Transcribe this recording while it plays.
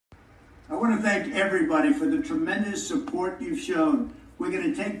I want to thank everybody for the tremendous support you've shown. We're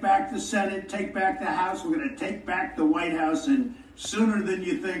going to take back the Senate, take back the House, we're going to take back the White House, and sooner than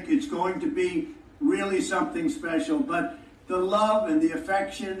you think it's going to be really something special. But the love and the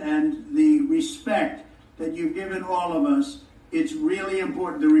affection and the respect that you've given all of us, it's really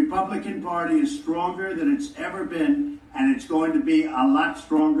important. The Republican Party is stronger than it's ever been, and it's going to be a lot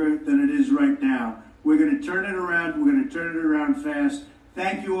stronger than it is right now. We're going to turn it around. We're going to turn it around fast.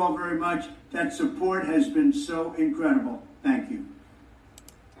 Thank you all very much. That support has been so incredible. Thank you.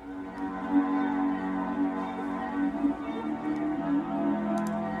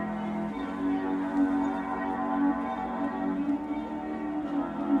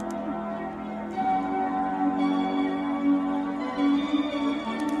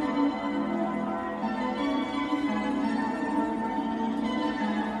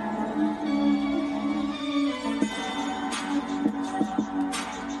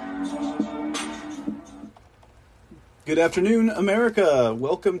 Good afternoon, America.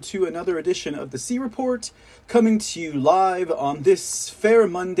 Welcome to another edition of the C Report, coming to you live on this fair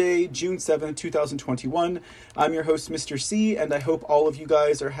Monday, June 7th, 2021. I'm your host, Mr. C, and I hope all of you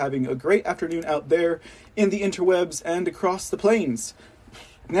guys are having a great afternoon out there in the interwebs and across the plains.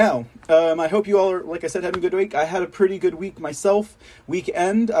 Now, I hope you all are, like I said, having a good week. I had a pretty good week myself.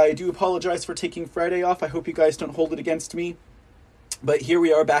 Weekend. I do apologize for taking Friday off. I hope you guys don't hold it against me. But here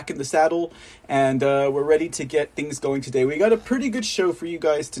we are back in the saddle, and we're ready to get things going today. We got a pretty good show for you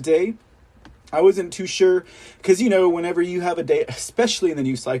guys today. I wasn't too sure, because, you know, whenever you have a day, especially in the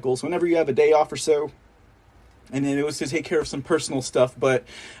news cycles, whenever you have a day off or so, and then it was to take care of some personal stuff, but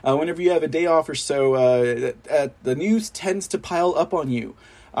whenever you have a day off or so, the news tends to pile up on you.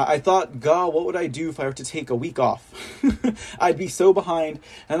 I thought, God, what would I do if I were to take a week off? I'd be so behind.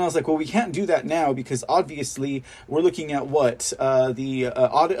 And I was like, well, we can't do that now because obviously we're looking at what? The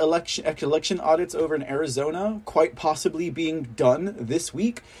election audits over in Arizona quite possibly being done this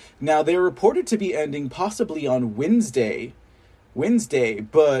week. Now, they're reported to be ending possibly on Wednesday,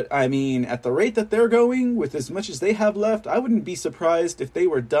 but I mean, at the rate that they're going, with as much as they have left, I wouldn't be surprised if they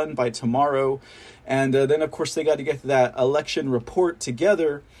were done by tomorrow. And then, of course, they got to get that election report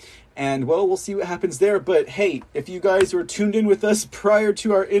together. And, well, we'll see what happens there. But, hey, if you guys were tuned in with us prior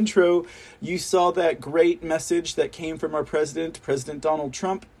to our intro, you saw that great message that came from our President Donald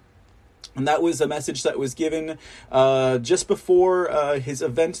Trump. And that was a message that was given just before his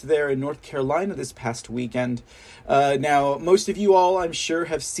event there in North Carolina this past weekend. Now, most of you all, I'm sure,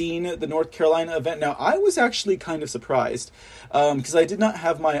 have seen the North Carolina event. Now, I was actually kind of surprised because I did not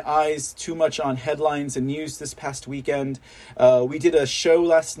have my eyes too much on headlines and news this past weekend. We did a show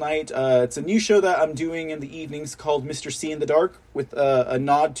last night. It's a new show that I'm doing in the evenings called Mr. C in the Dark, with a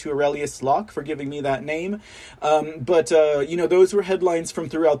nod to Aurelius Locke for giving me that name. But you know, those were headlines from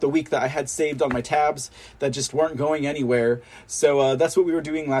throughout the week that I had saved on my tabs that just weren't going anywhere. So that's what we were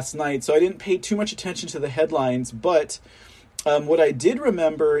doing last night. So I didn't pay too much attention to the headlines, but what I did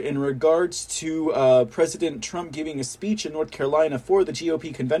remember in regards to President Trump giving a speech in North Carolina for the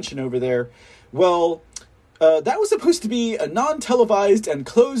GOP convention over there, well, that was supposed to be a non-televised and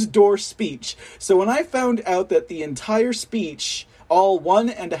closed-door speech. So when I found out that the entire speech, all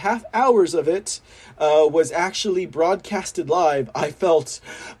 1.5 hours of it, was actually broadcasted live, I felt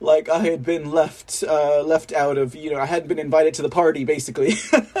like I had been left out of, you know, I hadn't been invited to the party, basically.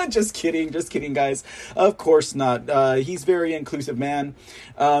 Just kidding, guys. Of course not. He's very inclusive man.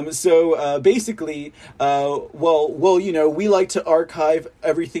 So basically, well, you know, we like to archive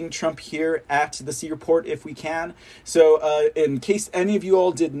everything Trump here at the C Report if we can. So in case any of you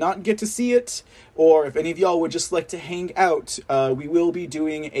all did not get to see it, or if any of y'all would just like to hang out, we will be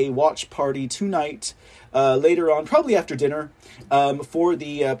doing a watch party tonight, later on, probably after dinner, for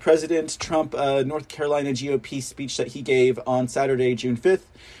the President Trump North Carolina GOP speech that he gave on Saturday, June 5th.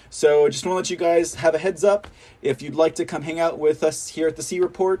 So I just want to let you guys have a heads up. If you'd like to come hang out with us here at the C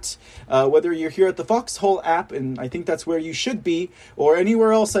Report, whether you're here at the Foxhole app, and I think that's where you should be, or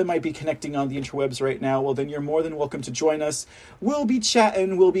anywhere else I might be connecting on the interwebs right now, well, then you're more than welcome to join us. We'll be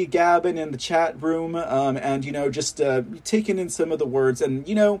chatting, we'll be gabbing in the chat room, and, you know, just taking in some of the words. And,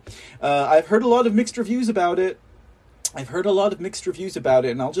 you know, I've heard a lot of mixed reviews about it. And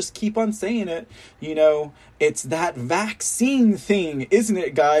I'll just keep on saying it. You know, it's that vaccine thing, isn't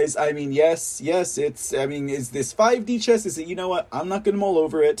it, guys? I mean, yes, it's, I mean, is this 5D chess? Is it, you know what? I'm not going to mull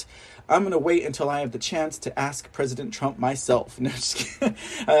over it. I'm going to wait until I have the chance to ask President Trump myself. No, just kidding.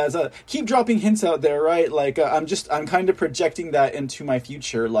 So keep dropping hints out there, right? Like, I'm kind of projecting that into my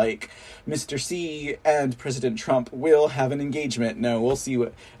future. Like, Mr. C and President Trump will have an engagement. No, we'll see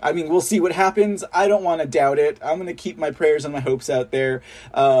what happens. I don't want to doubt it. I'm going to keep my prayers and my hopes out there.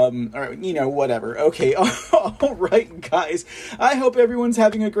 Or, whatever. Okay. All right, guys. I hope everyone's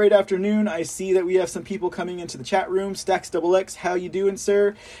having a great afternoon. I see that we have some people coming into the chat room. Stacks XX, how you doing,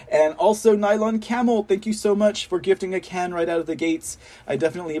 sir? And also Nylon Camel, thank you so much for gifting a can right out of the gates. I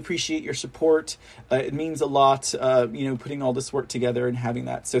definitely appreciate your support. It means a lot, putting all this work together and having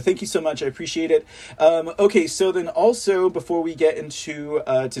that. So thank you so much. I appreciate it. Okay, so then also before we get into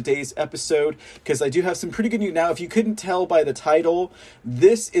today's episode, because I do have some pretty good news. Now, if you couldn't tell by the title,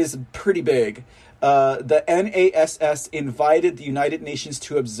 this is pretty big. The NASS invited the United Nations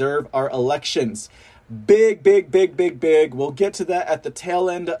to observe our elections. Big. We'll get to that at the tail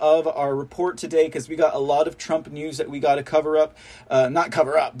end of our report today, because we got a lot of Trump news that we got to cover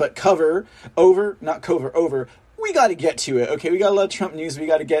over. We got to get to it, okay? We got a lot of Trump news we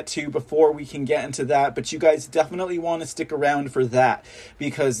got to get to before we can get into that, but you guys definitely want to stick around for that,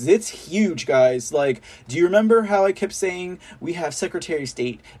 because it's huge, guys. Like, do you remember how I kept saying we have Secretary of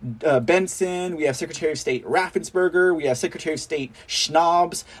State Benson, we have Secretary of State Raffensperger, we have Secretary of State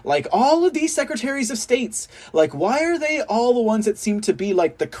Schnaubs, like, all of these secretaries of states, like, why are they all the ones that seem to be,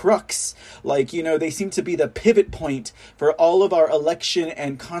 like, the crux? Like, they seem to be the pivot point for all of our election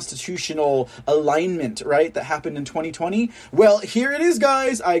and constitutional alignment, right, that happened in 2020. Well, here it is,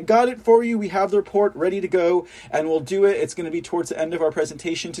 guys. I got it for you. We have the report ready to go, and we'll do it. It's going to be towards the end of our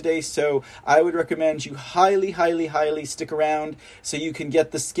presentation today, so I would recommend you highly stick around so you can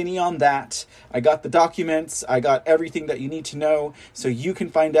get the skinny on that. I got the documents. I got everything that you need to know, so you can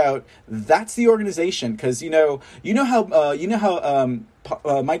find out that's the organization. Because how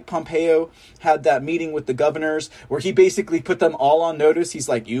Mike Pompeo had that meeting with the governors where he basically put them all on notice. He's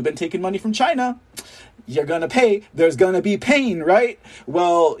like, you've been taking money from China. You're going to pay. There's going to be pain, right?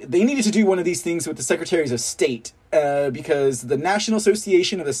 Well, they needed to do one of these things with the secretaries of state, because the National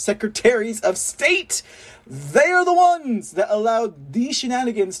Association of the Secretaries of State, they are the ones that allowed these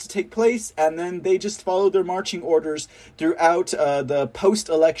shenanigans to take place, and then they just followed their marching orders throughout the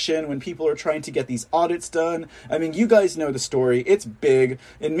post-election when people are trying to get these audits done. I mean, you guys know the story. It's big,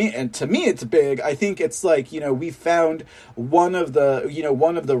 and to me, it's big. I think it's like, we found one of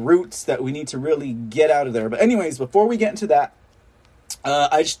the roots that we need to really get out of there. But anyways, before we get into that,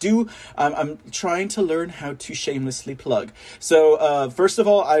 I'm trying to learn how to shamelessly plug. So, first of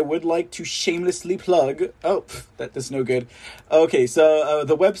all, I would like to shamelessly plug. Oh, that's no good. Okay, so,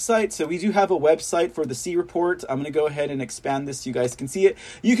 the website. So we do have a website for the C Report. I'm going to go ahead and expand this so you guys can see it.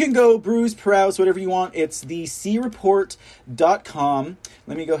 You can go browse, whatever you want. It's the creport.com.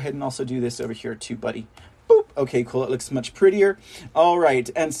 Let me go ahead and also do this over here too, buddy. Boop. Okay, cool. It looks much prettier. All right.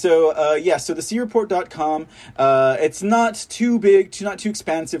 And so, so the creport.com, it's not too big, not too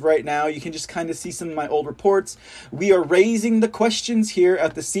expansive right now. You can just kind of see some of my old reports. We are raising the questions here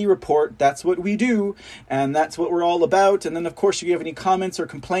at the C Report. That's what we do, and that's what we're all about. And then, of course, if you have any comments or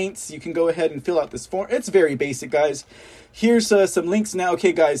complaints, you can go ahead and fill out this form. It's very basic, guys. Here's some links now.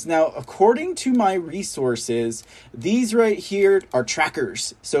 Okay, guys, now, according to my resources, these right here are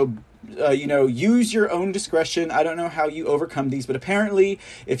trackers. So, use your own discretion. I don't know how you overcome these, but apparently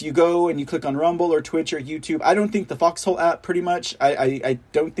if you go and you click on Rumble or Twitch or YouTube, I don't think the Foxhole app pretty much, I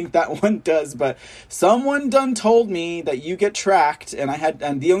don't think that one does, but someone done told me that you get tracked,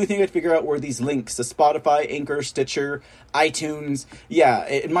 and the only thing I could figure out were these links, the Spotify, Anchor, Stitcher, iTunes. Yeah,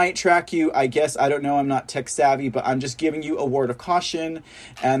 it might track you, I guess. I don't know. I'm not tech savvy, but I'm just giving you a word of caution.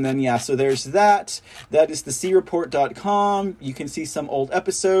 And then, yeah, so there's that. That is the creport.com. You can see some old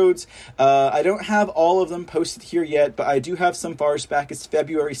episodes. I don't have all of them posted here yet, but I do have some far as back as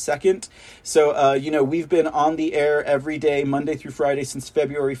February 2nd. So, we've been on the air every day, Monday through Friday, since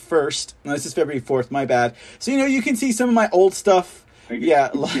February 1st. No, this is February 4th, my bad. So, you can see some of my old stuff.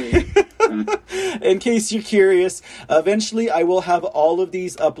 Yeah, in case you're curious, eventually I will have all of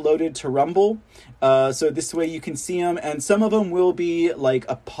these uploaded to Rumble, so this way you can see them, and some of them will be like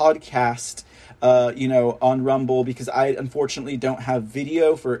a podcast, on Rumble, because I unfortunately don't have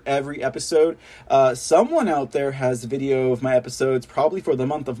video for every episode. Someone out there has video of my episodes, probably for the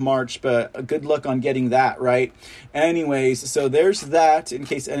month of March, but good luck on getting that, right? Anyways, so there's that, in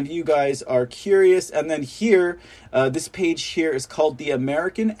case any of you guys are curious. And then here, this page here is called the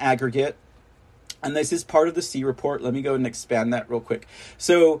American Aggregate. And this is part of the C Report. Let me go and expand that real quick.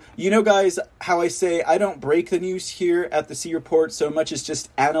 So, guys, how I say I don't break the news here at the C Report so much as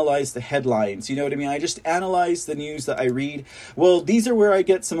just analyze the headlines. You know what I mean? I just analyze the news that I read. Well, these are where I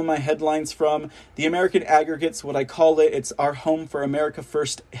get some of my headlines from. The American Aggregates, what I call it. It's our home for America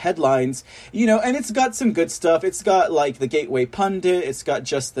First headlines. And it's got some good stuff. It's got like the Gateway Pundit. It's got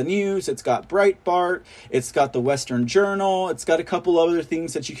Just the News. It's got Breitbart. It's got the Western Journal. It's got a couple other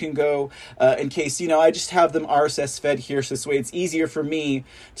things that you can go in case. I just have them RSS fed here, so this way it's easier for me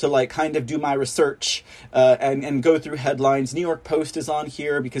to like kind of do my research and go through headlines. New York Post is on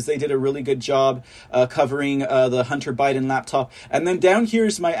here because they did a really good job covering the Hunter Biden laptop. And then down here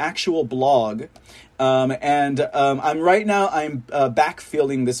is my actual blog. I'm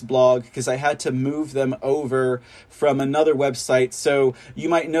backfilling this blog because I had to move them over from another website. So you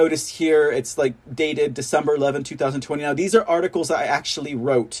might notice here it's like dated December 11, 2020. Now these are articles that I actually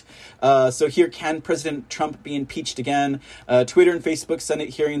wrote. So here, can President Trump be impeached again? Twitter and Facebook Senate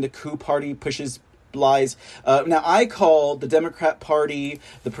hearing, the coup party pushes lies. Now I call the Democrat Party,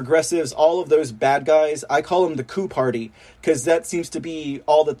 the progressives, all of those bad guys, I call them the coup party because that seems to be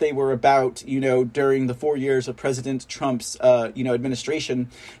all that they were about, during the 4 years of President Trump's, administration.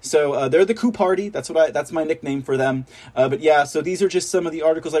 So they're the coup party. That's my nickname for them. But yeah, so these are just some of the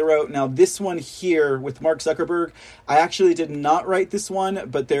articles I wrote. Now this one here with Mark Zuckerberg, I actually did not write this one,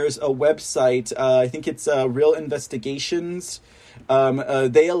 but there's a website. I think it's Real Investigations.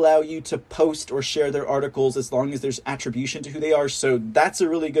 They allow you to post or share their articles as long as there's attribution to who they are. So that's a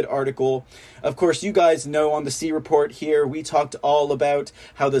really good article. Of course, you guys know on the C Report here, we talked all about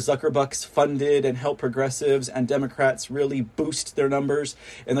how the Zuckerbucks funded and helped progressives and Democrats really boost their numbers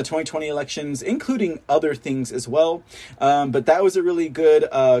in the 2020 elections, including other things as well. But that was a really good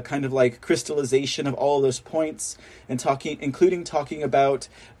kind of like crystallization of all of those points and including talking about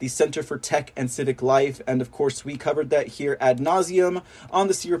the Center for Tech and Civic Life. And of course, we covered that here ad nauseum on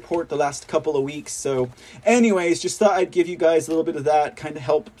the C Report the last couple of weeks. So anyways, just thought I'd give you guys a little bit of that, kind of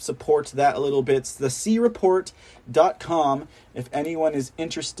help support that a little bit. It's the creport.com if anyone is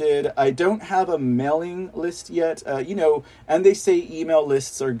interested. I don't have a mailing list yet, and they say email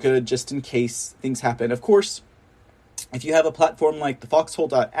lists are good just in case things happen. Of course, if you have a platform like the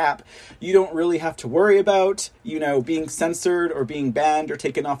foxhole.app, you don't really have to worry about, being censored or being banned or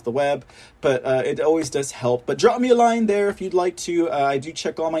taken off the web, but it always does help. But drop me a line there if you'd like to. I do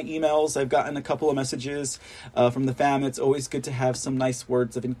check all my emails. I've gotten a couple of messages from the fam. It's always good to have some nice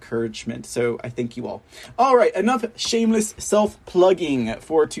words of encouragement, so I thank you all. All right, enough shameless self-plugging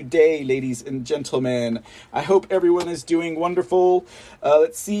for today, ladies and gentlemen. I hope everyone is doing wonderful.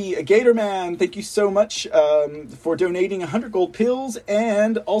 Let's see, Gatorman, thank you so much for donating 100 gold pills,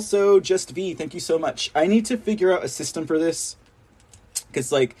 and also Just V, thank you so much. I need to figure out a system for this.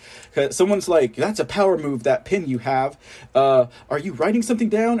 Because, someone's like, that's a power move, that pin you have. Are you writing something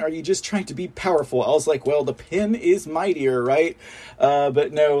down? Are you just trying to be powerful? I was like, well, the pin is mightier, right?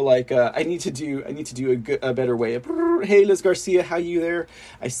 But no, I need to do a better way. Hey, Liz Garcia, how you there?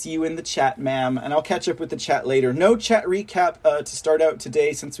 I see you in the chat, ma'am. And I'll catch up with the chat later. No chat recap to start out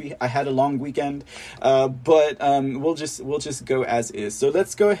today since I had a long weekend. But we'll just go as is. So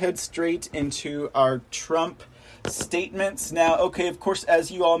let's go ahead straight into our Trump statements. Now, okay, of course, as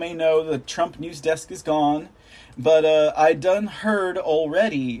you all may know, the Trump news desk is gone, but I done heard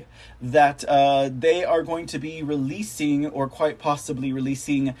already that they are going to be releasing, or quite possibly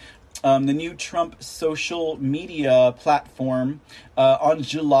releasing, the new Trump social media platform on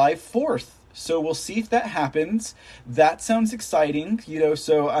July 4th. So we'll see if that happens. That sounds exciting,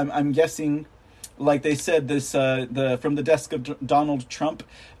 so I'm guessing, like they said, this from the desk of Donald Trump,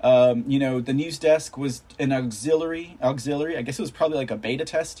 the news desk was an auxiliary. I guess it was probably like a beta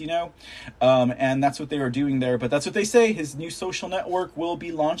test, and that's what they were doing there. But that's what they say. His new social network will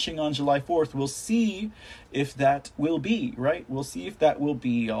be launching on July 4th. We'll see if that will be, right? We'll see if that will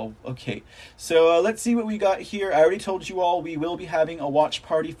be all. Okay, so let's see what we got here. I already told you all we will be having a watch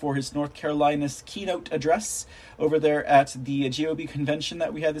party for his North Carolina's keynote address over there at the GOB convention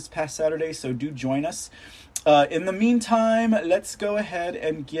that we had this past Saturday, so do join us. In the meantime, let's go ahead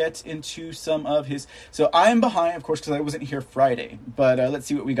and get into some of his... So I'm behind, of course, because I wasn't here Friday, but let's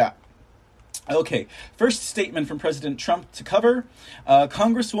see what we got. Okay, first statement from President Trump to cover.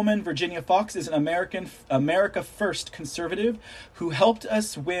 Congresswoman Virginia Foxx is an America First conservative who helped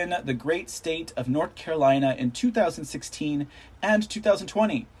us win the great state of North Carolina in 2016 and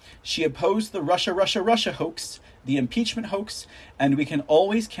 2020. She opposed the Russia hoax, the impeachment hoax, and we can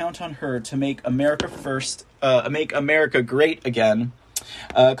always count on her to make America great again.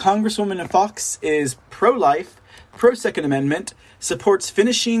 Congresswoman Foxx is pro-life, pro-Second Amendment, supports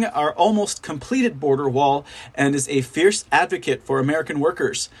finishing our almost completed border wall, and is a fierce advocate for American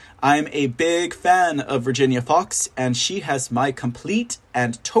workers. I'm a big fan of Virginia Foxx, and she has my complete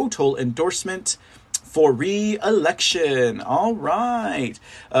and total endorsement for re-election. All right.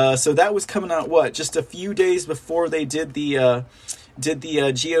 So that was coming out, just a few days before they did the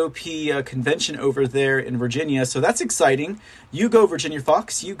GOP convention over there in Virginia. So that's exciting. You go, Virginia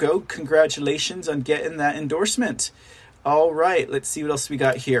Foxx. You go. Congratulations on getting that endorsement. All right. Let's see what else we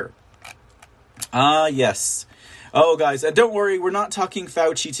got here. Yes. Oh, guys, don't worry. We're not talking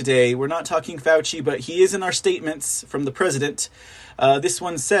Fauci today. We're not talking Fauci, but he is in our statements from the president. This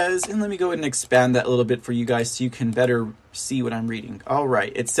one says, and let me go ahead and expand that a little bit for you guys so you can better see what I'm reading. All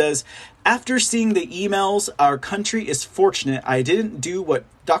right. It says, after seeing the emails, our country is fortunate I didn't do what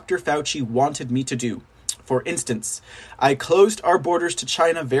Dr. Fauci wanted me to do. For instance, I closed our borders to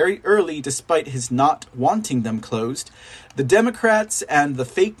China very early despite his not wanting them closed. The Democrats and the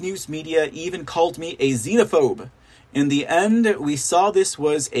fake news media even called me a xenophobe. In the end, we saw this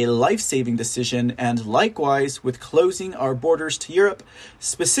was a life-saving decision, and likewise with closing our borders to Europe,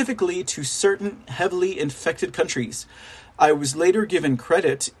 specifically to certain heavily infected countries. I was later given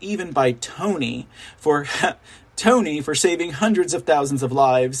credit, even by Tony, for saving hundreds of thousands of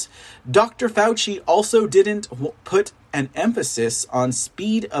lives. Dr. Fauci also didn't put an emphasis on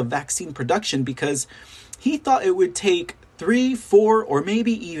speed of vaccine production because he thought it would take 3, 4, or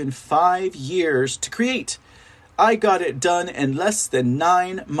maybe even 5 years to create. I got it done in less than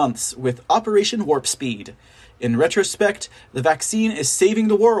 9 months with Operation Warp Speed. In retrospect, the vaccine is saving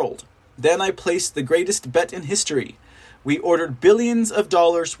the world. Then I placed the greatest bet in history. We ordered billions of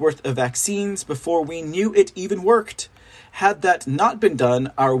dollars worth of vaccines before we knew it even worked. Had that not been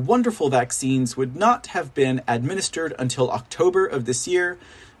done, our wonderful vaccines would not have been administered until October of this year.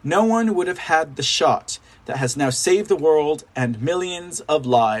 No one would have had the shot that has now saved the world and millions of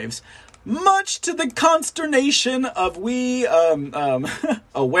lives. Much to the consternation of we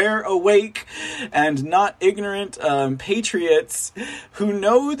aware, awake, and not ignorant patriots who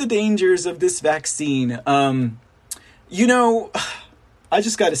know the dangers of this vaccine. I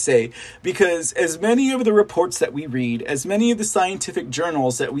just got to say, because as many of the reports that we read, as many of the scientific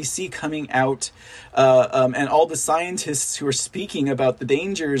journals that we see coming out, and all the scientists who are speaking about the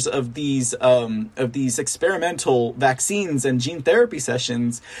dangers of these experimental vaccines and gene therapy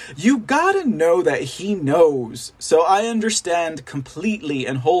sessions, you got to know that he knows. So I understand completely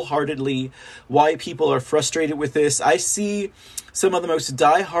and wholeheartedly why people are frustrated with this. I see some of the most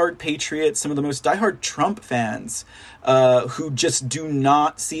diehard patriots, some of the most diehard Trump fans, who just do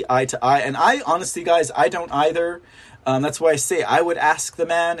not see eye to eye. And I honestly, guys, I don't either. That's why I say I would ask the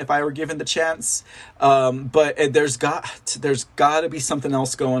man if I were given the chance. But there's got to be something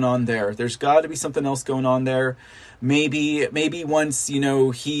else going on there. There's got to be something else going on there. Maybe once,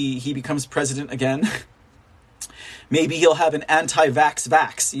 he becomes president again, maybe he'll have an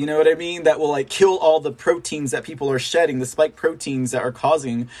anti-vax, you know what I mean? That will kill all the proteins that people are shedding, the spike proteins that are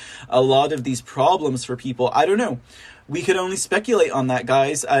causing a lot of these problems for people. I don't know. We could only speculate on that,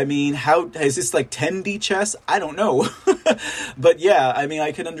 guys. I mean, how is this 10D chess? I don't know. But yeah, I mean,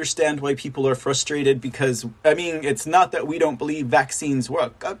 I can understand why people are frustrated because, I mean, it's not that we don't believe vaccines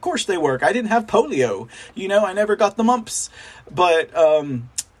work. Of course they work. I didn't have polio. I never got the mumps. But,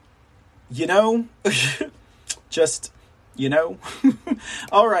 just,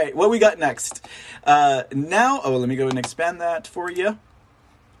 all right, what we got next? Let me go and expand that for you.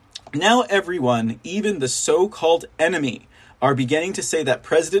 Now everyone, even the so-called enemy, are beginning to say that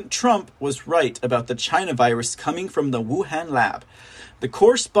President Trump was right about the China virus coming from the Wuhan lab. The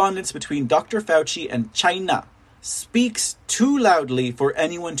correspondence between Dr. Fauci and China speaks too loudly for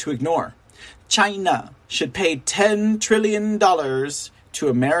anyone to ignore. China should pay $10 trillion to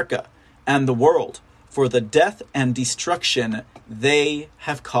America and the world for the death and destruction they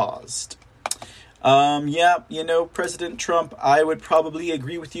have caused. President Trump, I would probably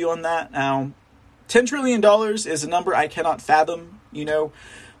agree with you on that. Now, $10 trillion is a number I cannot fathom,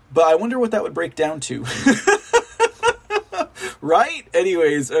 but I wonder what that would break down to. Right?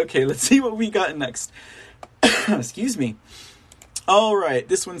 Anyways, okay, let's see what we got next. Excuse me. All right,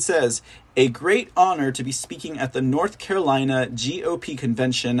 this one says, a great honor to be speaking at the North Carolina GOP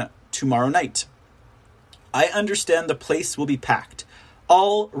convention tomorrow night. I understand the place will be packed.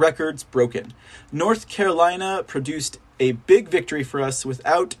 All records broken. North Carolina produced a big victory for us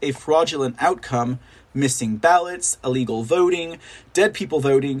without a fraudulent outcome, missing ballots, illegal voting, dead people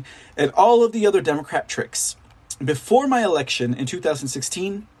voting, and all of the other Democrat tricks. Before my election in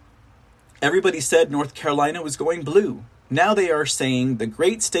 2016, everybody said North Carolina was going blue. Now they are saying the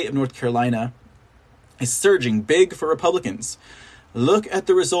great state of North Carolina is surging big for Republicans. Look at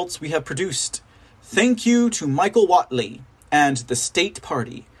the results we have produced. Thank you to Michael Whatley and the State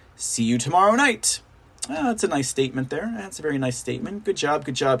Party. See you tomorrow night. That's a nice statement there. That's a very nice statement. Good job,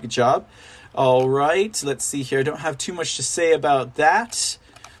 good job, good job. All right, let's see here. I don't have too much to say about that.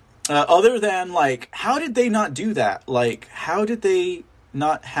 Other than, like, how did they not do that? Like, how did they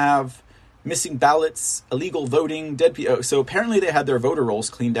not have missing ballots, illegal voting, dead people? So apparently they had their voter rolls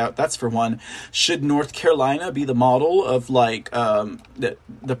cleaned out. That's for one. Should North Carolina be the model of, like,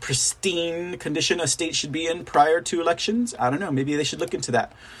 the pristine condition a state should be in prior to elections? I don't know. Maybe they should look into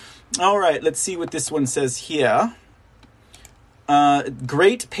that. All right, let's see what this one says here.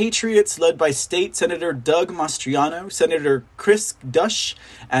 Great Patriots led by State Senator Doug Mastriano, Senator Chris Dush,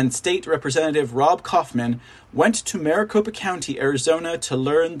 and State Representative Rob Kaufman went to Maricopa County, Arizona to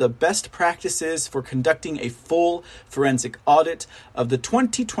learn the best practices for conducting a full forensic audit of the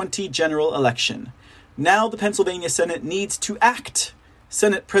 2020 general election. Now the Pennsylvania Senate needs to act.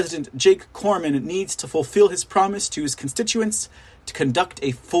 Senate President Jake Corman needs to fulfill his promise to his constituents to conduct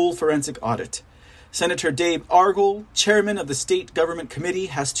a full forensic audit. Senator Dave Argel, chairman of the State Government Committee,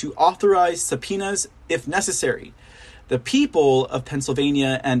 has to authorize subpoenas if necessary. The people of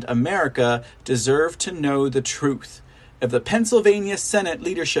Pennsylvania and America deserve to know the truth. If the Pennsylvania Senate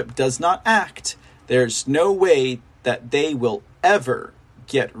leadership does not act, there's no way that they will ever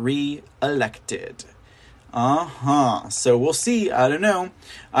get re-elected. So we'll see. I don't know.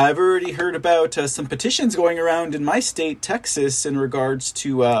 I've already heard about some petitions going around in my state, Texas, in regards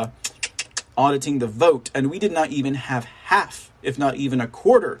to auditing the vote, and we did not even have half, if not even a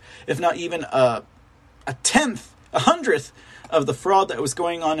quarter, if not even a tenth, 100th of the fraud that was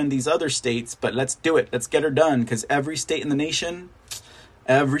going on in these other states. But let's do it. Let's get her done, because every state in the nation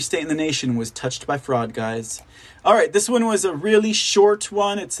was touched by fraud, guys. All right, this one was a really short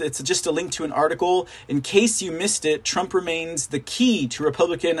one. It's just a link to an article. In case you missed it, Trump remains the key to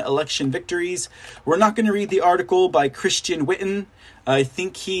Republican election victories. We're not going to read the article by Christian Witten. I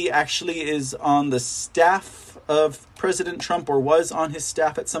think he actually is on the staff of President Trump, or was on his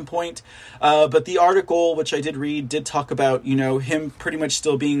staff at some point. But the article, which I did read, did talk about, him pretty much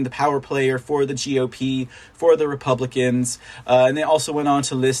still being the power player for the GOP, for the Republicans. And they also went on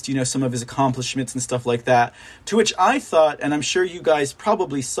to list, some of his accomplishments and stuff like that. To which I thought, and I'm sure you guys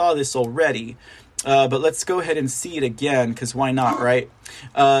probably saw this already, but let's go ahead and see it again, because why not, right?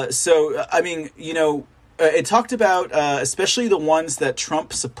 It talked about especially the ones that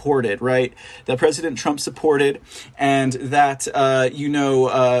Trump supported, right? That President Trump supported, and that,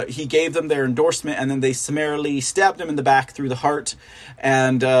 he gave them their endorsement, and then they summarily stabbed him in the back through the heart.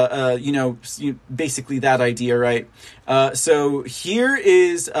 And, basically that idea, right? So here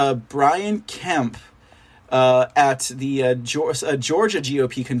is Brian Kemp at the Georgia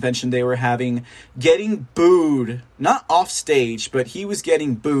GOP convention they were having, getting booed. Not off stage, but he was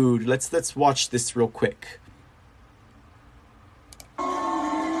getting booed. Let's watch this real quick.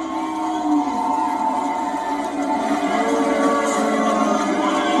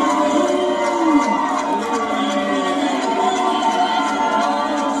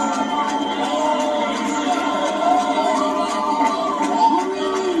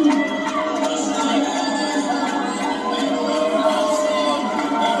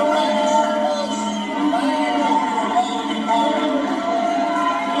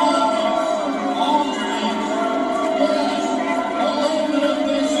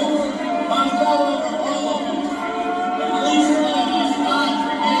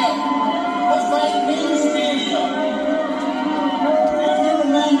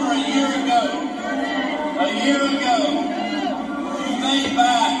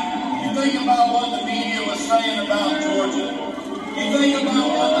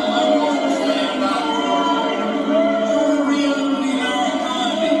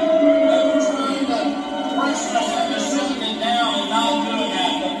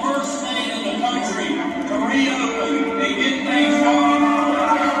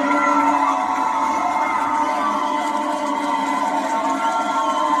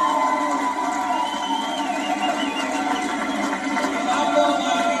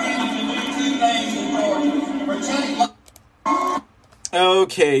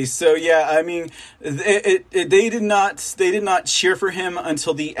 Okay, so yeah, I mean, they did not cheer for him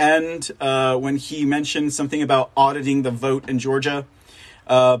until the end when he mentioned something about auditing the vote in Georgia.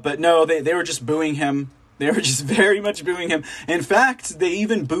 But no, they were just booing him. They were just very much booing him. In fact, they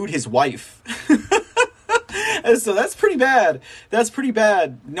even booed his wife. So that's pretty bad. That's pretty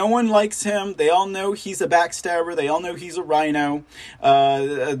bad. No one likes him. They all know he's a backstabber. They all know he's a rhino.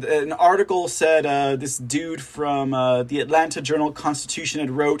 An article said this dude from the Atlanta Journal-Constitution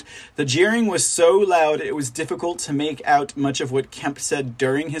had wrote, the jeering was so loud it was difficult to make out much of what Kemp said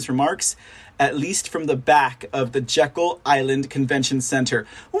during his remarks, at least from the back of the Jekyll Island Convention Center.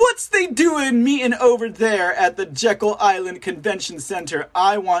 What's they doing meeting over there at the Jekyll Island Convention Center?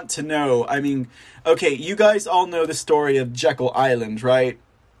 I want to know. I mean, okay, you guys all know the story of Jekyll Island, right?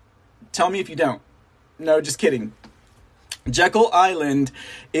 Tell me if you don't. No, just kidding. Jekyll Island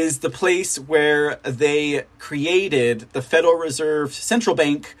is the place where they created the Federal Reserve Central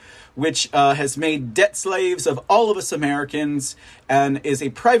Bank, which has made debt slaves of all of us Americans and is a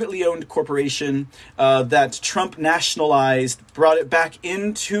privately owned corporation that Trump nationalized, brought it back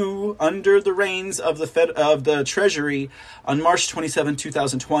into under the reins of the Treasury on March 27,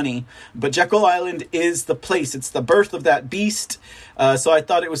 2020. But Jekyll Island is the place. It's the birth of that beast. So I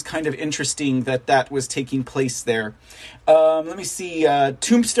thought it was kind of interesting that that was taking place there. Let me see.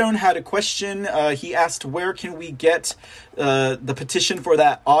 Tombstone had a question. He asked, where can we get the petition for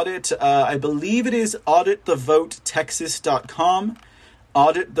that audit? I believe it is auditthevotetexas.com.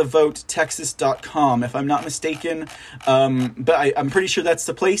 auditthevotetexas.com, if I'm not mistaken. But I'm pretty sure that's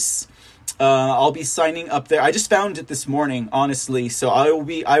the place. I'll be signing up there. I just found it this morning, honestly. So I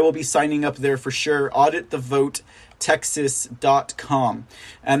will be signing up there for sure. auditthevotetexas.com.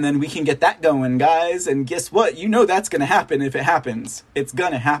 And then we can get that going, guys. And guess what? You know that's going to happen if it happens. It's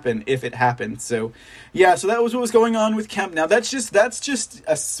going to happen if it happens. So, yeah, so that was what was going on with Kemp. Now, that's just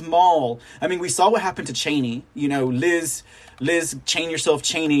a small... I mean, we saw what happened to Cheney. You know, Liz, chain yourself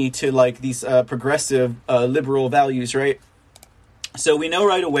Cheney to, like, these progressive liberal values, right? So we know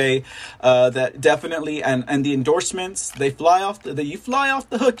right away that definitely, and the endorsements, you fly off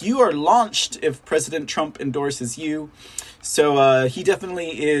the hook. You are launched if President Trump endorses you. So he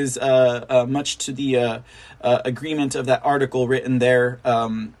definitely is much to the agreement of that article written there.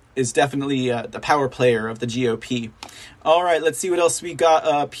 Is definitely the power player of the GOP. All right, let's see what else we got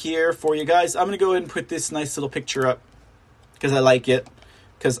up here for you guys. I'm going to go ahead and put this nice little picture up because I like it,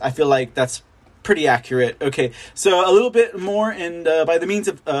 because I feel like that's pretty accurate. Okay, so a little bit more, and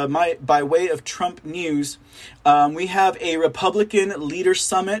by way of Trump news, we have a Republican leader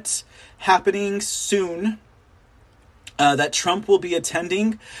summit happening soon that Trump will be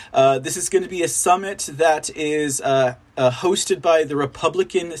attending. This is going to be a summit that is hosted by the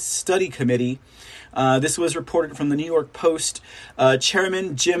Republican Study Committee. This was reported from the New York Post.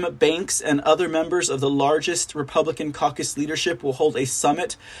 Chairman Jim Banks and other members of the largest Republican caucus leadership will hold a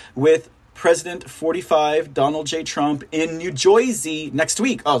summit with President 45 Donald J. Trump in New Jersey next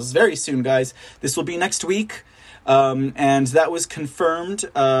week. Oh, this is very soon, guys. This will be next week. And that was confirmed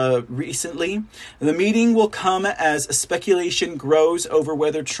recently. The meeting will come as speculation grows over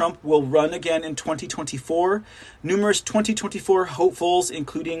whether Trump will run again in 2024. Numerous 2024 hopefuls,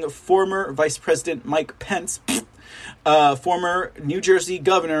 including former Vice President Mike Pence, former New Jersey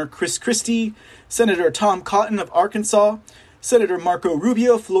Governor Chris Christie, Senator Tom Cotton of Arkansas, Senator Marco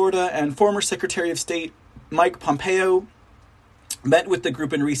Rubio, Florida, and former Secretary of State Mike Pompeo met with the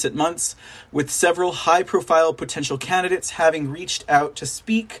group in recent months, with several high-profile potential candidates having reached out to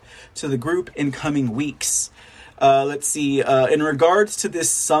speak to the group in coming weeks. Let's see. In regards to this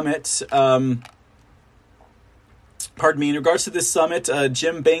summit,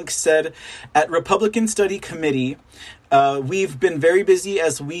 Jim Banks said, at Republican Study Committee, we've been very busy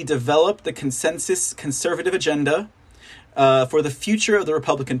as we develop the consensus conservative agenda for the future of the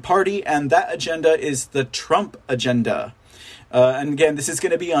Republican Party, and that agenda is the Trump agenda. And again, this is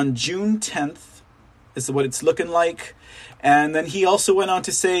going to be on June 10th, is what it's looking like. And then he also went on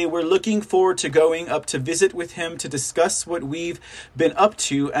to say, we're looking forward to going up to visit with him to discuss what we've been up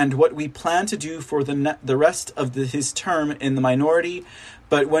to and what we plan to do for the rest of his term in the minority.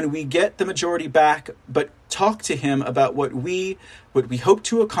 But when we get the majority back, but talk to him about what we hope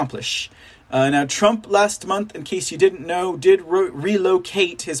to accomplish. Now, Trump last month, in case you didn't know, did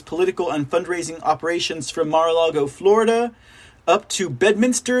relocate his political and fundraising operations from Mar-a-Lago, Florida, up to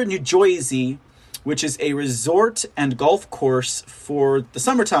Bedminster, New Jersey, which is a resort and golf course for the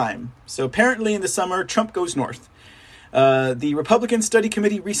summertime. So apparently in the summer, Trump goes north. The Republican Study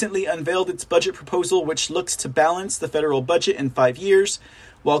Committee recently unveiled its budget proposal, which looks to balance the federal budget in 5 years,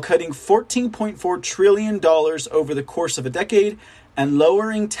 while cutting $14.4 trillion over the course of a decade and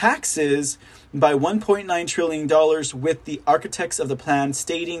lowering taxes by $1.9 trillion, with the architects of the plan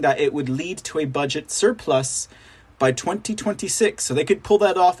stating that it would lead to a budget surplus by 2026. So they could pull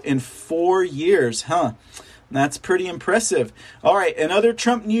that off in 4 years, huh? That's pretty impressive. All right, in other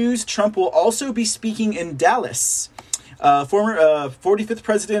Trump news, Trump will also be speaking in Dallas. Former 45th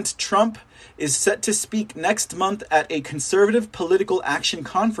President Trump is set to speak next month at a conservative political action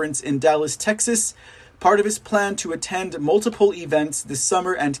conference in Dallas, Texas, part of his plan to attend multiple events this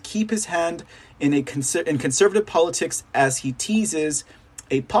summer and keep his hand in conservative politics as he teases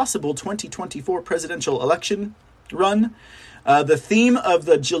a possible 2024 presidential election run. The theme of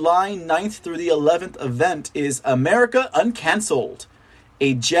the July 9th through the 11th event is America Uncanceled,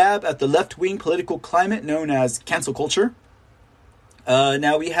 a jab at the left-wing political climate known as cancel culture.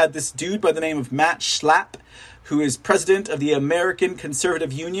 Now we had this dude by the name of Matt Schlapp, who is president of the American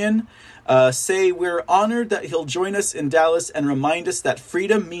Conservative Union, say we're honored that he'll join us in Dallas and remind us that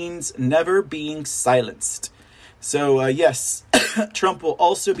freedom means never being silenced. So, yes, Trump will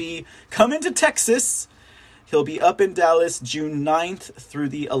also be coming to Texas. He'll be up in Dallas June 9th through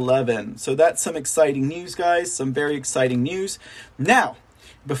the 11th. So that's some exciting news, guys. Some very exciting news. Now,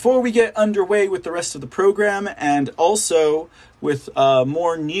 before we get underway with the rest of the program and also with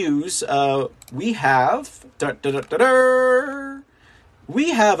more news, we have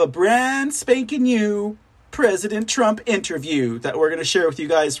a brand spanking new President Trump interview that we're going to share with you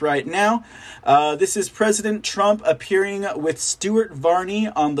guys right now. This is President Trump appearing with Stuart Varney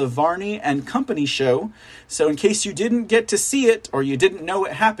on the Varney and Company show. So in case you didn't get to see it or you didn't know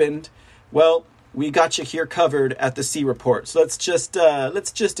it happened, well, we got you here covered at the C Report. So let's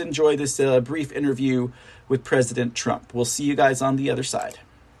just enjoy this brief interview with President Trump. We'll see you guys on the other side.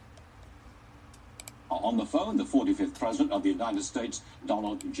 On the phone, the 45th President of the United States,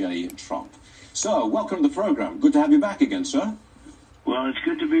 Donald J. Trump. So, welcome to the program. Good to have you back again, sir. Well, it's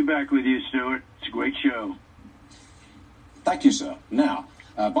good to be back with you, Stuart. It's a great show. Thank you, sir. Now,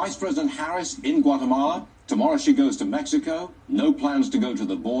 Vice President Harris in Guatemala. Tomorrow she goes to Mexico. No plans to go to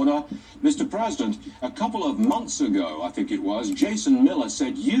the border. Mr. President, a couple of months ago, I think it was, Jason Miller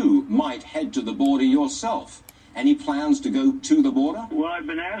said you might head to the border yourself. Any plans to go to the border? Well, I've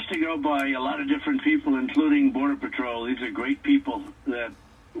been asked to go by a lot of different people, including Border Patrol. These are great people that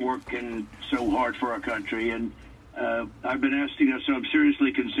working so hard for our country, and I've been asked to go, so I'm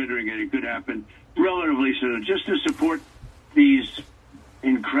seriously considering it. It could happen relatively soon, just to support these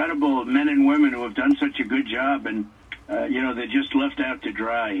incredible men and women who have done such a good job, and they're just left out to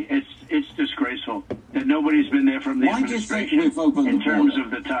dry. It's disgraceful that nobody's been there from the administration in terms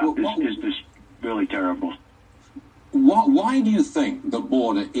of the top. Is this really terrible? Why do you think the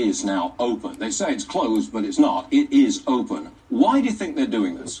border is now open? They say it's closed, but it's not. It is open. Why do you think they're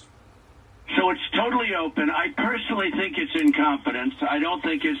doing this? So it's totally open. I personally think it's incompetence. I don't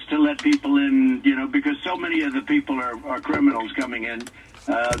think it's to let people in, because so many of the people are criminals coming in.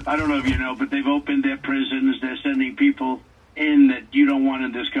 I don't know if you know, but they've opened their prisons. They're sending people in that you don't want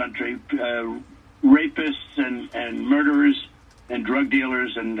in this country, rapists and murderers and drug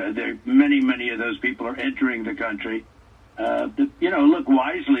dealers, and there many of those people are entering the country. Look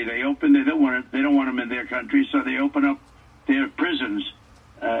wisely. They don't want them in their country, so they open up their prisons.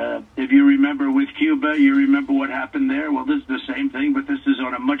 If you remember with Cuba, you remember what happened there. Well, this is the same thing, but this is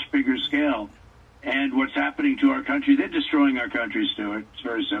on a much bigger scale. And what's happening to our country? They're destroying our country, Stuart. It's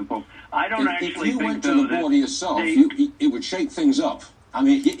very simple. I don't actually think, if you went to the border yourself, it would shake things up. I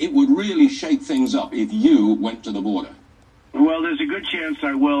mean, it would really shake things up if you went to the border. Well, there's a good chance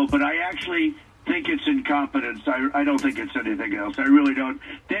I will, but I actually think it's incompetence. I don't think it's anything else. I really don't.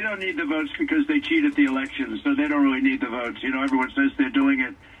 They don't need the votes because they cheated the elections, so they don't really need the votes. Everyone says they're doing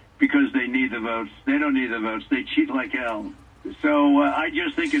it because they need the votes. They don't need the votes. They cheat like hell. So I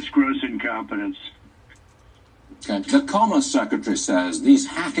just think it's gross incompetence. Okay. The Commerce Secretary says these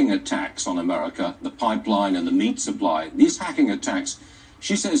hacking attacks on America, the pipeline and the meat supply, these hacking attacks,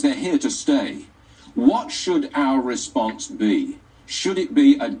 she says they're here to stay. What should our response be? Should it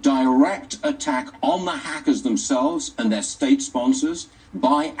be a direct attack on the hackers themselves and their state sponsors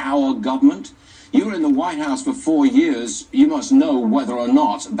by our government? You were in the White House for 4 years. You must know whether or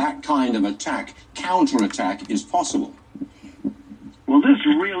not that kind of attack, counterattack, is possible. Well, this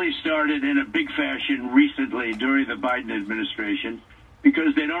really started in a big fashion recently during the Biden administration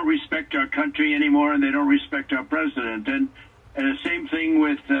because they don't respect our country anymore and they don't respect our president. And the same thing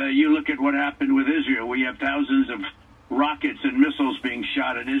with, you look at what happened with Israel. We have thousands of rockets and missiles being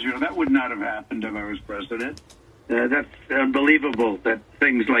shot at Israel. That would not have happened if I was president. That's unbelievable that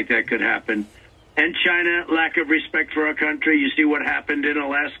things like that could happen. And China, lack of respect for our country. You see what happened in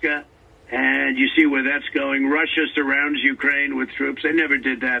Alaska, and you see where that's going. Russia surrounds Ukraine with troops. They never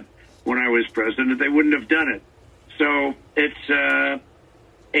did that when I was president. They wouldn't have done it. So it's a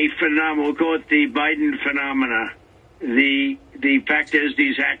phenomenon. We'll call it the Biden phenomena. the fact is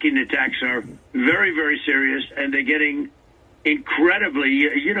these hacking attacks are very, very serious, and they're getting incredibly,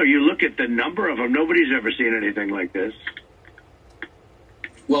 you look at the number of them. Nobody's ever seen anything like this.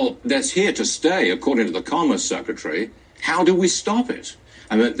 Well, that's here to stay, according to the Commerce Secretary. How do we stop it?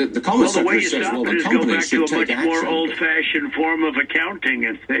 I mean, the Commerce Secretary says, well, the companies should take action. Go back to a much more old-fashioned form of accounting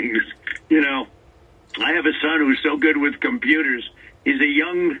and things. I have a son who's so good with computers. He's a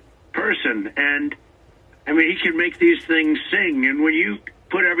young person, and, I mean, he can make these things sing. And when you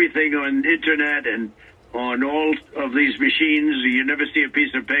put everything on internet and on all of these machines, you never see a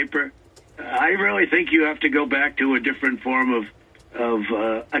piece of paper. I really think you have to go back to a different form of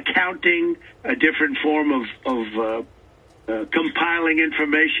accounting, a different form of compiling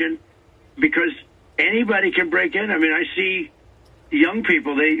information, because anybody can break in. I mean, I see young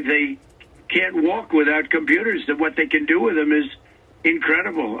people, they can't walk without computers. That what they can do with them is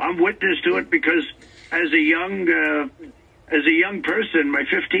incredible. I'm witness to it because as a young person, my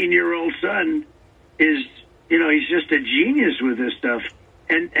 15-year-old son is, he's just a genius with this stuff.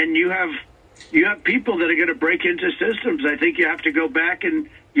 And you have people that are going to break into systems. I think you have to go back and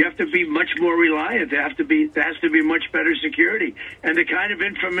you have to be much more reliant. There has to be much better security. And the kind of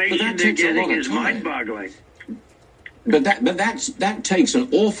information they're getting is mind-boggling. But that takes an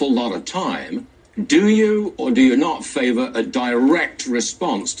awful lot of time. Do you or do you not favor a direct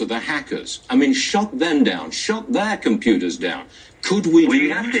response to the hackers? I mean, shut them down, shut their computers down. Could we do that?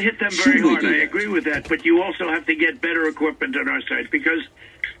 You have to hit them very hard. I agree with that. But you also have to get better equipment on our side, because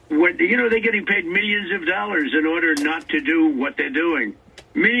they're getting paid millions of dollars in order not to do what they're doing.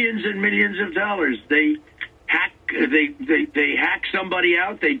 Millions and millions of dollars. They hack. They hack somebody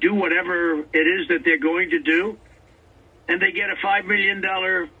out. They do whatever it is that they're going to do, and they get a $5 million.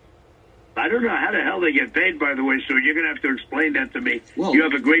 I don't know how the hell they get paid, by the way, so you're going to have to explain that to me. Well, you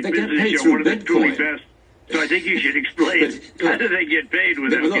have a great business. You're one of the truly best. So I think you should explain how do they get paid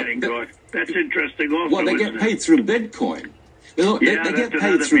without getting caught. That's interesting also. Well, they get paid through Bitcoin. They get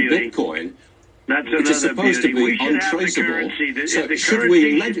paid through Bitcoin, which is supposed to be untraceable. The currency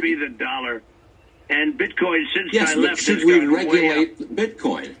should be the dollar. And Bitcoin, since I left, should we regulate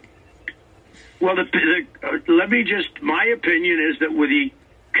Bitcoin? Well, my opinion is that with the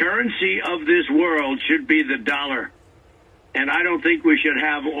currency of this world should be the dollar. And I don't think we should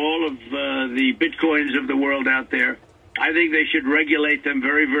have all of the Bitcoins of the world out there. I think they should regulate them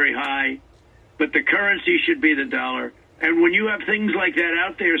very, very high. But the currency should be the dollar. And when you have things like that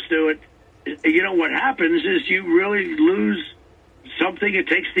out there, Stuart, what happens is you really lose something. It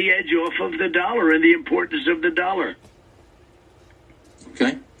takes the edge off of the dollar and the importance of the dollar.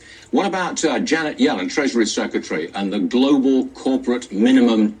 Okay. What about Janet Yellen, Treasury Secretary, and the global corporate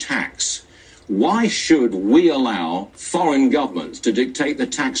minimum tax? Why should we allow foreign governments to dictate the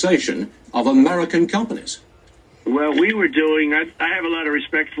taxation of American companies? Well, we were doing, I have a lot of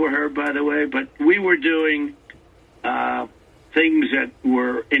respect for her, by the way, but we were doing things that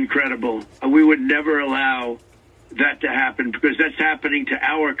were incredible. We would never allow that to happen, because that's happening to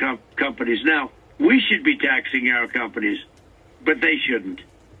our companies. Now, we should be taxing our companies, but they shouldn't.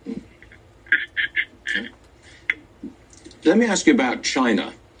 Let me ask you about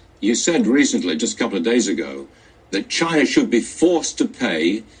China. You said recently, just a couple of days ago, that China should be forced to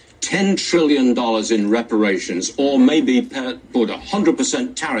pay $10 trillion in reparations, or maybe put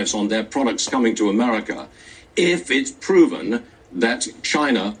 100% tariffs on their products coming to America, if it's proven that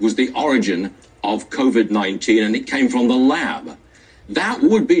China was the origin of COVID-19 and it came from the lab. That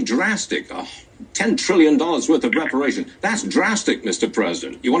would be drastic. $10 trillion worth of reparation. That's drastic, Mr.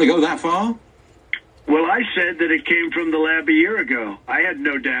 President. You want to go that far? Well, I said that it came from the lab a year ago. I had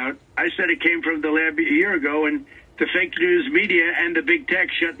no doubt. I said it came from the lab a year ago, and the fake news media and the big tech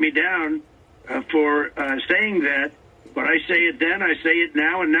shut me down for saying that. But I say it then, I say it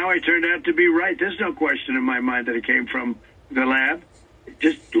now, and now I turned out to be right. There's no question in my mind that it came from the lab.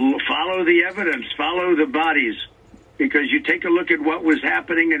 Just follow the evidence, follow the bodies, because you take a look at what was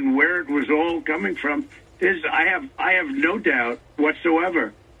happening and where it was all coming from. I have no doubt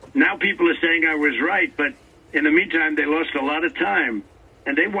whatsoever. Now people are saying I was right, but in the meantime, they lost a lot of time,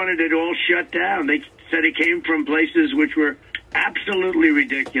 and they wanted it all shut down. They said it came from places which were absolutely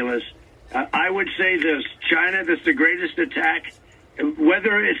ridiculous. I would say this, China, that's the greatest attack,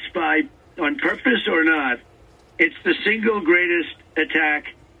 whether it's on purpose or not, it's the single greatest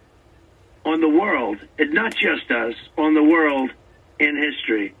attack on the world, and not just us, on the world in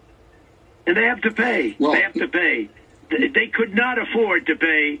history. And they have to pay. Well, they have to pay. They could not afford to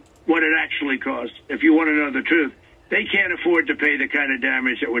pay what it actually costs, if you want to know the truth. They can't afford to pay the kind of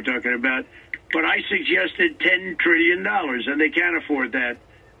damage that we're talking about. But I suggested $10 trillion, and they can't afford that.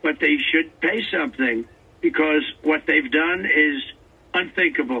 But they should pay something. because what they've done is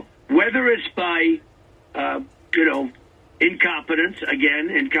unthinkable. Whether it's by, incompetence,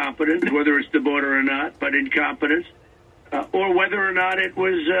 whether it's the border or not, but incompetence, or whether or not it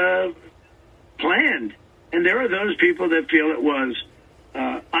was planned. And there are those people that feel it was.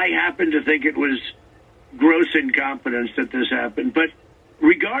 I happen to think it was gross incompetence that this happened. But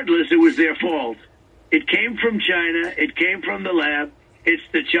regardless, it was their fault. It came from China. It came from the lab. It's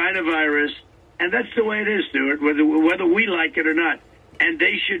the China virus. And that's the way it is, Stuart, whether we like it or not. And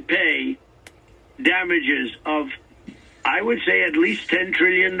they should pay damages of, I would say, at least $10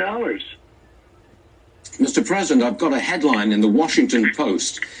 trillion. Mr. President, I've got a headline in the Washington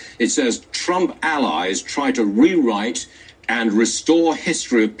Post. It says, Trump allies try to rewrite and restore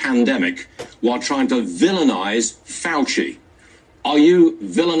history of pandemic while trying to villainize Fauci. Are you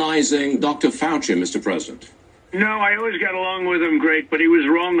villainizing Dr. Fauci, Mr. President? No, I always got along with him great, but he was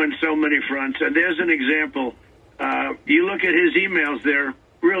wrong on so many fronts. And there's an example. You look at his emails, they're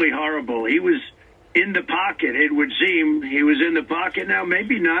really horrible. He was in the pocket, it would seem. He was in the pocket. Now,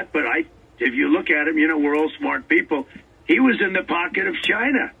 maybe not, but if you look at him, we're all smart people. He was in the pocket of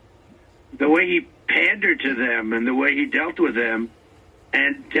China. The way he pandered to them and the way he dealt with them.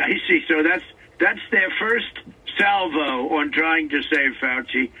 And I see, so that's their first salvo on trying to save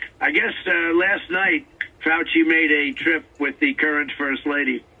Fauci. I guess last night, Fauci made a trip with the current First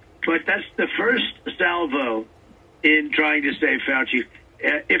Lady. But that's the first salvo in trying to save Fauci.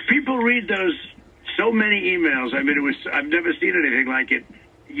 If people read those so many emails, I've never seen anything like it.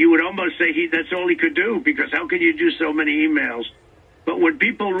 You would almost say that's all he could do, because how can you do so many emails? But when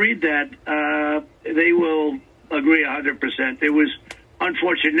people read that, they will agree 100%. It was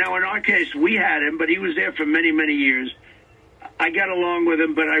unfortunate. Now, in our case, we had him, but he was there for many, many years. I got along with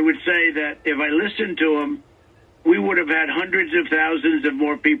him, but I would say that if I listened to him, we would have had hundreds of thousands of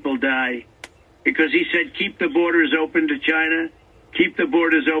more people die, because he said, keep the borders open to China, keep the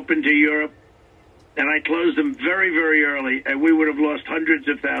borders open to Europe. And I closed them very, very early, and we would have lost hundreds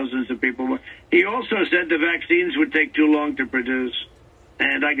of thousands of people. He also said the vaccines would take too long to produce,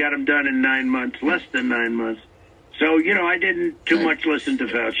 and I got them done in 9 months, less than 9 months. So, I didn't too much listen to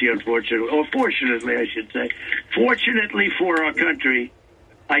Fauci, unfortunately, or fortunately, I should say. Fortunately for our country,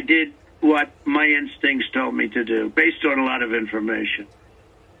 I did what my instincts told me to do, based on a lot of information.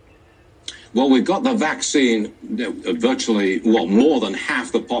 Well, we've got the vaccine, virtually, more than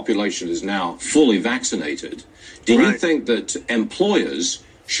half the population is now fully vaccinated. Do you think that employers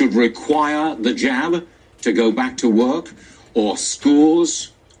should require the jab to go back to work, or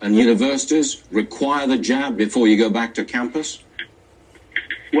schools and universities require the jab before you go back to campus?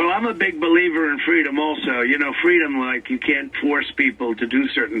 Well, I'm a big believer in freedom also. Freedom, like you can't force people to do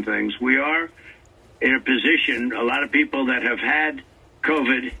certain things. We are in a position, a lot of people that have had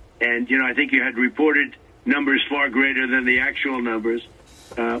COVID, and, I think you had reported numbers far greater than the actual numbers.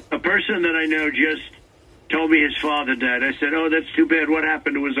 A person that I know just told me his father died. I said, oh, that's too bad. What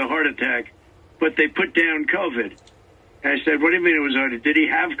happened? It was a heart attack. But they put down COVID. I said, what do you mean it was a heart attack? Did he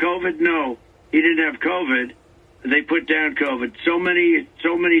have COVID? No, he didn't have COVID. They put down COVID. So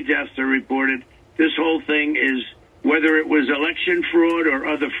many deaths are reported. This whole thing is, whether it was election fraud or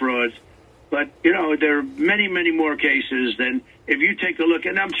other frauds. But, there are many, many more cases than, if you take a look,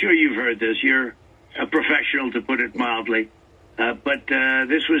 and I'm sure you've heard this, you're a professional, to put it mildly, but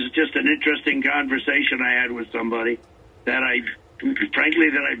this was just an interesting conversation I had with somebody that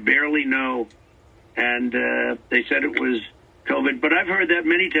I barely know, and they said it was COVID, but I've heard that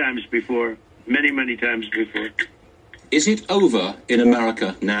many times before, many times before. Is it over in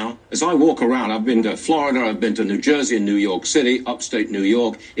America now? As I walk around, I've been to Florida, I've been to New Jersey and New York City, upstate New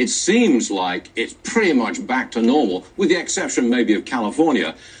York. It seems like it's pretty much back to normal, with the exception maybe of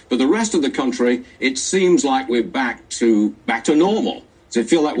California. But the rest of the country, it seems like we're back to normal. Does it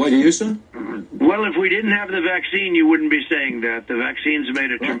feel that way to you, sir? Well, if we didn't have the vaccine, you wouldn't be saying that. The vaccine's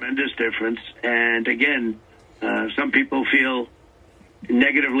made a tremendous difference. And again, some people feel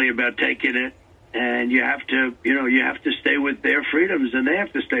negatively about taking it. And you have to stay with their freedoms, and they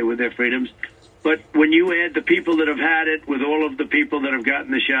have to stay with their freedoms. But when you add the people that have had it with all of the people that have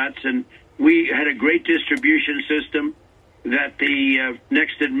gotten the shots, and we had a great distribution system that the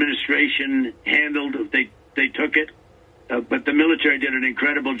next administration handled. They took it, but the military did an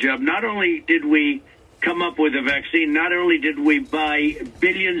incredible job. Not only did we come up with a vaccine, not only did we buy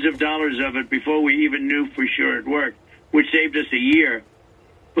billions of dollars of it before we even knew for sure it worked, which saved us a year,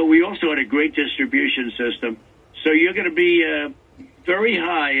 but we also had a great distribution system. So you're going to be very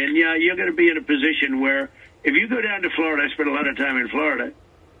high, and you're going to be in a position where if you go down to Florida, I spent a lot of time in Florida.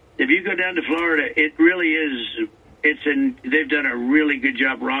 If you go down to Florida, it really is, they've done a really good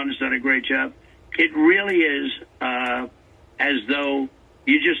job. Ron's done a great job. it really is as though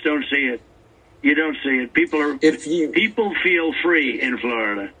you just don't see it. You don't see it. People feel free in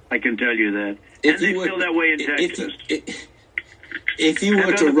Florida. I can tell you that, and they feel that way in Texas. If you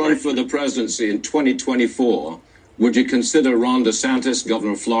were to run for the presidency in 2024, would you consider Ron DeSantis,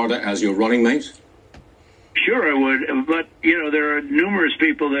 governor of Florida, as your running mate? Sure, I would. But there are numerous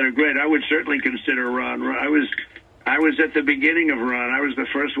people that are great. I would certainly consider Ron. I was at the beginning of Ron. I was the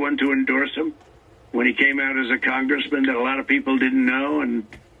first one to endorse him when he came out as a congressman that a lot of people didn't know, and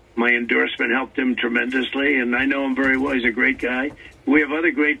my endorsement helped him tremendously, and I know him very well. He's a great guy. We have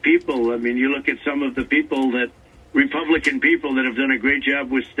other great people. I mean, you look at some of the Republican people that have done a great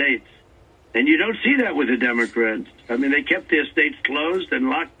job with states, and you don't see that with the Democrats. I mean, they kept their states closed and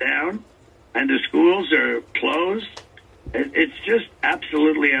locked down, and the schools are closed. It's just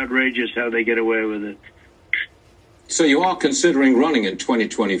absolutely outrageous how they get away with it. So you are considering running in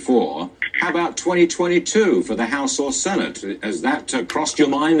 2024. How about 2022 for the House or Senate? Has that crossed your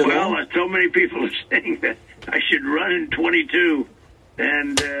mind at all? Well, so many people are saying that I should run in 22,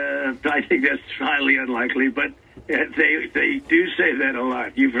 and I think that's highly unlikely, but they do say that a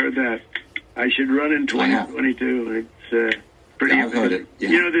lot. You've heard that. I should run in 2022. It's pretty I've heard it.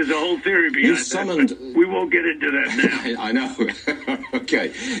 Yeah. There's a whole theory behind that. We won't get into that now. I know.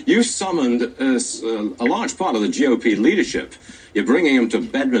 Okay. You summoned a large part of the GOP leadership. You're bringing them to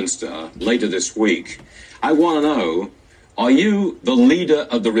Bedminster later this week. I want to know, are you the leader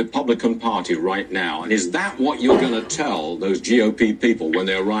of the Republican Party right now? And is that what you're going to tell those GOP people when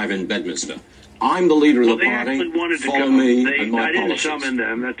they arrive in Bedminster? I'm the leader of the party. Follow me and my policies. I didn't summon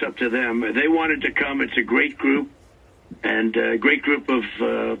them. That's up to them. They wanted to come. It's a great group. And a great group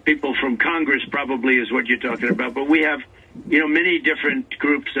of people from Congress probably is what you're talking about. But we have, many different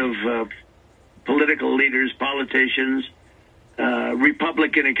groups of political leaders, politicians,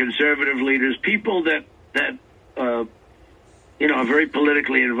 Republican and conservative leaders, people that are very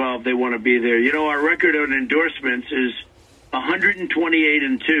politically involved. They want to be there. Our record on endorsements is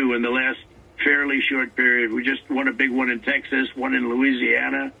 128-2 in the last fairly short period. We just won a big one in Texas, one in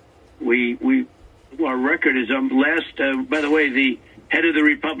Louisiana. Our record is by the way, the head of the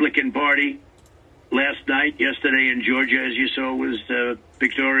Republican Party yesterday in Georgia, as you saw, was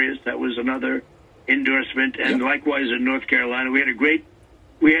victorious. That was another endorsement, and likewise in North Carolina. We had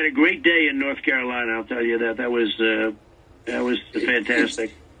a great day in North Carolina. I'll tell you that. That was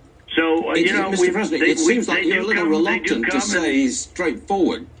fantastic. So Mr. President, it seems like you're a little reluctant to say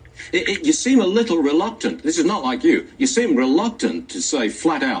straightforward. You seem a little reluctant. This is not like you. You seem reluctant to say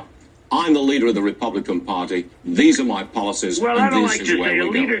flat out, I'm the leader of the Republican Party. These are my policies. Well, and I don't this like is to where say a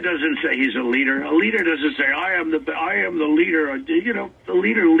leader doesn't say he's a leader. A leader doesn't say I am the leader. The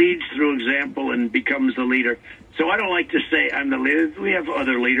leader leads through example and becomes the leader. So I don't like to say I'm the leader. We have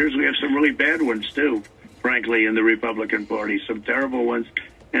other leaders. We have some really bad ones too, frankly, in the Republican Party. Some terrible ones,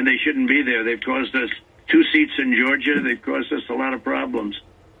 and they shouldn't be there. They've caused us 2 seats in Georgia. They've caused us a lot of problems.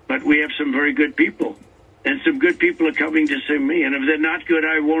 But we have some very good people. And some good people are coming to see me. And if they're not good,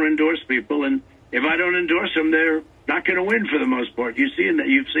 I won't endorse people. And if I don't endorse them, they're not going to win for the most part. You've seen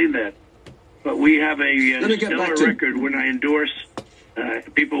that. But we have a stellar record when I endorse.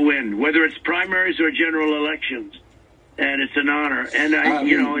 People win, whether it's primaries or general elections. And it's an honor. And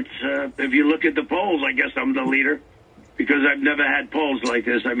it's if you look at the polls, I guess I'm the leader because I've never had polls like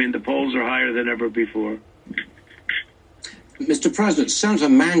this. I mean, the polls are higher than ever before. Mr. President, Senator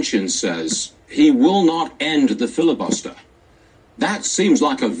Manchin says he will not end the filibuster. That seems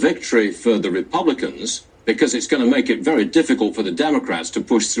like a victory for the Republicans because it's going to make it very difficult for the Democrats to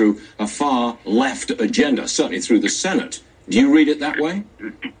push through a far left agenda, certainly through the Senate. Do you read it that way?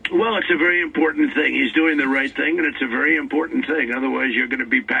 Well, it's a very important thing. He's doing the right thing, and it's a very important thing. Otherwise, you're going to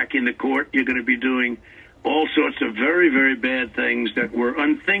be packing the court. You're going to be doing all sorts of very, very bad things that were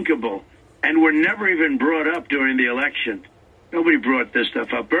unthinkable and were never even brought up during the election. Nobody brought this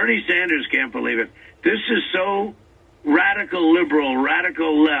stuff up. Bernie Sanders can't believe it. This is so radical liberal,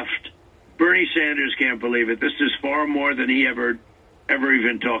 radical left. Bernie Sanders can't believe it. This is far more than he ever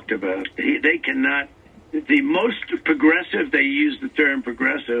even talked about. They cannot. The most progressive, they use the term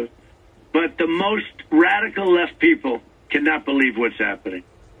progressive, but the most radical left people cannot believe what's happening.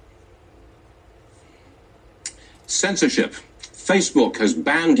 Censorship. Facebook has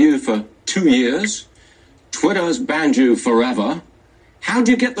banned you for 2 years. Twitter has banned you forever. How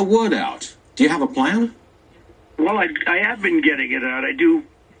do you get the word out? Do you have a plan? Well, I have been getting it out. I do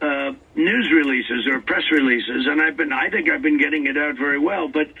news releases or press releases, and I think I've been getting it out very well.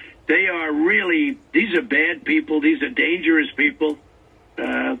 But they are really, these are bad people. These are dangerous people.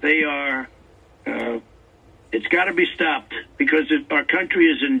 It's got to be stopped because our country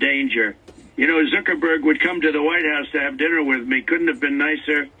is in danger. You know, Zuckerberg would come to the White House to have dinner with me. Couldn't have been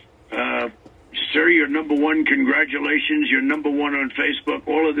nicer. Sir, you're number one. Congratulations. You're number one on Facebook.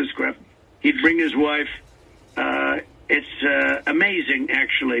 All of this crap. He'd bring his wife. It's amazing,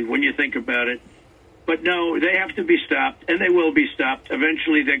 actually, when you think about it. But no, they have to be stopped, and they will be stopped.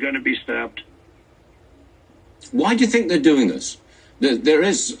 Eventually, they're going to be stopped. Why do you think they're doing this? There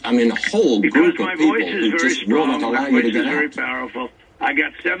is, I mean, a whole group of people who just will not allow you to get out. My voice is very powerful. I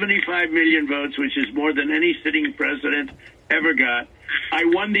got 75 million votes, which is more than any sitting president ever got. I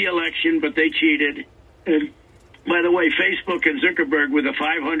won the election, but they cheated. And by the way, Facebook and Zuckerberg, with the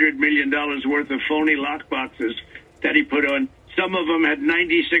 $500 million worth of phony lockboxes that he put on, some of them had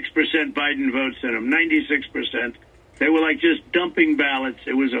 96% Biden votes in them, 96%. They were like just dumping ballots.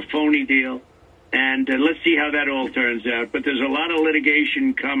 It was a phony deal. And let's see how that all turns out. But there's a lot of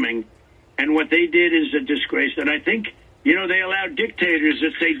litigation coming. And what they did is a disgrace. And I think, you know, they allowed dictators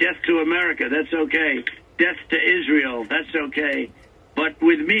that say death to America. That's okay. Death to Israel. That's okay. But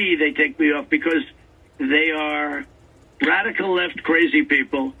with me, they take me off because they are radical left crazy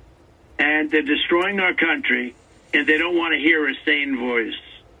people. And they're destroying our country. And they don't want to hear a sane voice.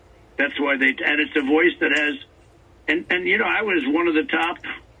 That's why and it's a voice that has, and you know, I was one of the top,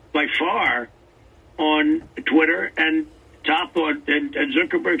 by far, on Twitter and top on, and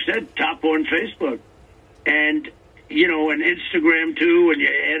Zuckerberg said top on Facebook. And, you know, and Instagram too, and you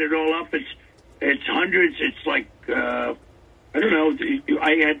add it all up, it's hundreds, it's like, I don't know,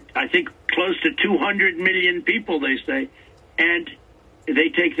 I think close to 200 million people, they say, and they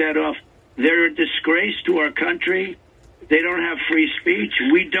take that off. They're a disgrace to our country. They don't have free speech.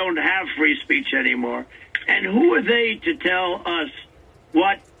 We don't have free speech anymore. And who are they to tell us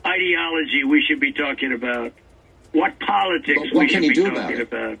what ideology we should be talking about? What politics we should be talking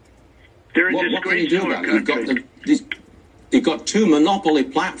about? They're a disgrace to our country. You've got two monopoly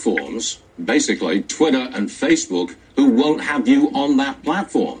platforms, basically, Twitter and Facebook, who won't have you on that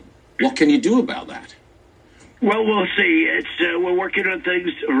platform. What can you do about that? Well, we'll see. We're working on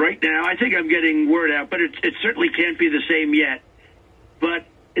things right now. I think I'm getting word out, but it certainly can't be the same yet. But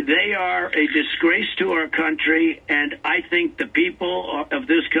they are a disgrace to our country, and I think the people of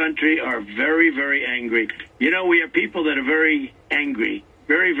this country are very, very angry. You know, we have people that are very angry,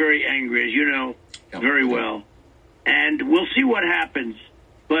 very, very angry, as you know very well. And we'll see what happens.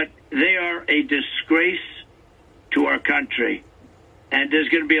 But they are a disgrace to our country. And there's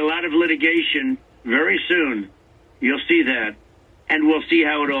going to be a lot of litigation very soon. You'll see that. And we'll see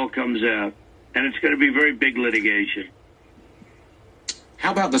how it all comes out. And it's going to be very big litigation.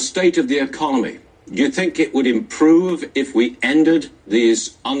 How about the state of the economy? Do you think it would improve if we ended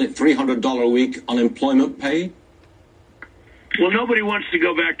these $300 a week unemployment pay? Well, nobody wants to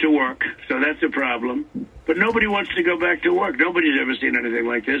go back to work, so that's a problem. But nobody wants to go back to work. Nobody's ever seen anything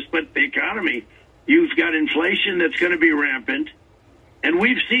like this. But the economy, you've got inflation that's going to be rampant. And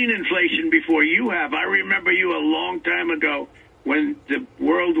we've seen inflation before you have. I remember you a long time ago when the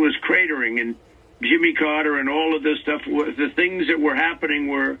world was cratering and Jimmy Carter and all of this stuff. The things that were happening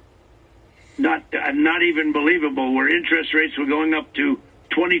were not even believable, where interest rates were going up to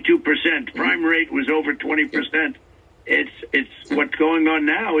 22%. Prime rate was over 20%. It's what's going on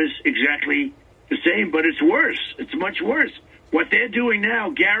now is exactly the same, but it's worse. It's much worse. What they're doing now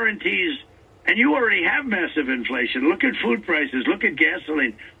guarantees. And you already have massive inflation. Look at food prices. Look at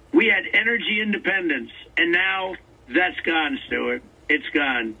gasoline. We had energy independence, and now that's gone, Stuart. It's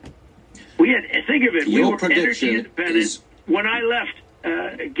gone. Think of it. We were energy independent. When I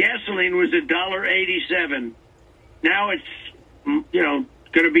left, gasoline was $1.87. Now it's,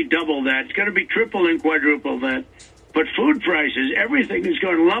 going to be double that. It's going to be triple and quadruple that. But food prices, everything is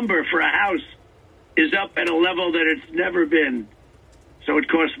going. Lumber for a house is up at a level that it's never been. So it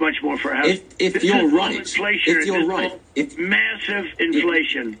costs much more for a house. If you're right, massive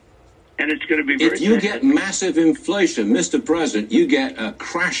inflation, and it's going to be very. If you get massive inflation, Mr. President, you get a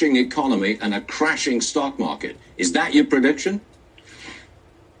crashing economy and a crashing stock market. Is that your prediction?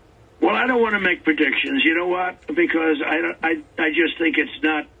 Well, I don't want to make predictions. You know what? Because I just think it's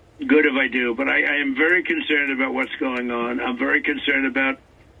not good if I do. But I am very concerned about what's going on. I'm very concerned about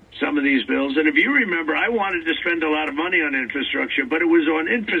some of these bills. And if you remember, I wanted to spend a lot of money on infrastructure, but it was on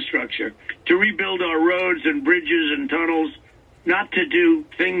infrastructure to rebuild our roads and bridges and tunnels, not to do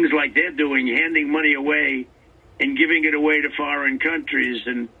things like they're doing, handing money away and giving it away to foreign countries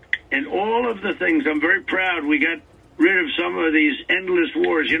and all of the things. I'm very proud we got rid of some of these endless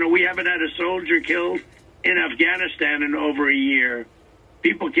wars. You know, we haven't had a soldier killed in Afghanistan in over a year.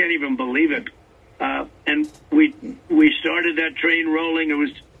 People can't even believe it. And we started that train rolling. It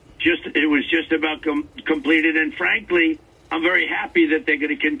was just about completed. And frankly, I'm very happy that they're going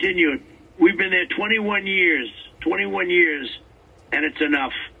to continue it. we've been there 21 years, and it's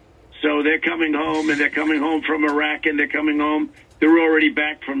enough. So they're coming home, and they're coming home from Iraq, and they're coming home. They're already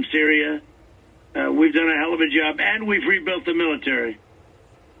back from Syria. We've done a hell of a job, and we've rebuilt the military.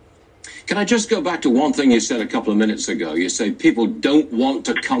 Can I just go back to one thing you said a couple of minutes ago? You say people don't want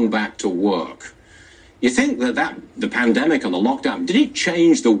to come back to work. You think that the pandemic and the lockdown, did it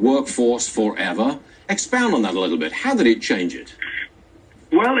change the workforce forever? Expound on that a little bit. How did it change it?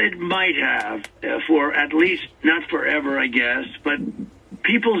 Well, it might have, for at least not forever, I guess, but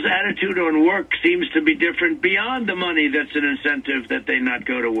people's attitude on work seems to be different beyond the money that's an incentive that they not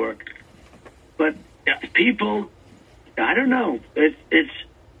go to work. But people, I don't know. It's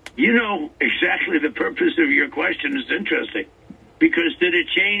you know exactly the purpose of your question is interesting, because did it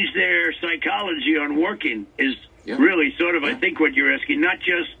change their psychology on working is really sort of, I think, what you're asking, not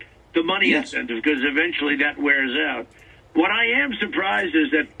just the money incentive, because eventually that wears out. What I am surprised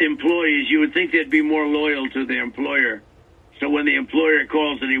is that employees, you would think they'd be more loyal to their employer. So when the employer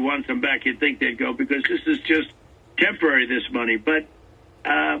calls and he wants them back, you'd think they'd go, because this is just temporary, this money. But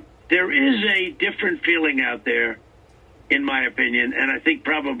there is a different feeling out there, in my opinion, and I think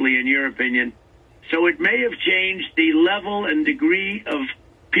probably in your opinion. So it may have changed the level and degree of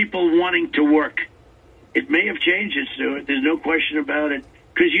people wanting to work. It may have changed it, Stuart. There's no question about it,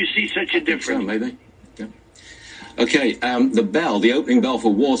 because you see such a difference. So, maybe. Yeah. Okay, the opening bell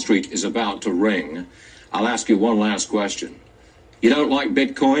for Wall Street is about to ring. I'll ask you one last question. You don't like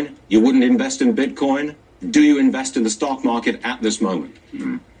Bitcoin? You wouldn't invest in Bitcoin? Do you invest in the stock market at this moment?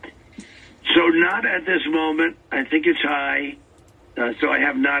 Mm-hmm. So not at this moment. I think it's high. So I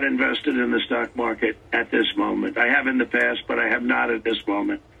have not invested in the stock market at this moment. I have in the past, but I have not at this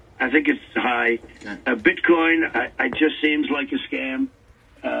moment. I think it's high. Okay. Bitcoin, I just seems like a scam.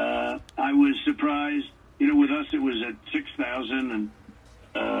 I was surprised. With us, it was at 6,000 and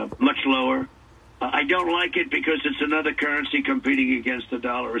much lower. I don't like it because it's another currency competing against the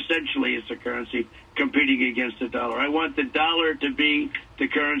dollar. Essentially, it's a currency competing against the dollar. I want the dollar to be the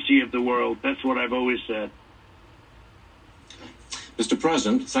currency of the world. That's what I've always said. Mr.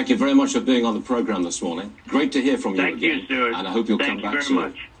 President, thank you very much for being on the program this morning. Great to hear from you again. Thank you, Stuart. And I hope you'll come back soon.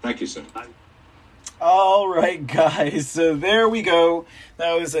 Much. Thank you, sir. All right, guys. So there we go.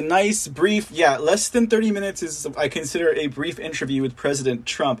 That was a nice brief, less than 30 minutes is, I consider, a brief interview with President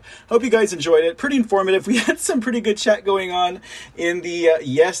Trump. Hope you guys enjoyed it. Pretty informative. We had some pretty good chat going on in the,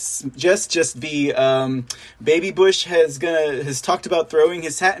 Baby Bush has talked about throwing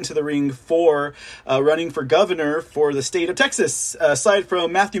his hat into the ring for running for governor for the state of Texas. Aside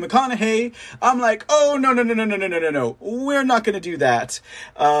from Matthew McConaughey, I'm like, oh, no. We're not going to do that.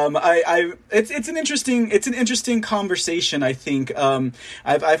 It's an interesting conversation, I think.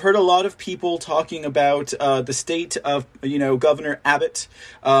 I've heard a lot of people talking about the state of, Governor Abbott.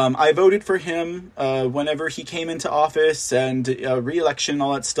 I voted for him whenever he came into office, and re-election and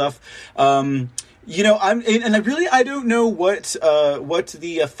all that stuff. I don't know what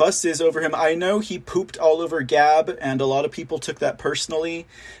the fuss is over him. I know he pooped all over Gab, and a lot of people took that personally.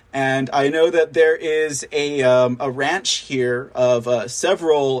 And I know that there is a ranch here of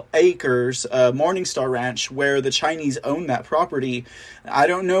several acres, Morningstar Ranch, where the Chinese own that property. I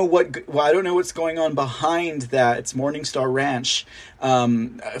don't know what's going on behind that. It's Morningstar Ranch.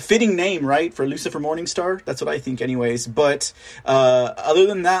 Fitting name, right, for Lucifer Morningstar? That's what I think anyways. But other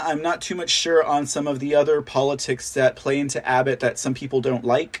than that, I'm not too much sure on some of the other politics that play into Abbott that some people don't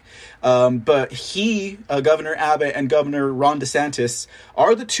like. But Governor Abbott and Governor Ron DeSantis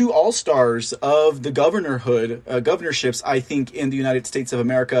are the two all-stars of the governorships, I think, in the United States of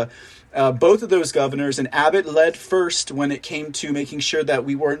America. Both of those governors, and Abbott led first when it came to making sure that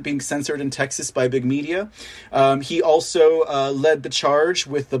we weren't being censored in Texas by big media. He also led the charge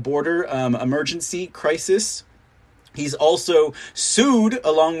with the border emergency crisis. He's also sued,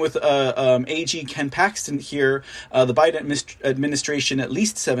 along with AG Ken Paxton here, the Biden administration at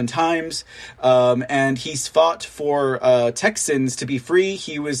least 7 times, and he's fought for Texans to be free.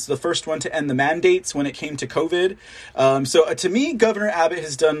 He was the first one to end the mandates when it came to COVID. So to me, Governor Abbott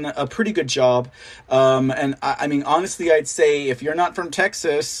has done a pretty good job. And I mean, honestly, I'd say if you're not from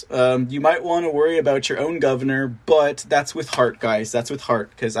Texas, you might want to worry about your own governor, but that's with heart, guys. That's with heart,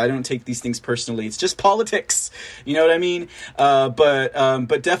 because I don't take these things personally. It's just politics. know what I mean?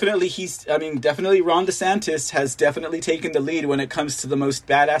 But definitely definitely Ron DeSantis has definitely taken the lead when it comes to the most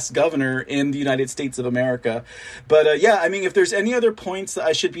badass governor in the United States of America. But if there's any other points that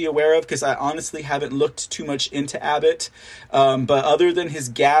I should be aware of, because I honestly haven't looked too much into Abbott, but other than his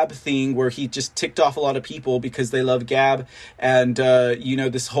Gab thing where he just ticked off a lot of people because they love Gab, and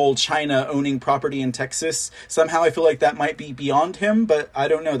this whole China owning property in Texas, somehow I feel like that might be beyond him, but I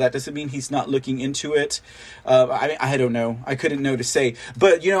don't know. That doesn't mean he's not looking into it. I don't know. I couldn't know to say.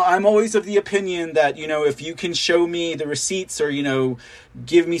 But, I'm always of the opinion that, if you can show me the receipts or,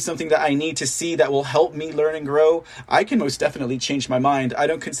 give me something that I need to see that will help me learn and grow, I can most definitely change my mind. I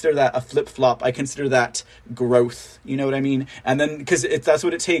don't consider that a flip-flop. I consider that growth. You know what I mean? And then, because that's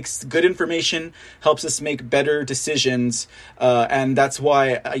what it takes. Good information helps us make better decisions. And that's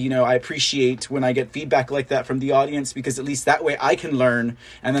why, I appreciate when I get feedback like that from the audience, because at least that way I can learn,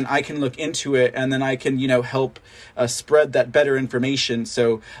 and then I can look into it, and then I can, help spread that better information.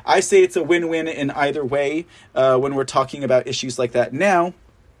 So I say it's a win-win in either way when we're talking about issues like that. Now,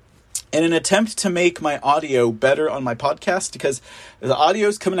 in an attempt to make my audio better on my podcast, because the audio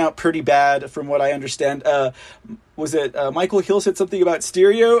is coming out pretty bad from what I understand. Was it Michael Hill said something about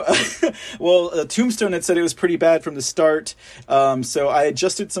stereo? Well, Tombstone had said it was pretty bad from the start. So I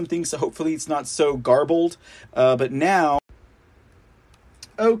adjusted some things, so hopefully it's not so garbled. But now...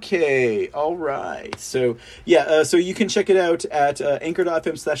 Okay, all right. So, so you can check it out at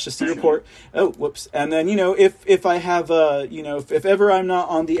anchor.fm/the report. Oh, whoops. And then, if I have, if ever I'm not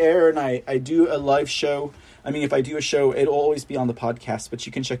on the air and I do a live show, if I do a show, it'll always be on the podcast, but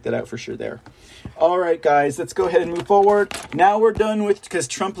you can check that out for sure there. All right, guys, let's go ahead and move forward. Now we're done with, because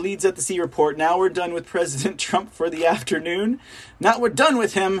Trump leads at the C Report, now we're done with President Trump for the afternoon. Now we're done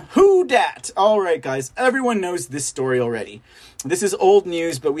with him. Who dat? All right, guys, everyone knows this story already. This is old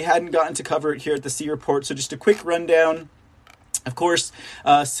news, but we hadn't gotten to cover it here at the C Report, so just a quick rundown. Of course,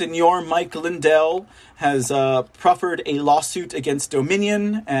 Senor Mike Lindell has proffered a lawsuit against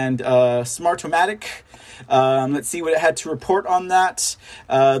Dominion and Smartomatic. Let's see what it had to report on that.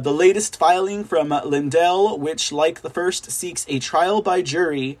 The latest filing from Lindell, which, like the first, seeks a trial by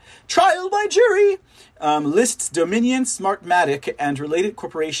jury, lists Dominion, Smartmatic, and related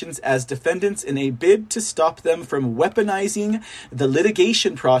corporations as defendants in a bid to stop them from weaponizing the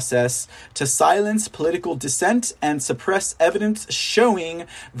litigation process to silence political dissent and suppress evidence showing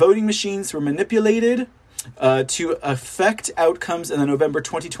voting machines were manipulated to affect outcomes in the November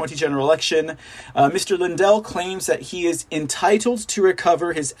 2020 general election. Mr. Lindell claims that he is entitled to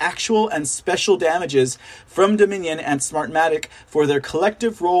recover his actual and special damages from Dominion and Smartmatic for their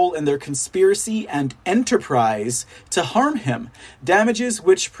collective role in their conspiracy and enterprise to harm him. Damages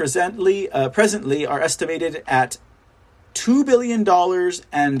which presently are estimated at $2 billion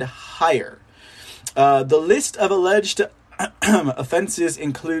and higher. The list of alleged offenses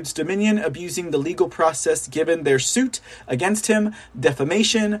includes Dominion abusing the legal process given their suit against him,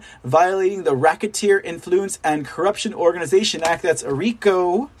 defamation, violating the Racketeer Influence and Corruption Organization Act. That's a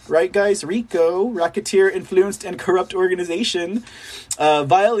RICO, right, guys? RICO, Racketeer Influenced and Corrupt Organization.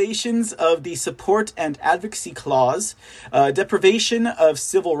 Violations of the Support and Advocacy Clause, deprivation of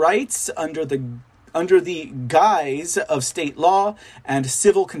civil rights under the guise of state law, and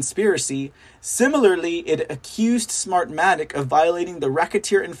civil conspiracy. Similarly, it accused Smartmatic of violating the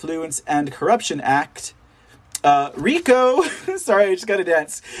Racketeer Influence and Corruption Act. RICO, sorry, I just gotta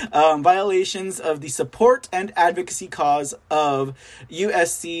dance. Violations of the Support and Advocacy Cause of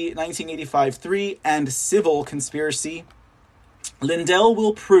USC 1985-3 and civil conspiracy. Lindell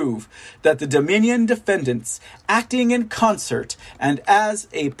will prove that the Dominion defendants, acting in concert and as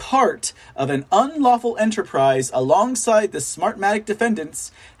a part of an unlawful enterprise alongside the Smartmatic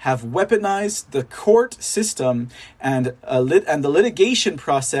defendants, have weaponized the court system and the litigation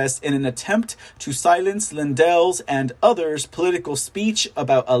process in an attempt to silence Lindell's and others' political speech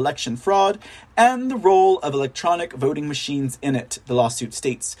about election fraud and the role of electronic voting machines in it, the lawsuit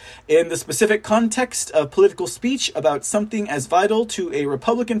states. In the specific context of political speech about something as vital to a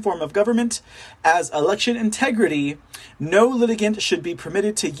Republican form of government as election integrity, no litigant should be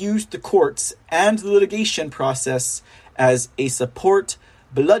permitted to use the courts and the litigation process as a support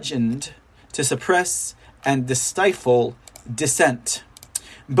bludgeoned to suppress and to stifle dissent.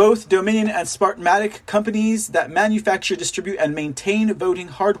 Both Dominion and Smartmatic, companies that manufacture, distribute, and maintain voting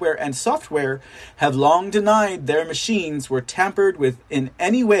hardware and software, have long denied their machines were tampered with in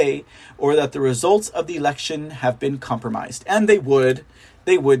any way or that the results of the election have been compromised. And they would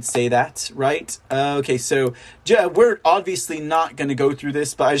say that, right? Okay, so we're obviously not going to go through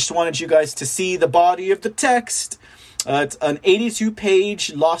this, but I just wanted you guys to see the body of the text. It's an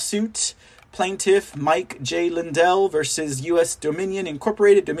 82-page lawsuit plaintiff Mike J. Lindell versus U.S. Dominion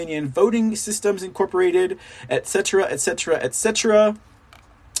Incorporated, Dominion Voting Systems Incorporated, etc., etc., etc.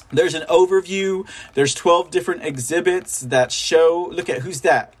 There's an overview. There's 12 different exhibits that show, look at, who's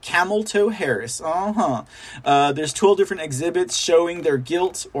that? Camel Toe Harris. There's 12 different exhibits showing their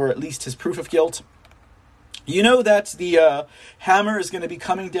guilt, or at least his proof of guilt. You know that the hammer is going to be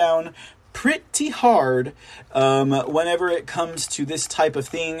coming down pretty hard whenever it comes to this type of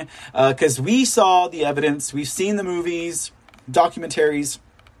thing, because we saw the evidence, we've seen the movies, documentaries,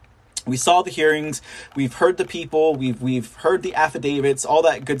 we saw the hearings, we've heard the people, we've heard the affidavits, all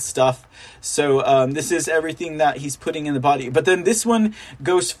that good stuff. So this is everything that he's putting in the body. But then this one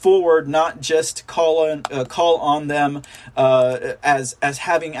goes forward, not just call on them as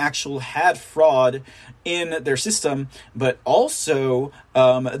having had fraud in their system, but also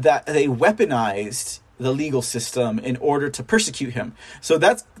that they weaponized the legal system in order to persecute him. So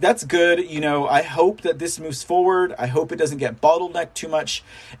that's good. You know, I hope that this moves forward. I hope it doesn't get bottlenecked too much,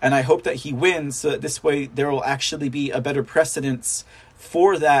 and I hope that he wins, so that this way there will actually be a better precedence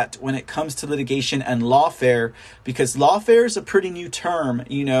for that when it comes to litigation and lawfare, because lawfare is a pretty new term,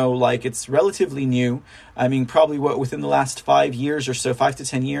 you know, like it's relatively new. I mean, probably within the last 5 years or so, 5 to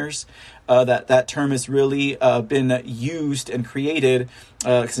 10 years, that term has really been used and created,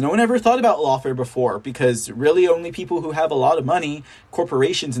 because no one ever thought about lawfare before, because really only people who have a lot of money,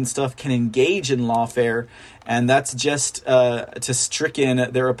 corporations and stuff, can engage in lawfare, and that's just to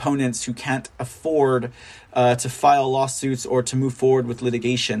stricken their opponents who can't afford to file lawsuits or to move forward with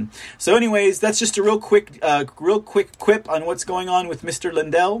litigation. So anyways, that's just a real quick quip on what's going on with Mr.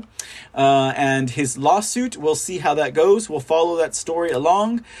 Lindell and his lawsuit. We'll see how that goes. We'll follow that story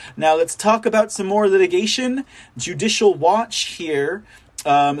along. Now let's talk about some more litigation. Judicial Watch here.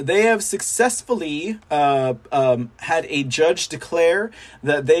 They have successfully had a judge declare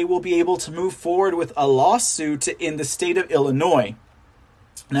that they will be able to move forward with a lawsuit in the state of Illinois.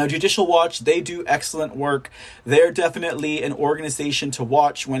 Now, Judicial Watch, they do excellent work. They're definitely an organization to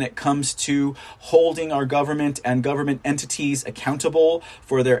watch when it comes to holding our government and government entities accountable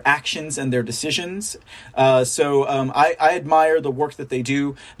for their actions and their decisions. So I admire the work that they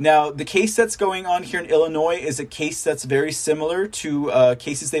do. Now, the case that's going on here in Illinois is a case that's very similar to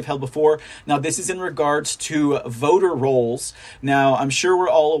cases they've held before. Now, this is in regards to voter rolls. Now, I'm sure we're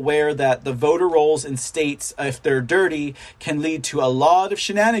all aware that the voter rolls in states, if they're dirty, can lead to a lot of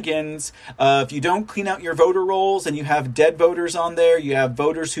shenanigans. If you don't clean out your voter rolls and you have dead voters on there, you have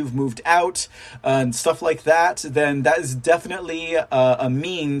voters who've moved out and stuff like that, then that is definitely a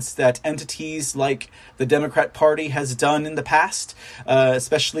means that entities like the Democrat Party has done in the past,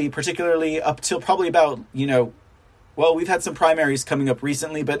 particularly up till probably about, well, we've had some primaries coming up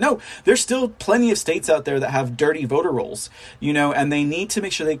recently, but no, there's still plenty of states out there that have dirty voter rolls, and they need to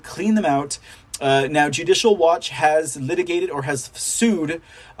make sure they clean them out. Now, Judicial Watch has litigated or has sued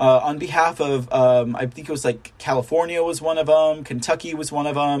on behalf of, I think it was like California was one of them, Kentucky was one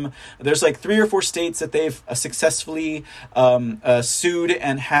of them. There's like 3 or 4 states that they've successfully sued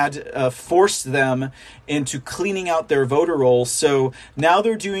and had forced them into cleaning out their voter rolls. So now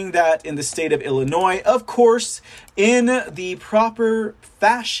they're doing that in the state of Illinois, of course, in the proper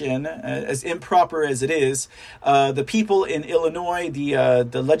fashion, as improper as it is. The people in Illinois,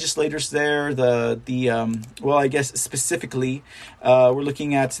 the legislators there, well, I guess specifically, we're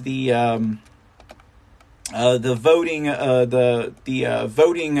looking at the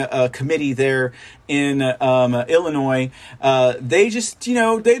voting committee there in Illinois. They just,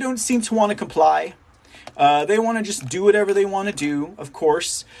 they don't seem to want to comply. They want to just do whatever they want to do, of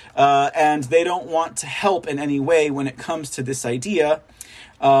course, and they don't want to help in any way when it comes to this idea.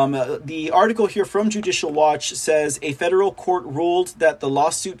 The article here from Judicial Watch says a federal court ruled that the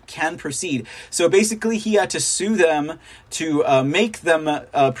lawsuit can proceed. So basically, he had to sue them to make them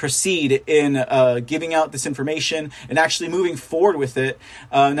proceed in giving out this information and actually moving forward with it.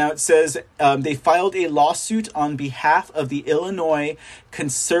 Now it says they filed a lawsuit on behalf of the Illinois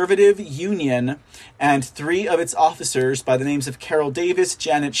Conservative Union and 3 of its officers by the names of Carol Davis,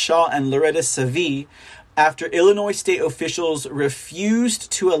 Janet Shaw, and Loretta Savie, after Illinois state officials refused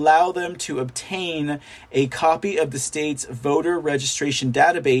to allow them to obtain a copy of the state's voter registration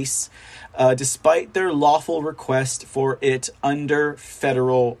database, despite their lawful request for it under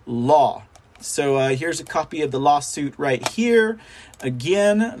federal law. So here's a copy of the lawsuit right here.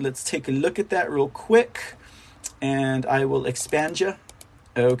 Again, let's take a look at that real quick, and I will expand you.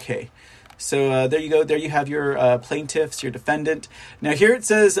 Okay. So there you go. There you have your plaintiffs, your defendant. Now here it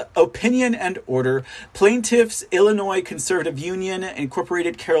says opinion and order. Plaintiffs, Illinois Conservative Union,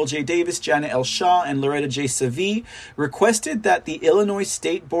 Incorporated, Carol J. Davis, Janet L. Shaw, and Loretta J. Savi requested that the Illinois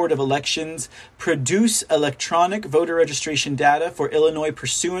State Board of Elections produce electronic voter registration data for Illinois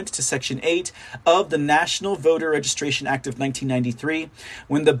pursuant to Section 8 of the National Voter Registration Act of 1993.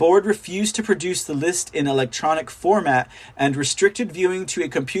 When the board refused to produce the list in electronic format and restricted viewing to a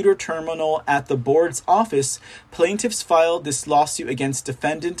computer terminal at the board's office, plaintiffs filed this lawsuit against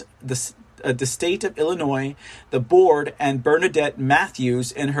defendant, the state of Illinois, the board, and Bernadette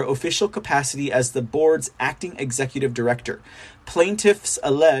Matthews in her official capacity as the board's acting executive director. Plaintiffs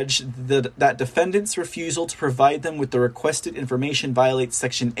allege that defendants' refusal to provide them with the requested information violates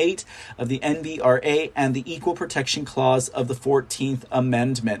Section 8 of the NVRA and the Equal Protection Clause of the 14th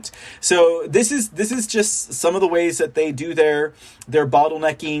Amendment. So this is just some of the ways that they do their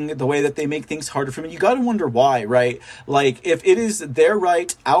bottlenecking, the way that they make things harder for me. You got to wonder why, right? Like, if it is their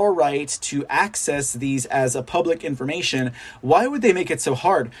right, our right, to access these as a public information, why would they make it so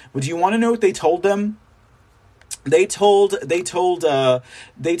hard? Would you want to know what they told them? They told these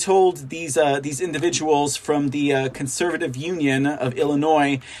individuals from the Conservative Union of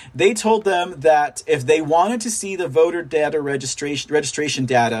Illinois. They told them that if they wanted to see the voter data registration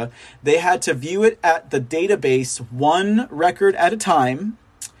data, they had to view it at the database one record at a time.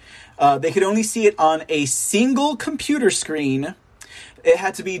 They could only see it on a single computer screen. It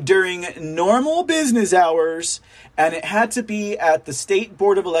had to be during normal business hours, and it had to be at the State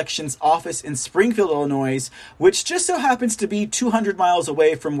Board of Elections office in Springfield, Illinois, which just so happens to be 200 miles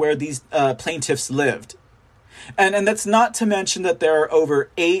away from where these plaintiffs lived. And that's not to mention that there are over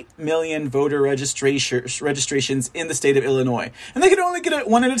 8 million voter registrations in the state of Illinois. And they could only get it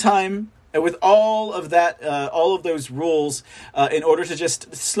one at a time. With all of that, all of those rules, in order to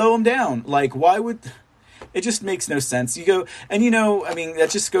just slow them down. Like, why would... It just makes no sense. You go, and that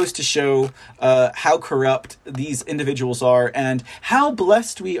just goes to show how corrupt these individuals are and how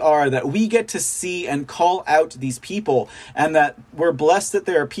blessed we are that we get to see and call out these people, and that we're blessed that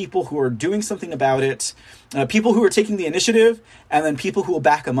there are people who are doing something about it, people who are taking the initiative, and then people who will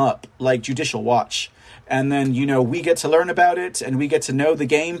back them up, like Judicial Watch. And then, we get to learn about it, and we get to know the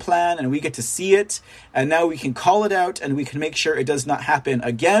game plan, and we get to see it, and now we can call it out, and we can make sure it does not happen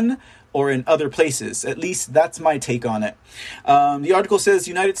again or in other places. At least that's my take on it. The article says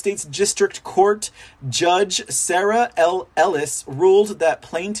United States District Court Judge Sarah L. Ellis ruled that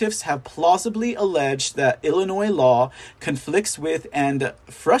plaintiffs have plausibly alleged that Illinois law conflicts with and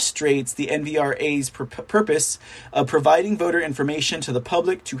frustrates the NVRA's purpose of providing voter information to the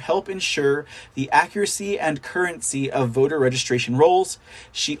public to help ensure the accuracy and currency of voter registration rolls.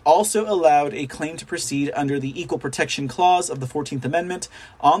 She also allowed a claim to proceed under the Equal Protection Clause of the 14th Amendment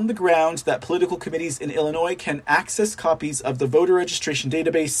on the ground that political committees in Illinois can access copies of the voter registration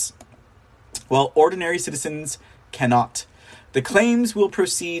database, while ordinary citizens cannot. The claims will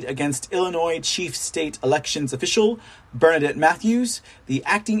proceed against Illinois Chief State Elections Official Bernadette Matthews, the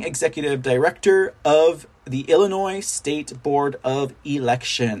acting executive director of the Illinois State Board of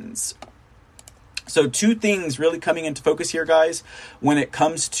Elections. So two things really coming into focus here, guys, when it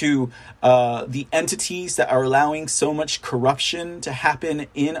comes to the entities that are allowing so much corruption to happen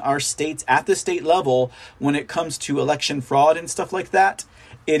in our states at the state level when it comes to election fraud and stuff like that.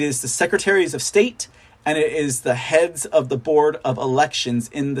 It is the secretaries of state, and it is the heads of the Board of Elections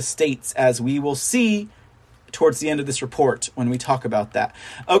in the states, as we will see towards the end of this report when we talk about that.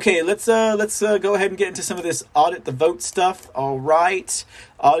 Okay, let's go ahead and get into some of this audit the vote stuff. All right,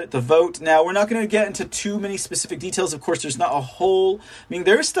 audit the vote. Now, we're not going to get into too many specific details. Of course, there's not a whole...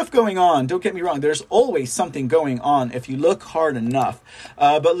 there's stuff going on. Don't get me wrong. There's always something going on if you look hard enough.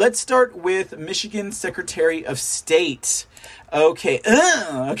 But let's start with Michigan Secretary of State. Okay.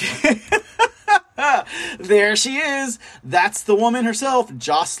 Okay. There she is. That's the woman herself,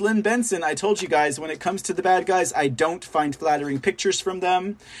 Jocelyn Benson. I told you guys, when it comes to the bad guys, I don't find flattering pictures from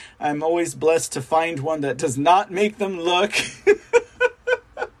them. I'm always blessed to find one that does not make them look...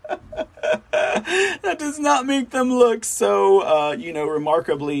 that does not make them look so,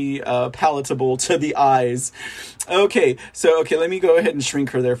 remarkably palatable to the eyes. Okay, let me go ahead and shrink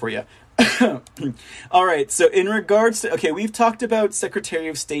her there for you. All right, so in regards to, we've talked about Secretary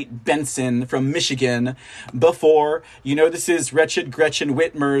of State Benson from Michigan before. This is wretched Gretchen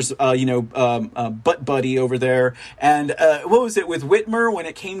Whitmer's, butt buddy over there. And what was it with Whitmer when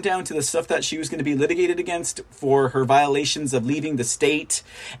it came down to the stuff that she was going to be litigated against for her violations of leaving the state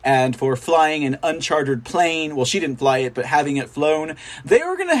and for flying an unchartered plane? Well, she didn't fly it, but having it flown. They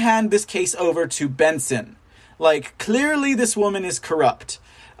were going to hand this case over to Benson. Like, clearly this woman is corrupt.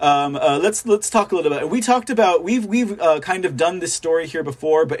 Let's talk a little bit. We've kind of done this story here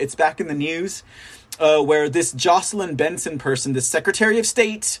before, but it's back in the news, where this Jocelyn Benson person, the Secretary of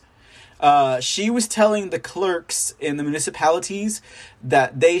State, she was telling the clerks in the municipalities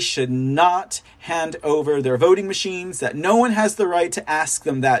that they should not hand over their voting machines, that no one has the right to ask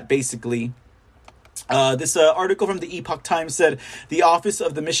them that, basically. This article from the Epoch Times said the Office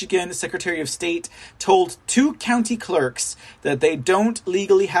of the Michigan Secretary of State told 2 county clerks that they don't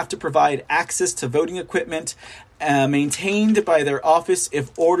legally have to provide access to voting equipment maintained by their office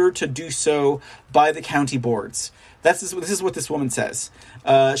if ordered to do so by the county boards. This is what this woman says.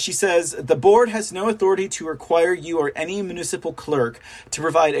 She says, the board has no authority to require you or any municipal clerk to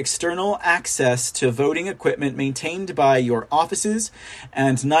provide external access to voting equipment maintained by your offices,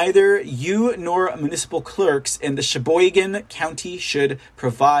 and neither you nor municipal clerks in the Sheboygan County should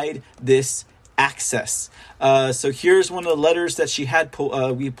provide this access. So here's one of the letters that she had.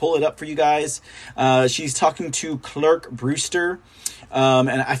 We pull it up for you guys. She's talking to Clerk Brewster.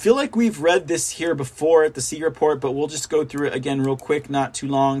 And I feel like we've read this here before at the C Report, but we'll just go through it again real quick, not too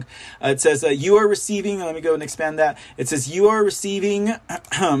long. It says, you are receiving, let me go and expand that. It says, you are receiving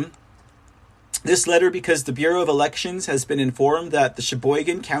this letter because the Bureau of Elections has been informed that the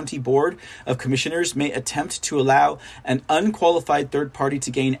Sheboygan County Board of Commissioners may attempt to allow an unqualified third party to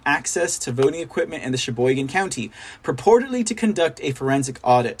gain access to voting equipment in the Sheboygan County, purportedly to conduct a forensic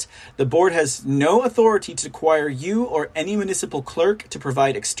audit. The board has no authority to require you or any municipal clerk to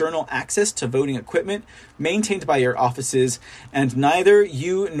provide external access to voting equipment maintained by your offices, and neither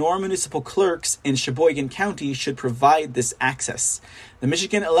you nor municipal clerks in Sheboygan County should provide this access. The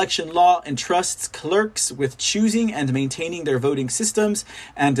Michigan election law entrusts clerks with choosing and maintaining their voting systems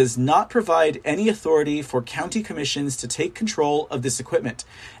and does not provide any authority for county commissions to take control of this equipment.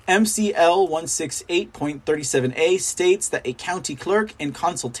 MCL 168.37a states that a county clerk, in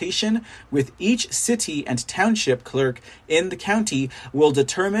consultation with each city and township clerk in the county, will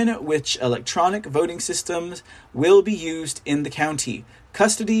determine which electronic voting systems will be used in the county.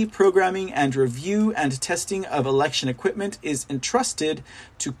 Custody, programming, and review and testing of election equipment is entrusted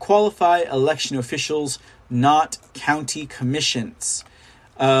to qualified election officials, not county commissions.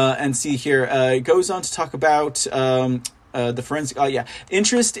 And see here, it goes on to talk about the forensic,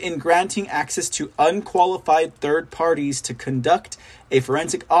 interest in granting access to unqualified third parties to conduct a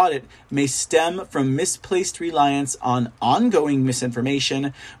forensic audit may stem from misplaced reliance on ongoing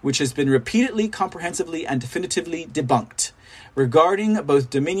misinformation, which has been repeatedly, comprehensively, and definitively debunked regarding both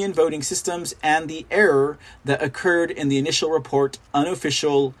Dominion voting systems and the error that occurred in the initial report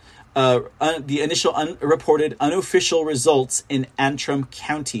unreported unofficial results in Antrim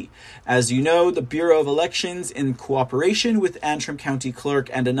County. As you know, the Bureau of Elections, in cooperation with Antrim County Clerk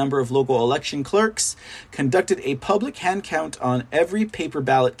and a number of local election clerks, conducted a public hand count on every paper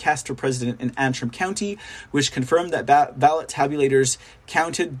ballot cast for president in Antrim County, which confirmed that ballot tabulators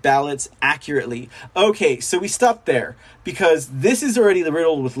counted ballots accurately. Okay, so we stopped there because this is already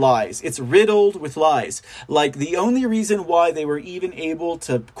riddled with lies. It's riddled with lies. Like, the only reason why they were even able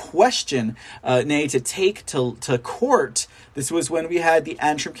to question, to take to court, this was when we had the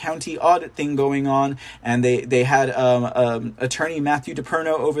Antrim County audit thing going on, and they had attorney Matthew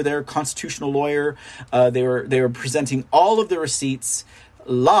DePerno over there, constitutional lawyer. They were presenting all of the receipts.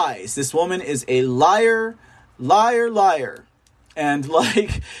 Lies. This woman is a liar. And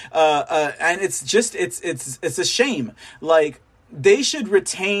and it's a shame. Like, they should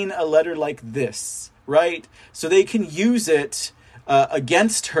retain a letter like this, right? So they can use it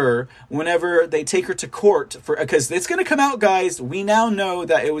against her whenever they take her to court, because it's going to come out, guys. We now know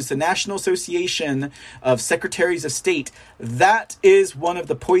that it was the National Association of Secretaries of State. That is one of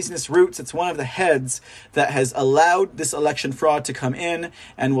the poisonous roots. It's one of the heads that has allowed this election fraud to come in,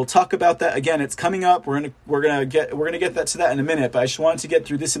 and we'll talk about that again. It's coming up. We're gonna get to that in a minute, but I just wanted to get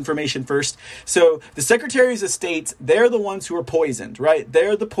through this information first. So the Secretaries of State, they're the ones who are poisoned, right?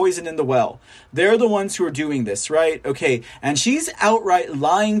 They're the poison in the well. They're the ones who are doing this, right? Okay, and she's outright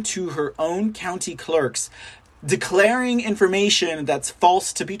lying to her own county clerks, declaring information that's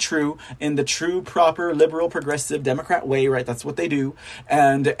false to be true in the true, proper, liberal, progressive, Democrat way, right? That's what they do.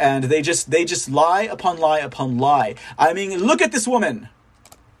 And they just lie upon lie upon lie. I mean, look at this woman.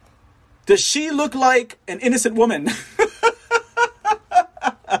 Does she look like an innocent woman?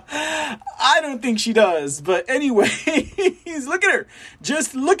 I don't think she does, but anyways, look at her.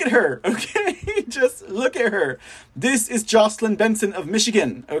 Just look at her, okay? Just look at her. This is Jocelyn Benson of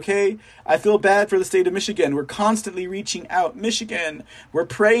Michigan, okay? I feel bad for the state of Michigan. We're constantly reaching out. Michigan, we're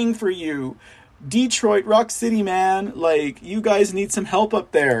praying for you. Detroit, Rock City, man, like, you guys need some help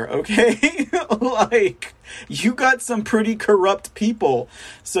up there, okay? Like, you got some pretty corrupt people.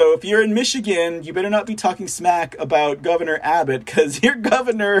 So if you're in Michigan, you better not be talking smack about Governor Abbott, because your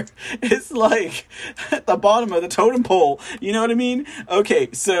governor is, like, at the bottom of the totem pole. You know what I mean? Okay,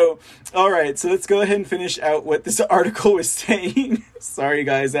 so, all right, so let's go ahead and finish out what this article was saying. Sorry,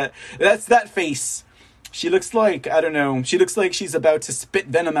 guys, that's that face. She looks like, I don't know, she looks like she's about to spit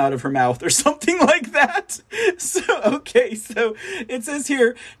venom out of her mouth or something like that. So it says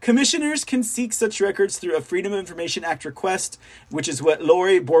here, commissioners can seek such records through a Freedom of Information Act request, which is what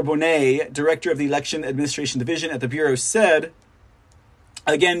Lori Bourbonnais, director of the Election Administration Division at the Bureau, said.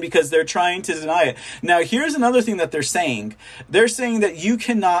 Again, because they're trying to deny it. Now, here's another thing that they're saying. They're saying that you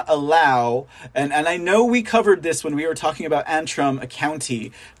cannot allow, and I know we covered this when we were talking about Antrim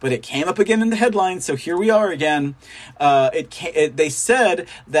County, but it came up again in the headlines, so here we are again. They said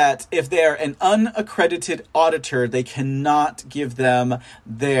that if they're an unaccredited auditor, they cannot give them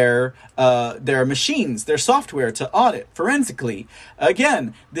their machines, their software to audit forensically.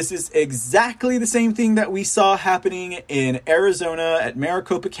 Again, this is exactly the same thing that we saw happening in Arizona at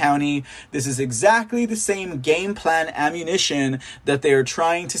Maricopa County. This is exactly the same game plan ammunition that they're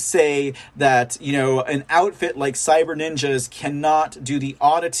trying to say that, you know, an outfit like Cyber Ninjas cannot do the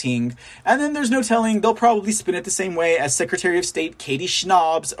auditing. And then there's no telling, they'll probably spin it the same way as Secretary of State Katie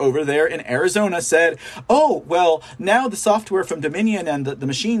Schnaubs over there in Arizona said, oh, well, now the software from Dominion and the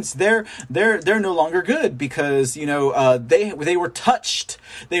machines, they're no longer good because, you know, they were touched.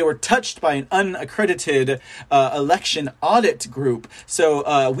 They were touched by an unaccredited election audit group.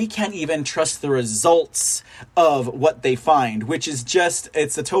 So we can't even trust the results of what they find, which is just,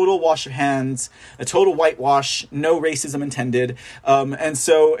 it's a total wash of hands, a total whitewash, no racism intended. And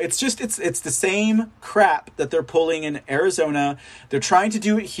so it's the same crap that they're pulling in Arizona. They're trying to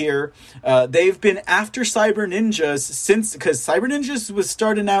do it here. They've been after Cyber Ninjas because Cyber Ninjas was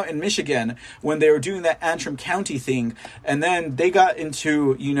starting out in Michigan when they were doing that Antrim County thing. And then they got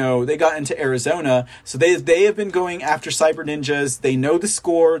into Arizona. So they have been going after Cyber Ninjas. They know the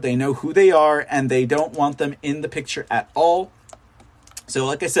score, they know who they are, and they don't want them in the picture at all. So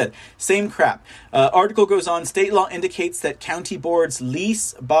like I said, same crap. Article goes on, state law indicates that county boards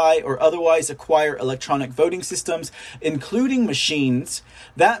lease, buy, or otherwise acquire electronic voting systems, including machines.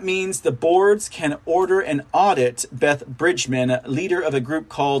 That means the boards can order an audit. Beth Bridgman, leader of a group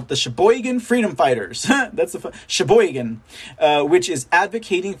called the Sheboygan Freedom Fighters, that's the Sheboygan, which is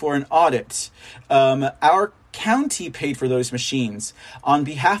advocating for an audit. Our county paid for those machines. On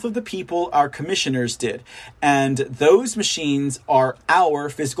behalf of the people, our commissioners did. And those machines are our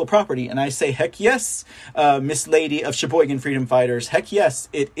physical property. And I say, heck yes, Miss Lady of Sheboygan Freedom Fighters. Heck yes,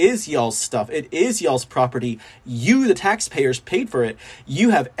 it is y'all's stuff. It is y'all's property. You, the taxpayers, paid for it.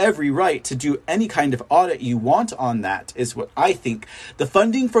 You have every right to do any kind of audit you want on that, is what I think. The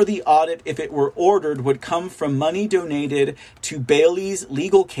funding for the audit, if it were ordered, would come from money donated to Bailey's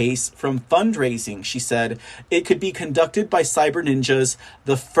legal case from fundraising, she said. It could be conducted by Cyber Ninjas,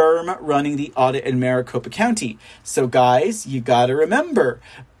 the firm running the audit in Maricopa County. So guys, you gotta remember,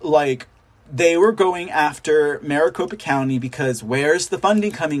 like, they were going after Maricopa County because where's the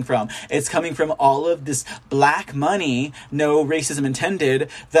funding coming from? It's coming from all of this black money, no racism intended,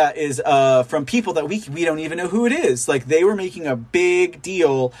 that is from people that we don't even know who it is. Like, they were making a big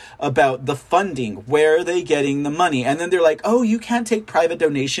deal about the funding. Where are they getting the money? And then they're like, oh, you can't take private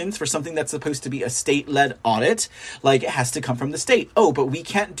donations for something that's supposed to be a state-led audit. Like, it has to come from the state. Oh, but we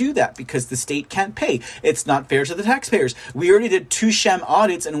can't do that because the state can't pay. It's not fair to the taxpayers. We already did 2 sham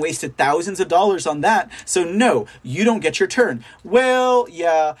audits and wasted thousands of dollars on that, so no, you don't get your turn. Well,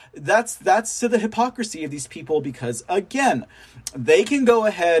 yeah, that's to the hypocrisy of these people, because again, they can go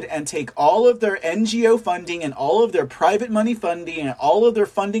ahead and take all of their NGO funding and all of their private money funding and all of their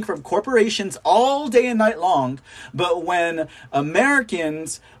funding from corporations all day and night long, but when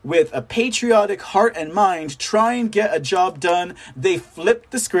Americans with a patriotic heart and mind try and get a job done, they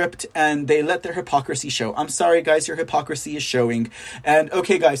flip the script and they let their hypocrisy show. I'm sorry, guys, your hypocrisy is showing. And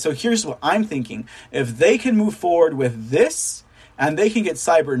okay, guys, so here's what I'm thinking. If they can move forward with this and they can get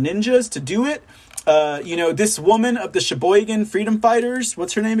Cyber Ninjas to do it, this woman of the Sheboygan Freedom Fighters,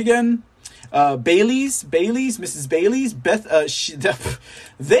 what's her name again? Mrs. Bailey's, Beth,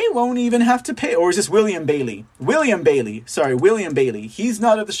 they won't even have to pay. Or is this William Bailey? William Bailey. He's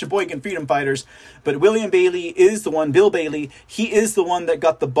not of the Sheboygan Freedom Fighters, but William Bailey is the one, Bill Bailey, he is the one that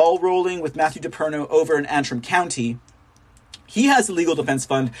got the ball rolling with Matthew DePerno over in Antrim County. He has a legal defense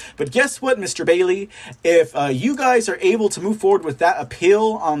fund. But guess what, Mr. Bailey? If you guys are able to move forward with that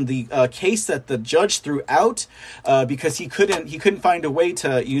appeal on the case that the judge threw out because he couldn't find a way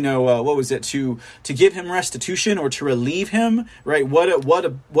to, to give him restitution or to relieve him, right? What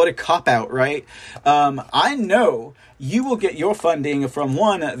a cop out, right? I know you will get your funding from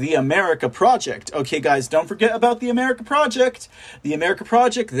the America Project. Okay, guys, don't forget about the America Project. The America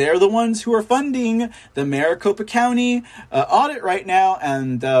Project, they're the ones who are funding the Maricopa County audit right now,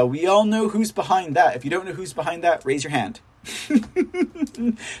 and we all know who's behind that. If you don't know who's behind that, raise your hand.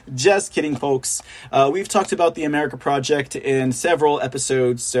 Just kidding, folks. We've talked about the America Project in several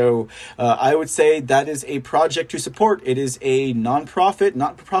episodes, so I would say that is a project to support. It is a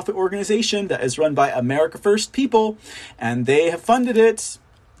not-for-profit organization that is run by America First people, and they have funded it.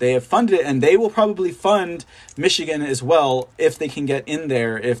 And they will probably fund Michigan as well if they can get in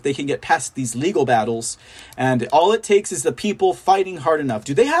there, if they can get past these legal battles. And all it takes is the people fighting hard enough.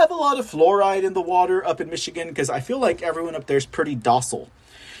 Do they have a lot of fluoride in the water up in Michigan? Because I feel like everyone up there is pretty docile.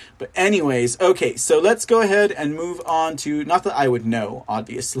 But anyways, okay, so let's go ahead and move on to, not that I would know,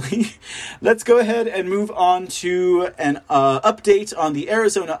 obviously. Let's go ahead and move on to an update on the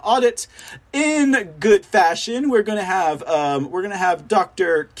Arizona audit. In good fashion, we're gonna have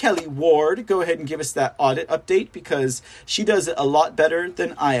Dr. Kelly Ward go ahead and give us that audit update because she does it a lot better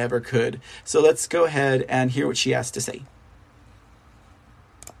than I ever could. So let's go ahead and hear what she has to say.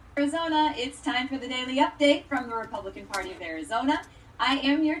 Arizona, it's time for the daily update from the Republican Party of Arizona. I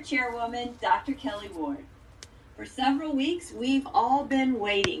am your chairwoman, Dr. Kelly Ward. For several weeks, we've all been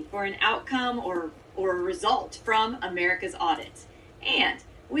waiting for an outcome or a result from America's audit. And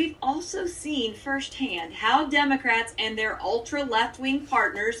we've also seen firsthand how Democrats and their ultra-left-wing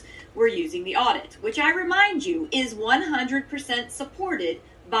partners were using the audit, which I remind you is 100% supported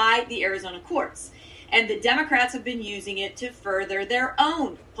by the Arizona courts. And the Democrats have been using it to further their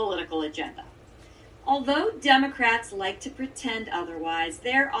own political agenda. Although Democrats like to pretend otherwise,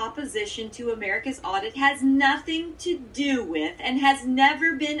 their opposition to America's audit has nothing to do with and has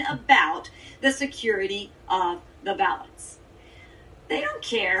never been about the security of the ballots. They don't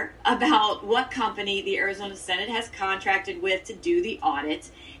care about what company the Arizona Senate has contracted with to do the audit,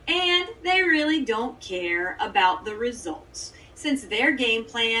 and they really don't care about the results, since their game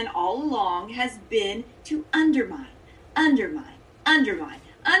plan all along has been to undermine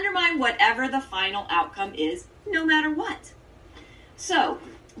whatever the final outcome is, no matter what. So,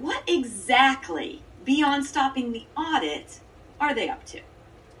 what exactly, beyond stopping the audit, are they up to?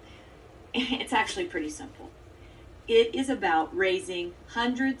 It's actually pretty simple. It is about raising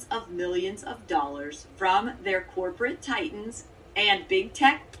hundreds of millions of dollars from their corporate titans and big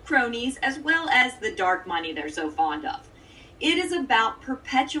tech cronies, as well as the dark money they're so fond of. It is about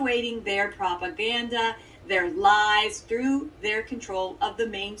perpetuating their propaganda, their lies through their control of the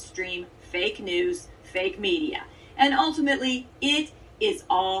mainstream fake news, fake media. And ultimately, it is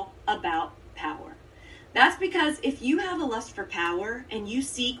all about power. That's because if you have a lust for power and you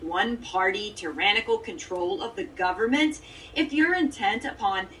seek one-party tyrannical control of the government, if you're intent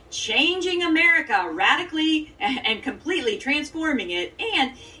upon changing America radically and completely transforming it,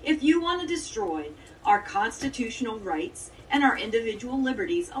 and if you want to destroy our constitutional rights and our individual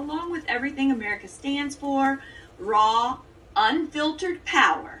liberties, along with everything America stands for, raw, unfiltered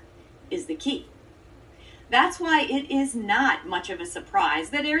power is the key. That's why it is not much of a surprise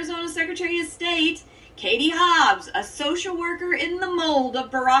that Arizona Secretary of State Katie Hobbs, a social worker in the mold of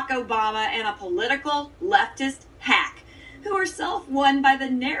Barack Obama and a political leftist hack, who herself won by the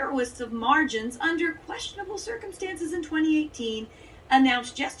narrowest of margins under questionable circumstances in 2018,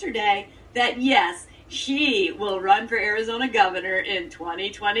 announced yesterday that yes, she will run for Arizona governor in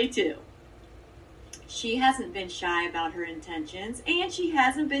 2022. She hasn't been shy about her intentions, and she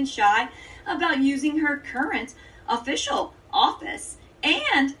hasn't been shy about using her current official office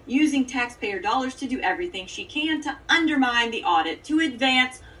and using taxpayer dollars to do everything she can to undermine the audit, to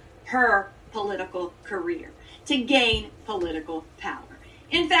advance her political career, to gain political power.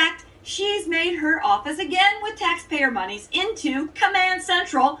 In fact, she's made her office again with taxpayer monies into Command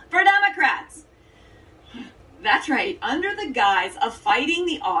Central for Democrats. That's right, under the guise of fighting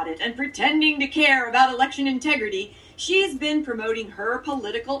the audit and pretending to care about election integrity, she's been promoting her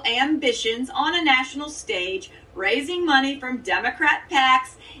political ambitions on a national stage, raising money from Democrat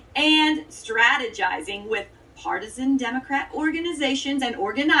PACs and strategizing with partisan Democrat organizations and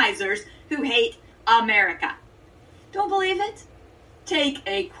organizers who hate America. Don't believe it? Take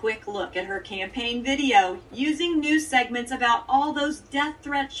a quick look at her campaign video using news segments about all those death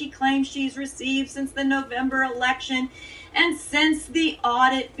threats she claims she's received since the November election and since the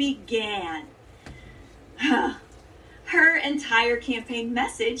audit began. Her entire campaign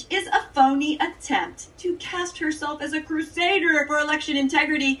message is a phony attempt to cast herself as a crusader for election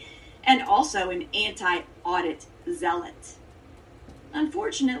integrity and also an anti-audit zealot.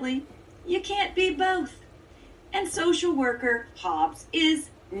 Unfortunately, you can't be both. And social worker Hobbs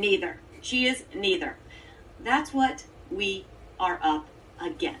is neither. She is neither. That's what we are up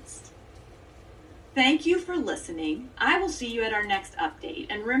against. Thank you for listening. I will see you at our next update.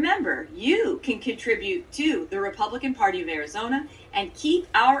 And remember, you can contribute to the Republican Party of Arizona and keep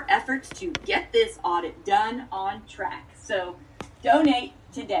our efforts to get this audit done on track. So donate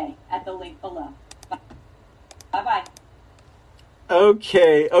today at the link below. Bye-bye.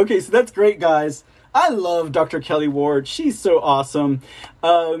 Okay, so that's great, guys. I love Dr. Kelly Ward. She's so awesome.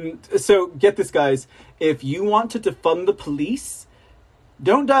 So get this, guys. If you want to defund the police,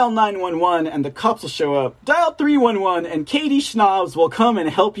 don't dial 911 and the cops will show up. Dial 311 and Katie Schnobbs will come and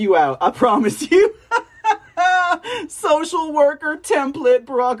help you out. I promise you. Social worker template,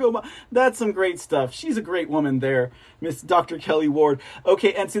 Barack Obama. That's some great stuff. She's a great woman there, Miss Dr. Kelly Ward.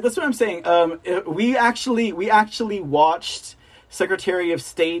 Okay, and see, that's what I'm saying. We actually watched Secretary of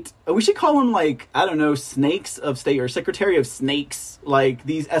State. We should call him, like, I don't know, Snakes of State or Secretary of Snakes, like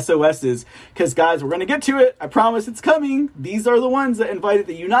these SOSs. Because, guys, we're going to get to it. I promise it's coming. These are the ones that invited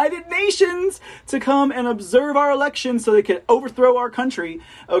the United Nations to come and observe our election so they could overthrow our country.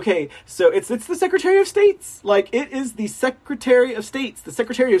 Okay, so it's the Secretary of States. Like, it is the Secretary of States, the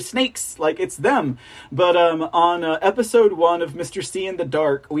Secretary of Snakes. Like, it's them. But on episode 1 of Mr. C in the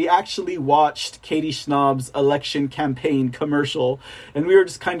Dark, we actually watched Katie Schnobbs' election campaign commercial. And we were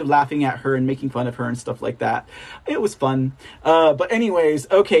just kind of laughing at her and making fun of her and stuff like that. It was fun. But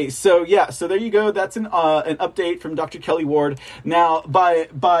anyways, okay, so yeah, so there you go. That's an update from Dr. Kelly Ward. Now,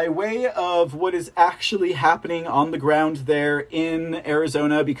 by way of what is actually happening on the ground there in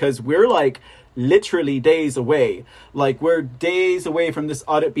Arizona, because we're like literally days away. Like, we're days away from this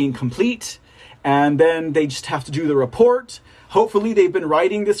audit being complete. And then they just have to do the report. Hopefully they've been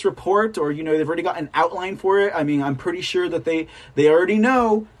writing this report, or, you know, they've already got an outline for it. I mean, I'm pretty sure that they already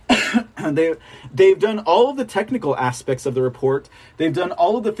know. They've done all of the technical aspects of the report. They've done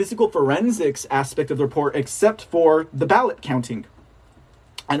all of the physical forensics aspect of the report, except for the ballot counting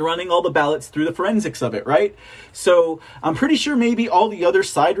and running all the ballots through the forensics of it, right? So I'm pretty sure maybe all the other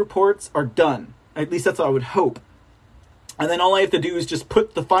side reports are done. At least that's what I would hope. And then all I have to do is just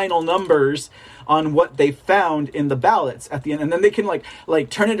put the final numbers on what they found in the ballots at the end. And then they can like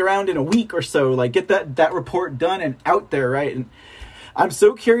turn it around in a week or so, like get that report done and out there, right? And I'm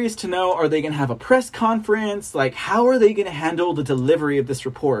so curious to know, are they going to have a press conference? Like, how are they going to handle the delivery of this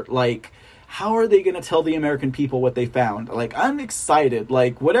report? Like, how are they going to tell the American people what they found? Like, I'm excited.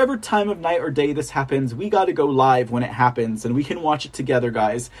 Like, whatever time of night or day this happens, we got to go live when it happens, and we can watch it together,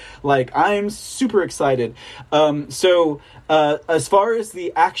 guys. Like, I'm super excited. So as far as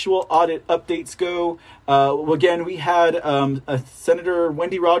the actual audit updates go, again, we had Senator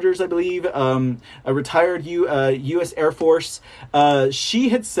Wendy Rogers, I believe, a retired U.S. Air Force. She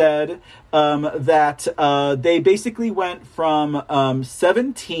had said that they basically went from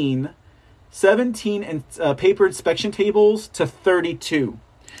 17 paper inspection tables to 32.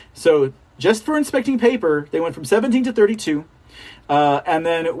 So just for inspecting paper, they went from 17 to 32. And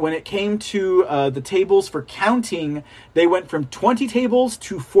then when it came to the tables for counting, they went from 20 tables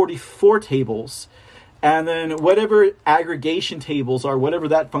to 44 tables. And then whatever aggregation tables are, whatever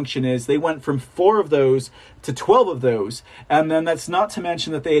that function is, they went from 4 of those to 12 of those. And then that's not to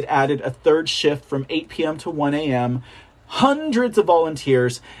mention that they had added a third shift from 8 p.m. to 1 a.m., hundreds of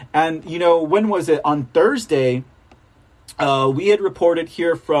volunteers. And, you know, when was it? On Thursday, we had reported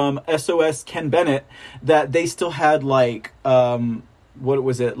here from SOS Ken Bennett that they still had like, what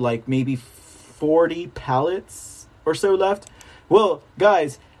was it? Like maybe 40 pallets or so left. Well,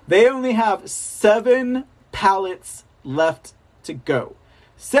 guys, they only have 7 pallets left to go.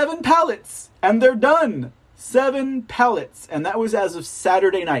 7 pallets, and they're done. 7 pallets. And that was as of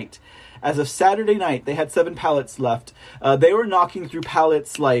Saturday night. As of Saturday night, they had 7 pallets left. They were knocking through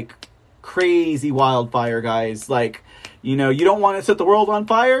pallets like crazy wildfire, guys. Like, you know, you don't want to set the world on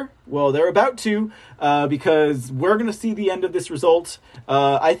fire? Well, they're about to, because we're going to see the end of this result.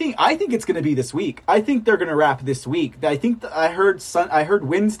 I think it's going to be this week. I think they're going to wrap this week. I think I heard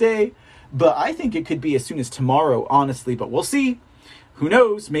Wednesday, but I think it could be as soon as tomorrow, honestly. But we'll see. Who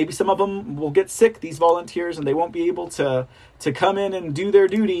knows? Maybe some of them will get sick, these volunteers, and they won't be able to come in and do their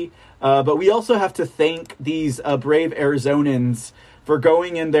duty. But we also have to thank these brave Arizonans for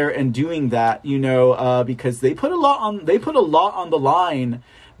going in there and doing that, you know, because they put a lot on the line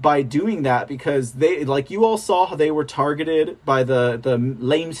by doing that, because they, like you all saw how they were targeted by the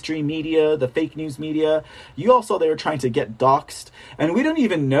lamestream media, the fake news media. You all saw they were trying to get doxxed, and we don't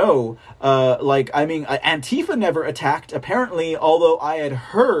even know, Antifa never attacked, apparently, although I had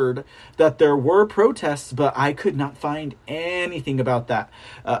heard that there were protests, but I could not find anything about that.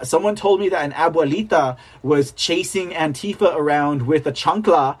 Someone told me that an abuelita was chasing Antifa around with a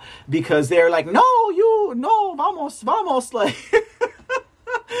chancla because they're like, no, vamos, like...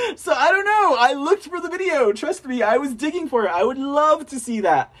 So I don't know. I looked for the video. Trust me, I was digging for it. I would love to see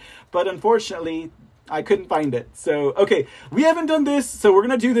that. But unfortunately, I couldn't find it. So, okay, we haven't done this. So we're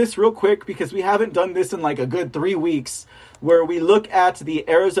going to do this real quick because we haven't done this in like a good 3 weeks, where we look at the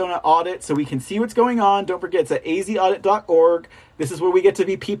Arizona audit so we can see what's going on. Don't forget, it's at azaudit.org. This is where we get to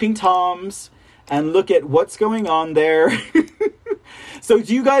be peeping Toms and look at what's going on there. So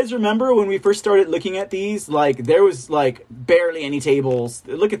do you guys remember when we first started looking at these? Like, there was like barely any tables.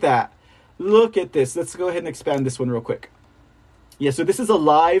 Look at that. Look at this. Let's go ahead and expand this one real quick. Yeah, so this is a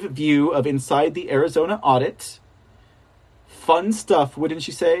live view of inside the Arizona audit. Fun stuff, wouldn't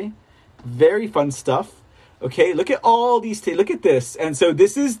you say? Very fun stuff. Okay, look at all these. Look at this. And so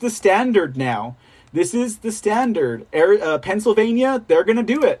this is the standard now. This is the standard. Pennsylvania, they're going to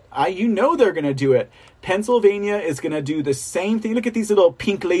do it. You know they're going to do it. Pennsylvania is going to do the same thing. Look at these little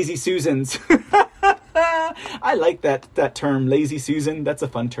pink lazy Susans. I like that term, lazy Susan. That's a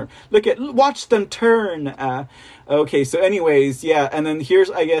fun term. Watch them turn. Okay, so anyways, yeah. And then here's,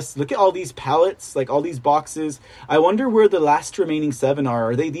 I guess, look at all these pallets, like all these boxes. I wonder where the last remaining 7 are.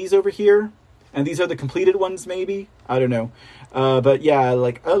 Are they these over here? And these are the completed ones, maybe? I don't know. But yeah,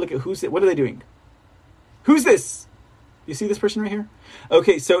 like, oh, look at what are they doing? Who's this? You see this person right here?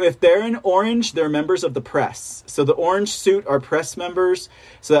 Okay, so if they're in orange, they're members of the press. So the orange suit are press members,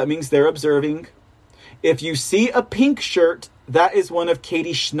 so that means they're observing. If you see a pink shirt, that is one of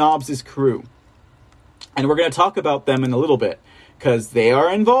Katie Schnaub's crew. And we're going to talk about them in a little bit, because they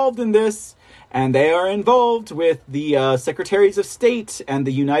are involved in this, and they are involved with the Secretaries of State and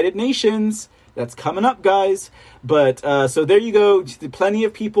the United Nations. That's coming up, guys. But so there you go. Plenty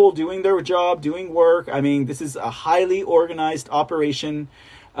of people doing their job, doing work. I mean, this is a highly organized operation.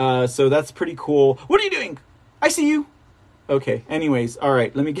 So that's pretty cool. What are you doing? I see you. Okay. Anyways, all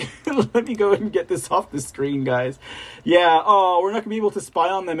right. Let me go ahead and get this off the screen, guys. Yeah. Oh, we're not gonna be able to spy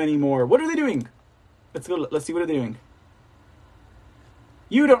on them anymore. What are they doing? Let's go. Let's see what they're doing.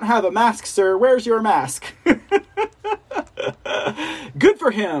 You don't have a mask, sir. Where's your mask? Good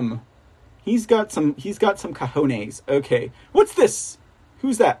for him. He's got some cojones. Okay. What's this?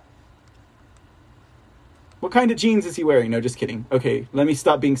 Who's that? What kind of jeans is he wearing? No, just kidding. Okay, let me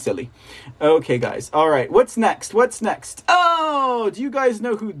stop being silly. Okay, guys. All right. What's next? Oh, do you guys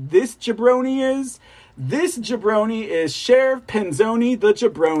know who this jabroni is? This jabroni is Sheriff Penzoni the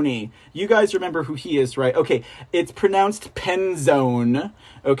Jabroni. You guys remember who he is, right? Okay, it's pronounced Penzone.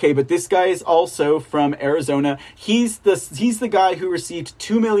 Okay, but this guy is also from Arizona. He's the guy who received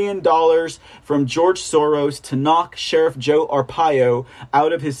 $2 million from George Soros to knock Sheriff Joe Arpaio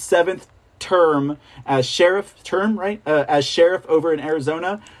out of his 7th term as sheriff. As sheriff over in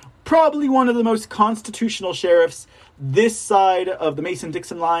Arizona. Probably one of the most constitutional sheriffs this side of the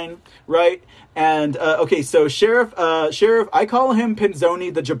Mason-Dixon line, right? And, okay, so Sheriff, I call him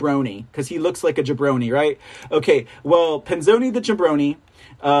Penzoni the Jabroni, because he looks like a jabroni, right? Okay, well, Penzoni the Jabroni,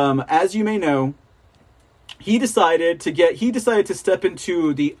 as you may know, he decided to step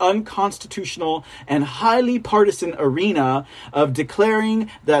into the unconstitutional and highly partisan arena of declaring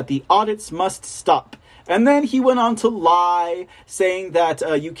that the audits must stop. And then he went on to lie, saying that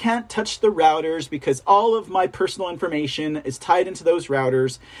you can't touch the routers because all of my personal information is tied into those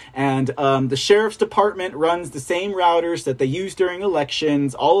routers. And the sheriff's department runs the same routers that they use during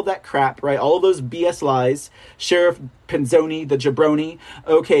elections, all of that crap, right? All of those BS lies. Sheriff Penzoni, the jabroni.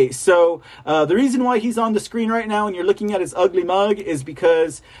 Okay, so the reason why he's on the screen right now and you're looking at his ugly mug is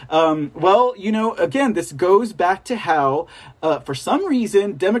because, well, you know, again, this goes back to how, for some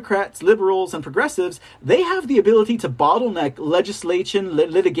reason, Democrats, liberals, and progressives, they have the ability to bottleneck legislation,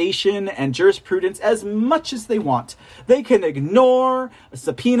 litigation, and jurisprudence as much as they want. They can ignore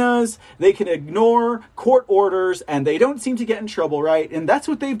subpoenas, they can ignore court orders, and they don't seem to get in trouble, right? And that's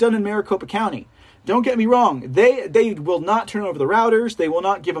what they've done in Maricopa County. Don't get me wrong. They will not turn over the routers. They will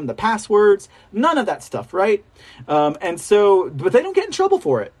not give them the passwords. None of that stuff, right? And so, but they don't get in trouble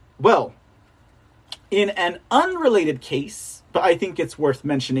for it. Well, in an unrelated case, but I think it's worth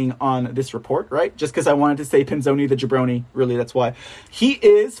mentioning on this report, right? Just because I wanted to say Penzoni the jabroni, really, that's why. He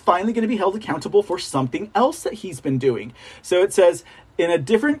is finally going to be held accountable for something else that he's been doing. So it says, in a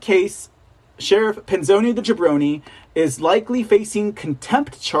different case, Sheriff Penzoni the Jabroni is likely facing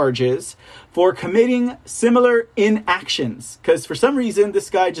contempt charges for committing similar inactions. Because for some reason, this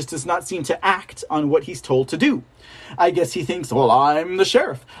guy just does not seem to act on what he's told to do. I guess he thinks, well, I'm the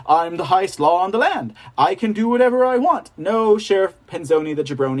sheriff. I'm the highest law on the land. I can do whatever I want. No, Sheriff Penzoni the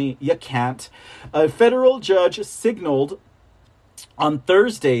Jabroni, you can't. A federal judge signaled on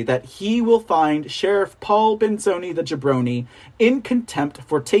Thursday that he will find Sheriff Paul Penzoni the Jabroni in contempt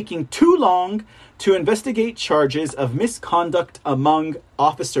for taking too long to investigate charges of misconduct among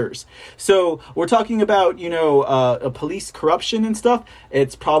officers. So we're talking about, police corruption and stuff.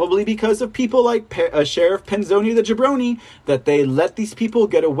 It's probably because of people like Sheriff Penzoni the Jabroni that they let these people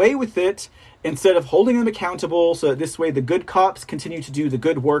get away with it instead of holding them accountable, so that this way the good cops continue to do the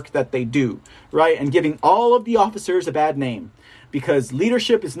good work that they do, right? And giving all of the officers a bad name, because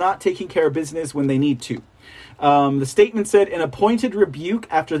leadership is not taking care of business when they need to. The statement said, in a pointed rebuke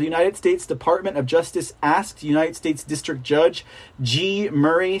after the United States Department of Justice asked United States District Judge G.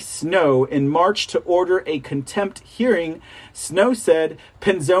 Murray Snow in March to order a contempt hearing, Snow said,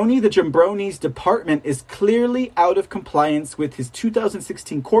 Penzoni the Jabroni's department is clearly out of compliance with his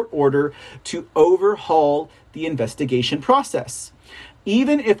 2016 court order to overhaul the investigation process.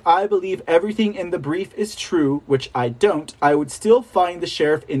 Even if I believe everything in the brief is true, which I don't, I would still find the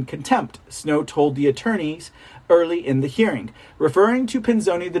sheriff in contempt, Snow told the attorneys early in the hearing, referring to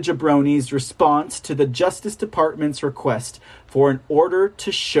Penzoni the Jabroni's response to the Justice Department's request for an order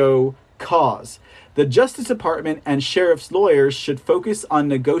to show cause. The Justice Department and sheriff's lawyers should focus on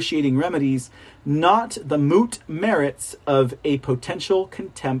negotiating remedies, not the moot merits of a potential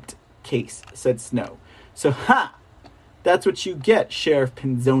contempt case, said Snow. So, that's what you get, Sheriff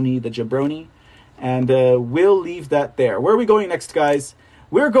Penzoni the Jabroni. And we'll leave that there. Where are we going next, guys?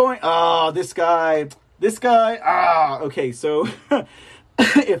 We're going... this guy. Okay, so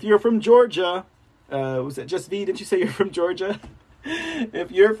if you're from Georgia... was it just V? Didn't you say you're from Georgia?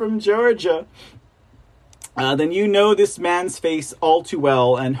 If you're from Georgia... then you know this man's face all too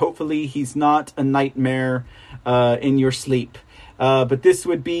well. And hopefully he's not a nightmare in your sleep. But this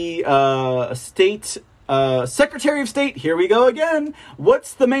would be a state... Secretary of State, here we go again.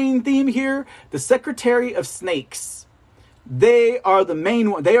 What's the main theme here? The Secretary of Snakes. They are the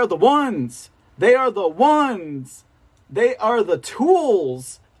main one. They are the ones. They are the ones. They are the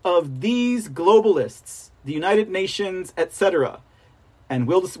tools of these globalists, the United Nations, etc. And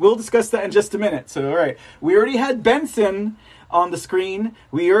we'll discuss that in just a minute. So, all right, we already had Benson on the screen.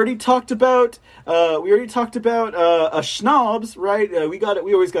 We already talked about Schnaubs, right?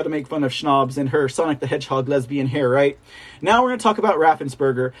 We always got to make fun of Schnaubs and her Sonic the Hedgehog lesbian hair, right? Now we're going to talk about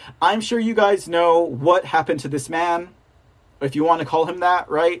Raffensperger. I'm sure you guys know what happened to this man, if you want to call him that,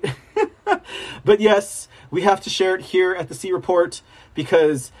 right? But yes, we have to share it here at the C Report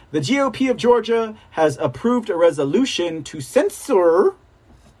because the GOP of Georgia has approved a resolution to censor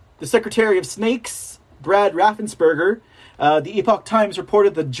the Secretary of Snakes, Brad Raffensperger. The Epoch Times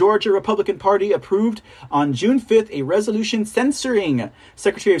reported the Georgia Republican Party approved on June 5th a resolution censoring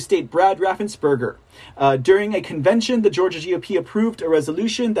Secretary of State Brad Raffensperger. During a convention, the Georgia GOP approved a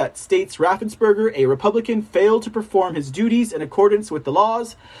resolution that states Raffensperger, a Republican, failed to perform his duties in accordance with the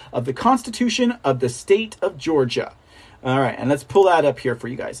laws of the Constitution of the state of Georgia. All right, and let's pull that up here for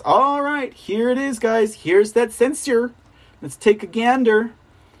you guys. All right, here it is, guys. Here's that censure. Let's take a gander.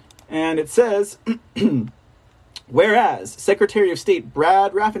 And it says... Whereas Secretary of State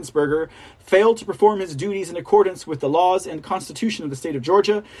Brad Raffensperger failed to perform his duties in accordance with the laws and Constitution of the state of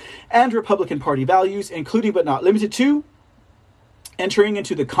Georgia and Republican Party values, including but not limited to entering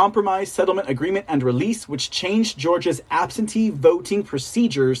into the compromise, settlement, agreement, and release, which changed Georgia's absentee voting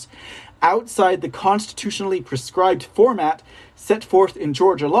procedures outside the constitutionally prescribed format set forth in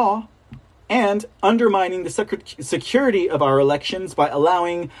Georgia law, and undermining the security of our elections by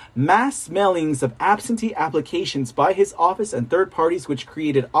allowing mass mailings of absentee applications by his office and third parties, which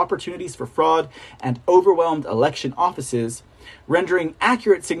created opportunities for fraud and overwhelmed election offices, rendering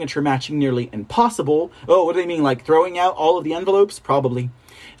accurate signature matching nearly impossible. Oh, what do they mean? Like throwing out all of the envelopes? Probably.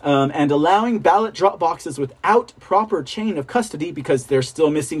 And allowing ballot drop boxes without proper chain of custody because they're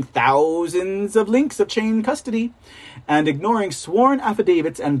still missing thousands of links of chain custody, and ignoring sworn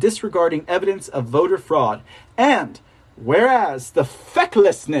affidavits and disregarding evidence of voter fraud. And whereas the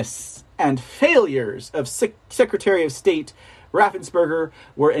fecklessness and failures of Secretary of State Raffensperger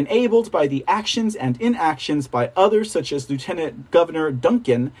were enabled by the actions and inactions by others such as Lieutenant Governor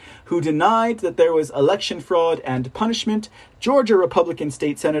Duncan, who denied that there was election fraud and punishment, Georgia Republican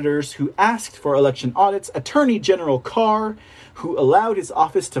state senators who asked for election audits, Attorney General Carr, who allowed his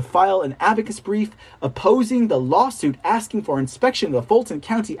office to file an amicus brief opposing the lawsuit asking for inspection of the Fulton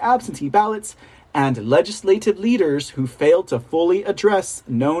County absentee ballots, and legislative leaders who failed to fully address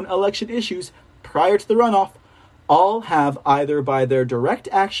known election issues prior to the runoff, all have either by their direct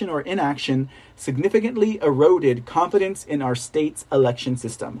action or inaction significantly eroded confidence in our state's election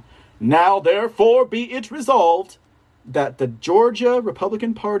system. Now, therefore, be it resolved that the Georgia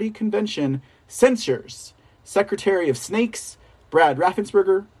Republican Party Convention censures Secretary of Snakes Brad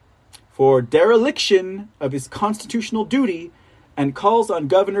Raffensperger for dereliction of his constitutional duty and calls on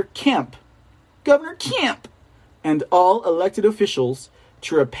Governor Kemp, and all elected officials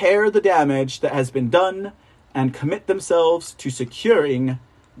to repair the damage that has been done and commit themselves to securing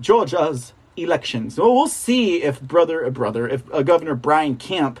Georgia's elections. Well, we'll see if Governor Brian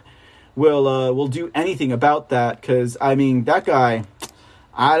Kemp will do anything about that, because, I mean, that guy,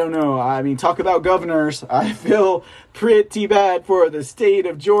 I don't know. I mean, talk about governors. I feel pretty bad for the state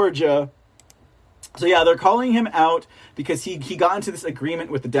of Georgia. So, yeah, they're calling him out because he got into this agreement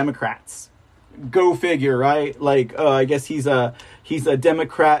with the Democrats. Go figure, right? Like, I guess he's a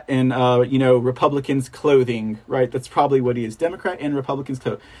Democrat in, Republicans' clothing, right? That's probably what he is. Democrat in Republicans'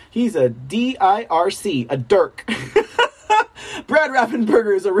 clothing. He's a DIRC, a dirk. Brad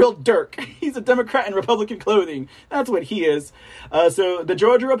Raffensperger is a real dirk. He's a Democrat in Republican clothing. That's what he is. So the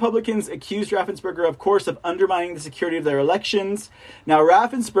Georgia Republicans accused Raffensperger, of course, of undermining the security of their elections. Now,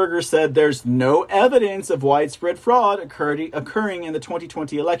 Raffensperger said there's no evidence of widespread fraud occurring in the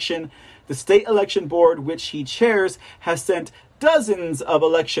 2020 election. The state election board, which he chairs, has sent dozens of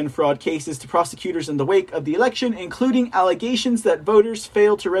election fraud cases to prosecutors in the wake of the election, including allegations that voters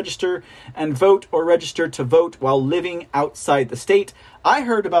failed to register and vote or register to vote while living outside the state. I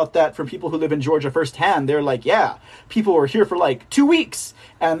heard about that from people who live in Georgia firsthand. They're like, yeah, people were here for like 2 weeks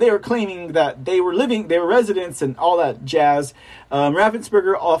and they were claiming that they were residents and all that jazz.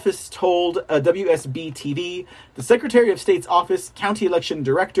 Raffensperger office told WSB-TV, the Secretary of State's office, county election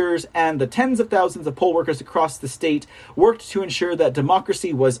directors, and the tens of thousands of poll workers across the state worked to ensure that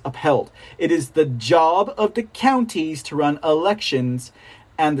democracy was upheld. It is the job of the counties to run elections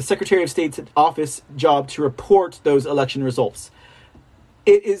and the Secretary of State's office job to report those election results.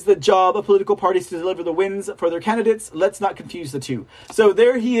 It is the job of political parties to deliver the wins for their candidates. Let's not confuse the two. So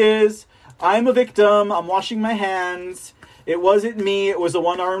there he is. I'm a victim. I'm washing my hands. It wasn't me. It was a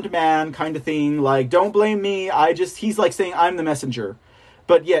one-armed man kind of thing. Like, don't blame me. He's like saying I'm the messenger.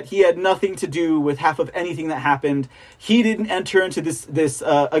 But yet he had nothing to do with half of anything that happened. He didn't enter into this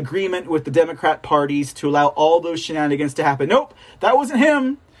agreement with the Democrat parties to allow all those shenanigans to happen. Nope, that wasn't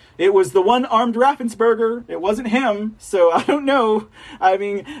him. It was the one-armed Raffensperger. It wasn't him. So I don't know. I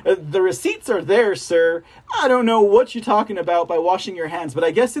mean, the receipts are there, sir. I don't know what you're talking about by washing your hands. But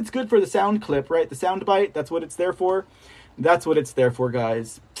I guess it's good for the sound clip, right? The sound bite. That's what it's there for. That's what it's there for,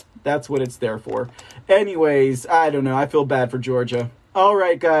 guys. That's what it's there for. Anyways, I don't know. I feel bad for Georgia. All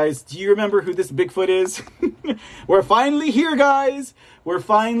right, guys. Do you remember who this Bigfoot is? We're finally here, guys. We're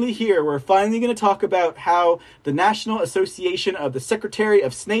finally here. We're finally going to talk about how the National Association of the Secretary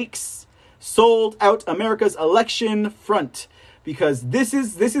of Snakes sold out America's election front. Because this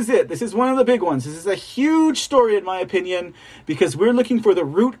is it. This is one of the big ones. This is a huge story, in my opinion, because we're looking for the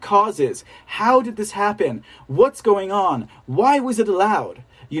root causes. How did this happen? What's going on? Why was it allowed?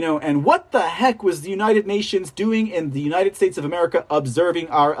 And what the heck was the United Nations doing in the United States of America observing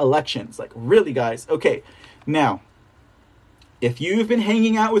our elections? Like, really, guys? Okay, now, if you've been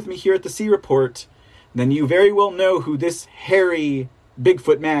hanging out with me here at the C Report, then you very well know who this hairy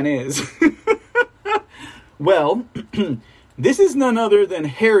Bigfoot man is. Well, this is none other than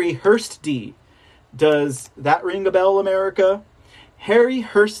Harry Hursty. Does that ring a bell, America? Harry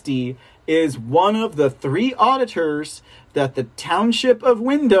Hursty is one of the 3 auditors that the Township of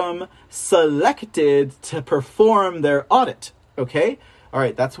Windham selected to perform their audit. Okay? All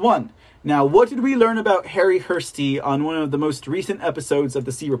right, that's one. Now, what did we learn about Harry Hursty on one of the most recent episodes of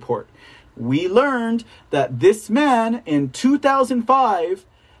the C Report? We learned that this man in 2005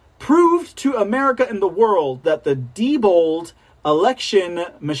 proved to America and the world that the Diebold election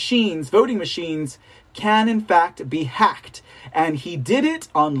machines, voting machines, can in fact be hacked. And he did it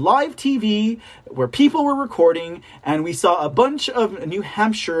on live TV where people were recording, and we saw a bunch of New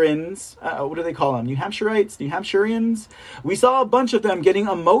Hampshireans, what do they call them? New Hampshireites? New Hampshireans? We saw a bunch of them getting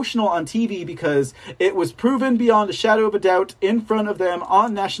emotional on TV because it was proven beyond a shadow of a doubt in front of them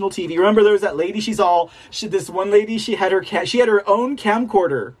on national TV. Remember, there was that lady, this one lady, she had her own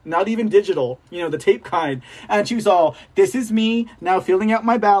camcorder, not even digital, the tape kind, and she was all, this is me now filling out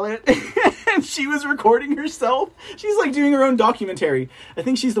my ballot. And she was recording herself. She's like doing her own documentary. I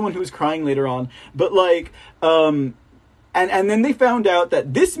think she's the one who was crying later on. But like, and then they found out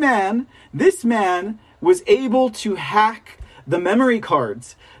that this man was able to hack the memory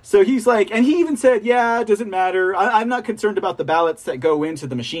cards. So he's like, and he even said, yeah, it doesn't matter. I'm not concerned about the ballots that go into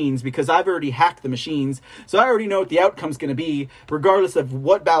the machines because I've already hacked the machines. So I already know what the outcome's going to be, regardless of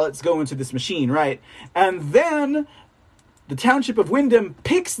what ballots go into this machine, right? And then the township of Windham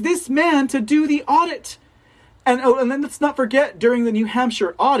picks this man to do the audit. And then let's not forget, during the New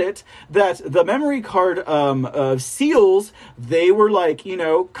Hampshire audit, that the memory card seals, they were like,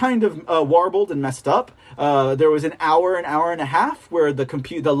 kind of warbled and messed up. There was an hour and a half where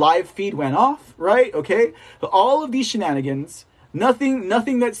the live feed went off, right? Okay. But all of these shenanigans, nothing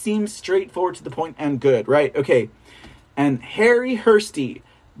that seems straightforward to the point and good, right? Okay. And Harry Hursty,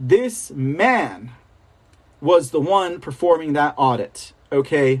 this man, was the one performing that audit,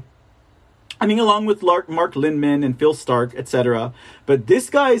 okay? I mean, along with Mark Lindman and Phil Stark, etc. But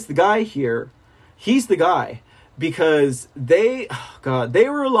this guy's the guy here. He's the guy. Because they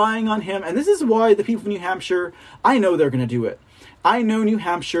were relying on him. And this is why the people of New Hampshire, I know they're going to do it. I know New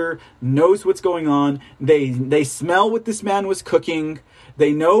Hampshire knows what's going on. They smell what this man was cooking.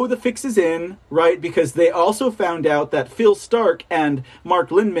 They know the fix is in, right? Because they also found out that Phil Stark and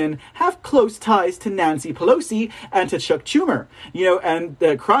Mark Lindman have close ties to Nancy Pelosi and to Chuck Schumer,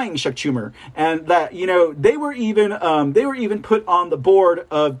 and crying Chuck Schumer, and that they were even put on the board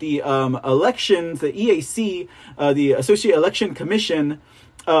of the elections, the EAC, the Associate Election Commission.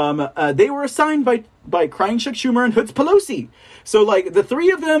 They were assigned by crying Chuck Schumer and Hoods Pelosi. So like the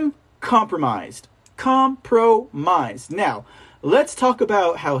three of them compromised. Now, let's talk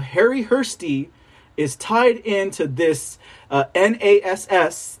about how Harry Hursty is tied into this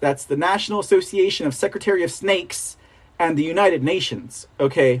NASS, that's the National Association of Secretary of Snakes, and the United Nations.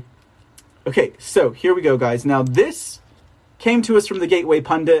 Okay, so here we go, guys. Now, this came to us from the Gateway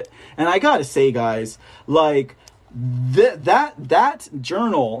Pundit, and I gotta say, guys, like, that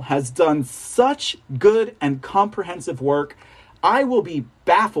journal has done such good and comprehensive work. I will be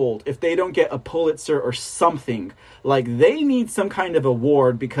baffled if they don't get a Pulitzer or something. Like, they need some kind of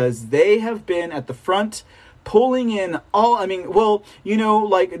award because they have been at the front pulling in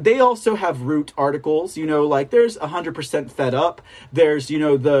they also have root articles, there's 100% Fed Up. There's,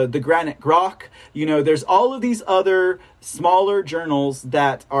 the Granite Grok, there's all of these other smaller journals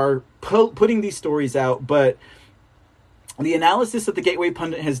that are putting these stories out, but the analysis that the Gateway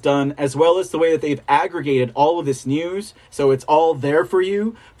Pundit has done, as well as the way that they've aggregated all of this news, so it's all there for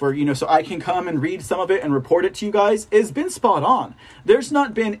you, so I can come and read some of it and report it to you guys, has been spot on. There's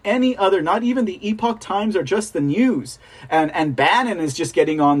not been any other, not even the Epoch Times or just the news. And Bannon is just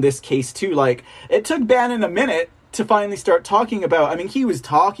getting on this case too. Like, it took Bannon a minute to finally start talking about, he was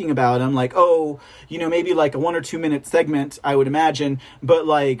talking about him like, maybe like a 1 or 2 minute segment, I would imagine. But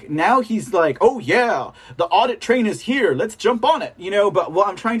like, now he's like, oh yeah, the audit train is here. Let's jump on it, But what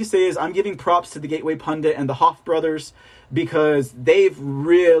I'm trying to say is I'm giving props to the Gateway Pundit and the Hoff brothers because they've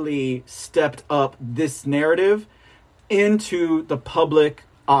really stepped up this narrative into the public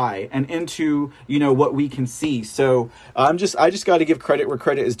eye and into what we can see. So I just got to give credit where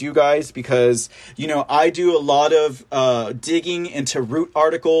credit is due, guys, because I do a lot of digging into root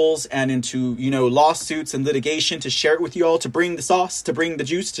articles and into lawsuits and litigation to share it with you all, to bring the sauce, to bring the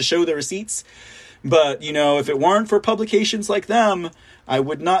juice, to show the receipts. But if it weren't for publications like them, I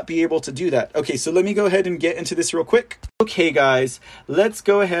would not be able to do that. Okay, so let me go ahead and get into this real quick. Okay, guys, let's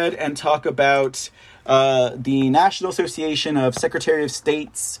go ahead and talk about the National Association of Secretary of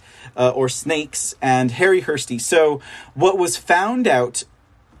States, or Snakes, and Harry Hursty. So what was found out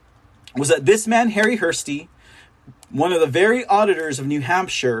was that this man, Harry Hursty, one of the very auditors of New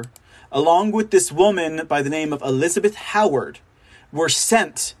Hampshire, along with this woman by the name of Elizabeth Howard, were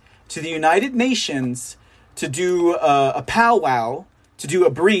sent to the United Nations to do a powwow, to do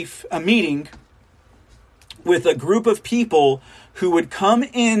a meeting with a group of people who would come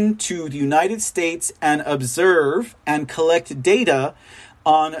into the United States and observe and collect data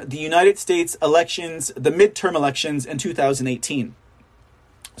on the United States elections, the midterm elections in 2018.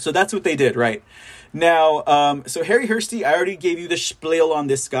 So that's what they did, right? Now, so Harry Hursty, I already gave you the spiel on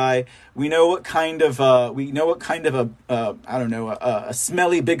this guy. We know what kind of a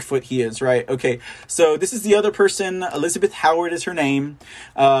smelly Bigfoot he is, right? Okay, so this is the other person. Elizabeth Howard is her name.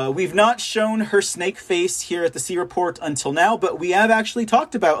 We've not shown her snake face here at the C Report until now, but we have actually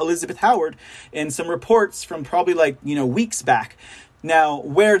talked about Elizabeth Howard in some reports from probably weeks back. Now,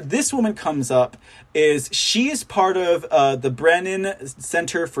 where this woman comes up is she is part of the Brennan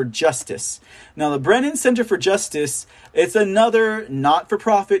Center for Justice. Now, the Brennan Center for Justice, it's another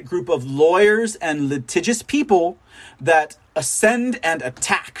not-for-profit group of lawyers and litigious people that ascend and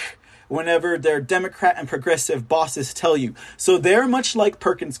attack whenever their Democrat and progressive bosses tell you. So they're much like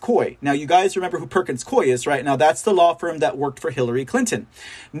Perkins Coie. Now, you guys remember who Perkins Coie is, right? Now, that's the law firm that worked for Hillary Clinton.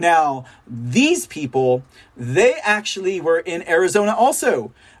 Now, these people, they actually were in Arizona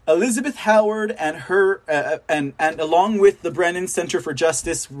also. Elizabeth Howard and her and along with the Brennan Center for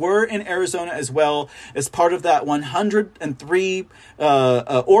Justice were in Arizona as well as part of that 103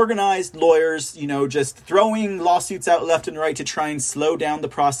 organized lawyers, just throwing lawsuits out left and right to try and slow down the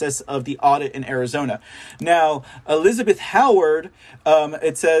process of the audit in Arizona. Now, Elizabeth Howard,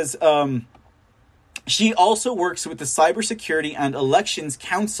 it says, she also works with the Cybersecurity and Elections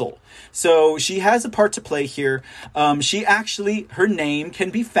Council. So she has a part to play here. Her name can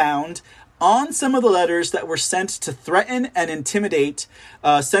be found on some of the letters that were sent to threaten and intimidate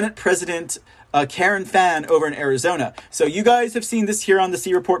Senate President Karen Fann over in Arizona. So you guys have seen this here on the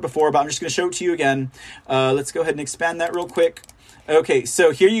C Report before, but I'm just going to show it to you again. Let's go ahead and expand that real quick. Okay,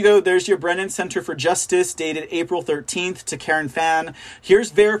 so here you go. There's your Brennan Center for Justice dated April 13th to Karen Fann. Here's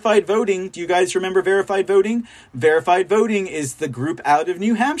verified voting. Do you guys remember verified voting? Verified voting is the group out of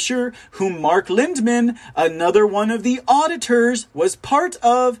New Hampshire whom Mark Lindman, another one of the auditors, was part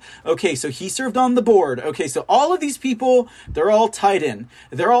of. Okay, so he served on the board. Okay, so all of these people, they're all tied in.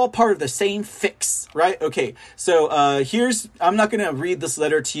 They're all part of the same fix, right? Okay, so I'm not going to read this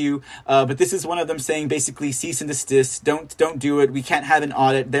letter to you, but this is one of them saying basically cease and desist. Don't do it. We can't have an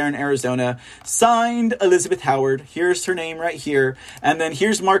audit there in Arizona. Signed, Elizabeth Howard. Here's her name right here. And then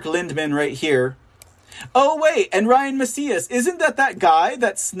here's Mark Lindman right here. Oh, wait, and Ryan Macias, isn't that guy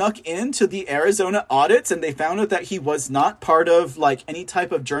that snuck into the Arizona audits and they found out that he was not part of, any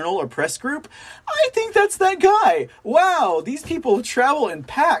type of journal or press group? I think that's that guy. Wow, these people travel in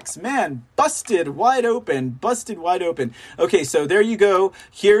packs. Man, busted wide open. Okay, so there you go.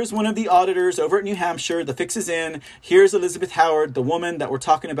 Here's one of the auditors over at New Hampshire. The fix is in. Here's Elizabeth Howard, the woman that we're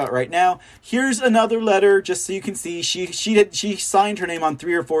talking about right now. Here's another letter, just so you can see. She signed her name on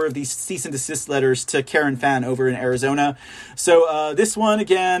 3 or 4 of these cease and desist letters to Karen Fann over in Arizona. So this one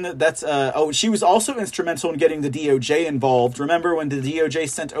again, that's she was also instrumental in getting the DOJ involved. Remember when the DOJ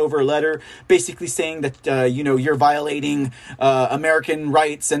sent over a letter basically saying that you're violating American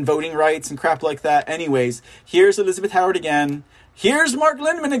rights and voting rights and crap like that. Anyways, here's Elizabeth Howard again. Here's Mark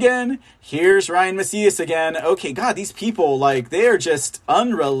Lindman again. Here's Ryan Macias again. Okay, God, these people, they are just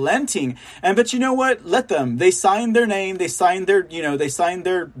unrelenting. But you know what? Let them. They signed their name. They signed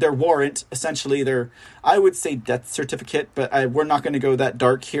their warrant, essentially their, I would say, death certificate, but we're not going to go that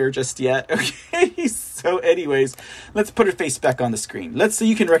dark here just yet. Okay, so anyways, let's put her face back on the screen. So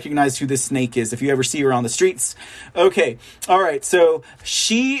you can recognize who this snake is if you ever see her on the streets. Okay, all right, so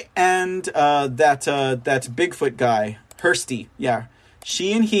she and that Bigfoot guy, Hursty, yeah.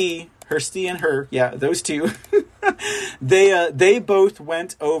 She and he, Hursty and her, yeah, those two. They both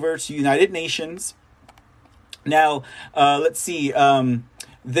went over to United Nations. Now, let's see.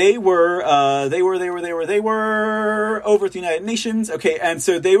 They were over at the United Nations. Okay, and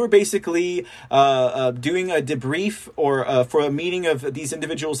so they were basically doing a debrief or for a meeting of these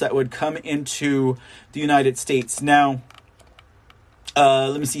individuals that would come into the United States. Now,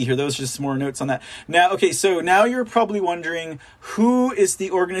 let me see here. Those are just some more notes on that. Now, okay, so now you're probably wondering who is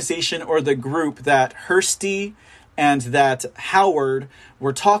the organization or the group that Hursty and that Howard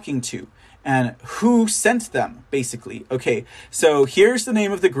were talking to and who sent them, basically. Okay, so here's the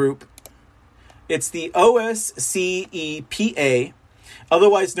name of the group. It's the OSCEPA,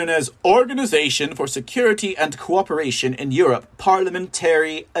 otherwise known as Organization for Security and Cooperation in Europe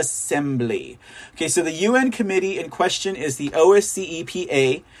Parliamentary Assembly. Okay, so the UN committee in question is the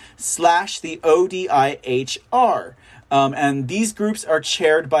OSCEPA / the ODIHR. And these groups are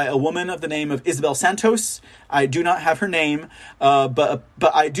chaired by a woman of the name of Isabel Santos. I do not have her name, but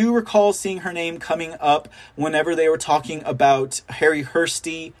I do recall seeing her name coming up whenever they were talking about Harry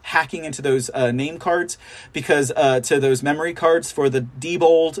Hursty hacking into those name cards, because to those memory cards for the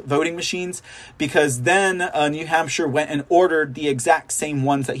Diebold voting machines, because then New Hampshire went and ordered the exact same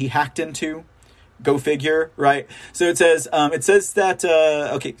ones that he hacked into. Go figure, right? So it says that,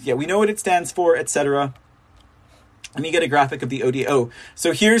 okay, yeah, we know what it stands for, etc. Let me get a graphic of the ODA.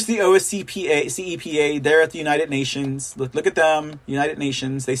 So here's the CEPA. They're at the United Nations. Look at them, United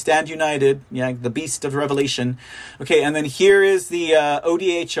Nations. They stand united. Yeah, the beast of Revelation. Okay, and then here is the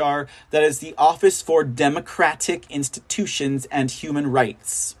ODHR. That is the Office for Democratic Institutions and Human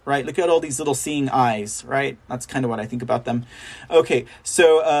Rights. Right? Look at all these little seeing eyes. Right? That's kind of what I think about them. Okay,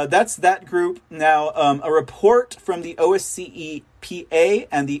 so that's that group. Now, a report from the OSCE PA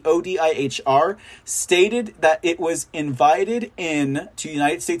and the ODIHR stated that it was invited in to the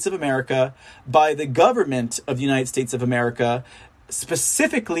United States of America by the government of the United States of America,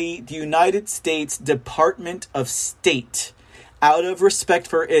 specifically the United States Department of State, out of respect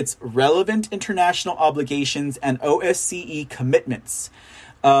for its relevant international obligations and OSCE commitments.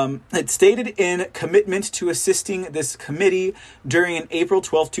 It stated in commitment to assisting this committee during an April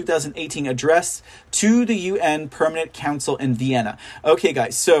 12, 2018 address to the UN Permanent Council in Vienna. Okay,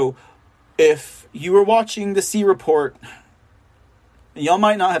 guys, so if you were watching the C Report, y'all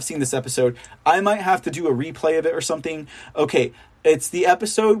might not have seen this episode. I might have to do a replay of it or something. Okay, it's the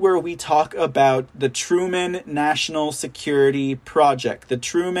episode where we talk about the Truman National Security Project. The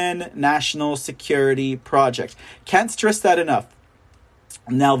Truman National Security Project. Can't stress that enough.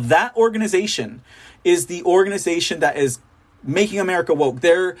 Now, that organization is the organization that is making America woke.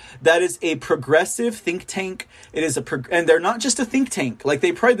 That is a progressive think tank. It is and they're not just a think tank. Like,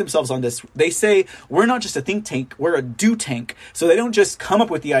 they pride themselves on this. They say, we're not just a think tank, we're a do tank. So they don't just come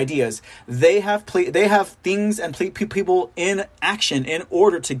up with the ideas. They have things and people in action in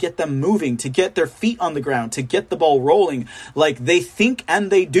order to get them moving, to get their feet on the ground, to get the ball rolling. Like, they think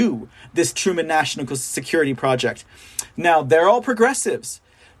and they do this Truman National Security Project. Now, they're all progressives.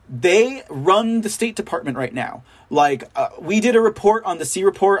 They run the State Department right now. Like, we did a report on the C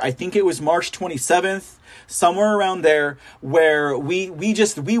Report. I think it was March 27th, somewhere around there, where we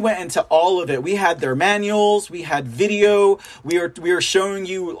went into all of it. We had their manuals, we had video, we were showing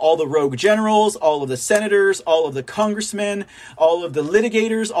you all the rogue generals, all of the senators, all of the congressmen, all of the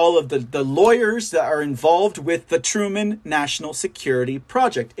litigators, all of the lawyers that are involved with the Truman National Security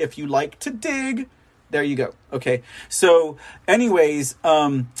Project. If you like to dig, there you go. Okay. So anyways,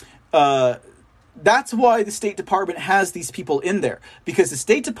 that's why the State Department has these people in there, because the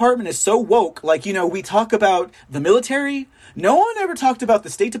State Department is so woke. Like, we talk about the military. No one ever talked about the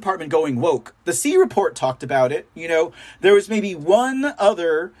State Department going woke. The C Report talked about it. There was maybe one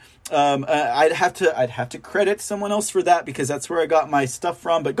other, I'd have to credit someone else for that, because that's where I got my stuff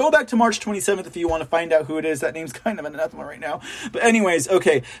from. But go back to March 27th if you want to find out who it is. That name's kind of anathema right now. But anyways,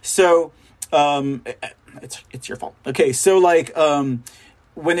 okay. So, it's your fault. Okay. So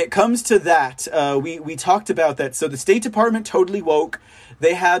when it comes to that, we talked about that. So the State Department totally woke.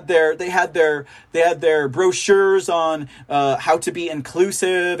 They had their brochures on how to be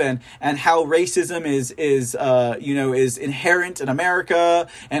inclusive and how racism is inherent in America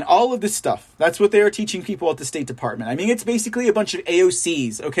and all of this stuff. That's what they are teaching people at the State Department. I mean, it's basically a bunch of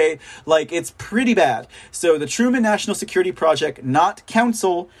AOCs, okay? Like, it's pretty bad. So the Truman National Security Project, not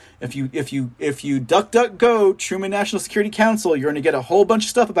council. If you duck go Truman National Security Council, you're going to get a whole bunch of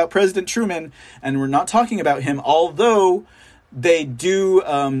stuff about President Truman, and we're not talking about him, although they do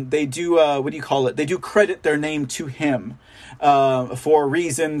what do you call it? They do credit their name to him, for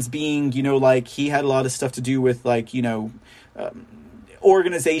reasons being, like, he had a lot of stuff to do with, like,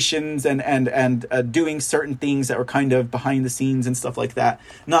 organizations and doing certain things that were kind of behind the scenes and stuff like that.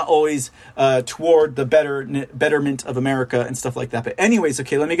 Not always toward the betterment of America and stuff like that. But anyways,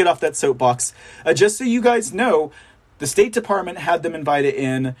 okay, let me get off that soapbox. Just so you guys know, the State Department had them invited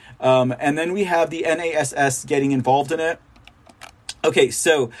in, and then we have the NASS getting involved in it. Okay,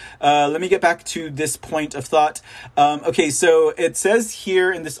 so let me get back to this point of thought. Okay, so it says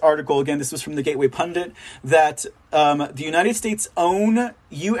here in this article, again, this was from the Gateway Pundit, that the United States' own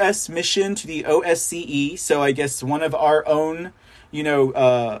U.S. mission to the OSCE, so I guess one of our own,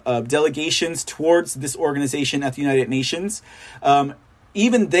 delegations towards this organization at the United Nations,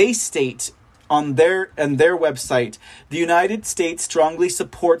 even they state on their website, the United States strongly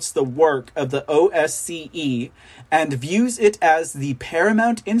supports the work of the OSCE and views it as the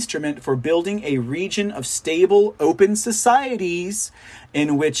paramount instrument for building a region of stable, open societies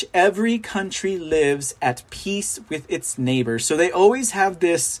in which every country lives at peace with its neighbors. So they always have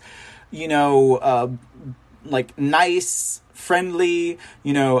this, like, nice, friendly,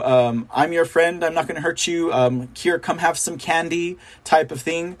 I'm your friend, I'm not going to hurt you, here, come have some candy type of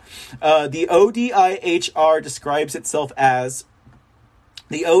thing. The ODIHR describes itself as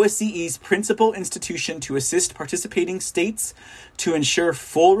the OSCE's principal institution to assist participating states to ensure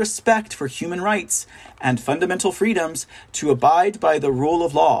full respect for human rights and fundamental freedoms, to abide by the rule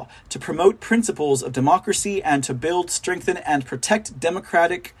of law, to promote principles of democracy, and to build, strengthen, and protect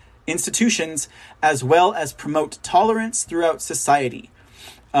democratic institutions, as well as promote tolerance throughout society.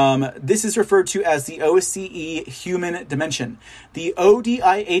 This is referred to as the OSCE Human Dimension. The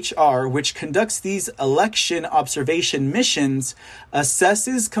ODIHR, which conducts these election observation missions,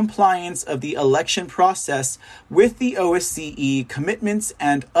 assesses compliance of the election process with the OSCE commitments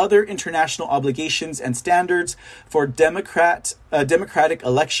and other international obligations and standards for democratic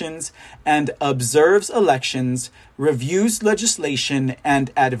elections, and observes elections, reviews legislation,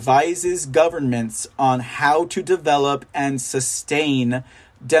 and advises governments on how to develop and sustain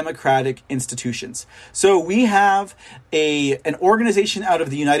democratic institutions. So we have an organization out of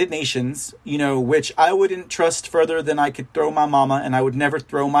the United Nations, which I wouldn't trust further than I could throw my mama, and I would never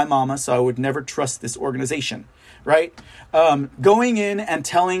throw my mama, so I would never trust this organization, right? Going in and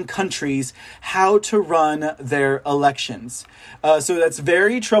telling countries how to run their elections. So that's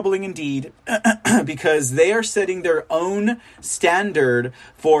very troubling indeed, because they are setting their own standard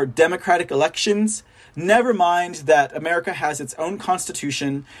for democratic elections. Never mind that America has its own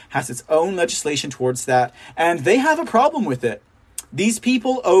constitution, has its own legislation towards that, and they have a problem with it. These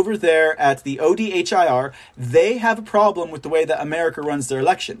people over there at the ODIHR, they have a problem with the way that America runs their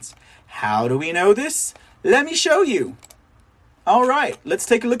elections. How do we know this? Let me show you. All right, let's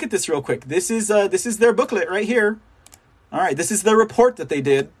take a look at this real quick. This is their booklet right here. All right, this is the report that they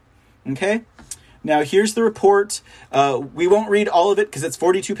did. Okay. Now, here's the report. We won't read all of it because it's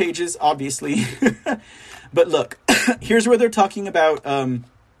 42 pages, obviously. But look, here's where they're talking about.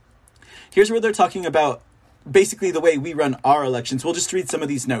 Basically the way we run our elections. We'll just read some of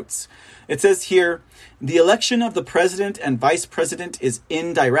these notes. It says here, the election of the president and vice president is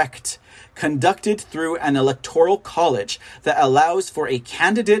indirect, conducted through an electoral college that allows for a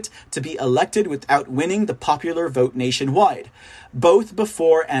candidate to be elected without winning the popular vote nationwide. Both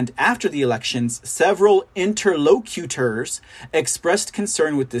before and after the elections, several interlocutors expressed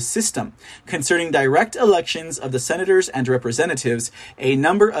concern with this system. Concerning direct elections of the senators and representatives, a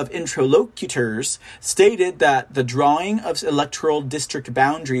number of interlocutors stated that the drawing of electoral district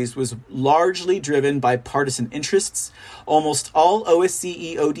boundaries was largely driven by partisan interests. Almost all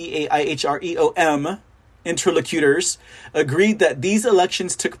OSCE, ODIHR, EOM interlocutors agreed that these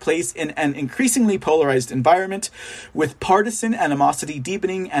elections took place in an increasingly polarized environment, with partisan animosity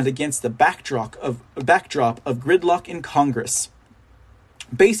deepening and against the backdrop of gridlock in Congress.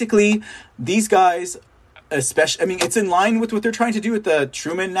 Basically, these guys, especially, it's in line with what they're trying to do with the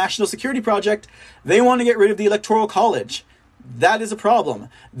Truman National Security Project. They want to get rid of the Electoral College. That is a problem.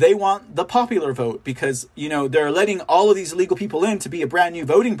 They want the popular vote because, they're letting all of these illegal people in to be a brand new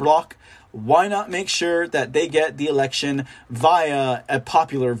voting bloc. Why not make sure that they get the election via a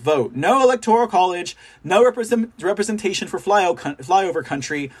popular vote? No electoral college, no representation for flyover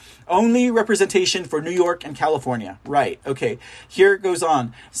country, only representation for New York and California. Right, okay. Here it goes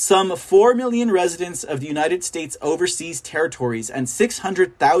on. Some 4 million residents of the United States overseas territories and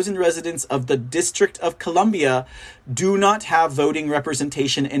 600,000 residents of the District of Columbia do not have voting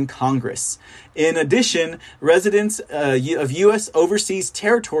representation in Congress. In addition, residents of U.S. overseas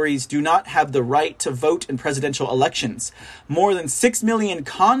territories do not have the right to vote in presidential elections. More than 6 million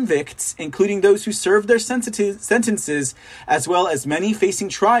convicts, including those who served their sentences, as well as many facing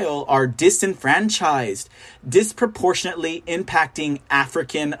trial, are disenfranchised, disproportionately impacting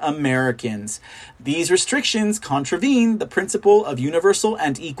African Americans. These restrictions contravene the principle of universal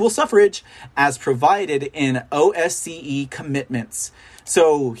and equal suffrage as provided in OSCE commitments.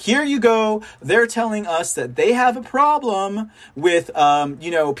 So here you go. They're telling us that they have a problem with,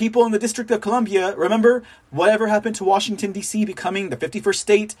 people in the District of Columbia. Remember whatever happened to Washington, D.C. becoming the 51st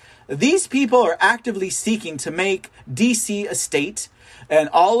state? These people are actively seeking to make D.C. a state. And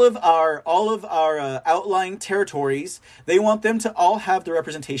all of our outlying territories, they want them to all have the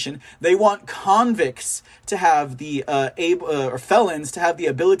representation. They want convicts to have the or felons to have the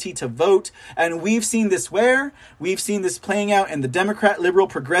ability to vote. And we've seen this where? We've seen this playing out in the Democrat, liberal,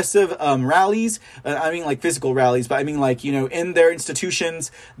 progressive rallies. Like physical rallies, but in their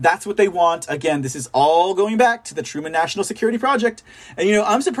institutions. That's what they want. Again, this is all going back to the Truman National Security Project. And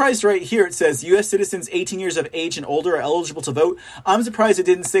I'm surprised right here it says U.S. citizens 18 years of age and older are eligible to vote. I'm surprised it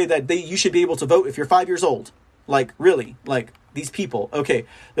didn't say that you should be able to vote if you're 5 years old. Really, these people. Okay,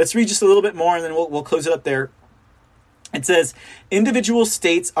 let's read just a little bit more and then we'll close it up there. It says, individual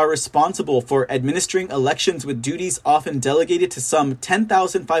states are responsible for administering elections with duties often delegated to some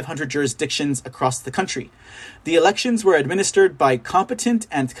 10,500 jurisdictions across the country. The elections were administered by competent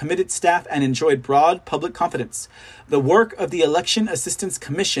and committed staff and enjoyed broad public confidence. The work of the Election Assistance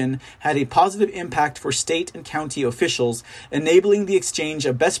Commission had a positive impact for state and county officials, enabling the exchange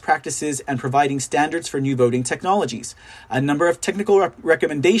of best practices and providing standards for new voting technologies. A number of technical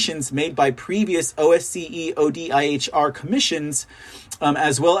recommendations made by previous OSCE ODIHR commissions,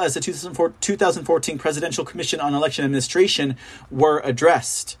 as well as the 2014 Presidential Commission on Election Administration, were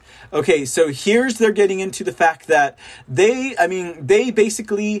addressed. Okay, so they're getting into the fact that they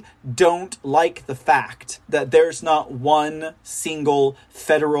basically don't like the fact that there's not one single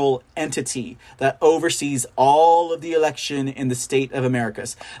federal entity that oversees all of the election in the state of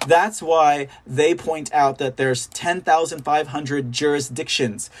Americas. That's why they point out that there's 10,500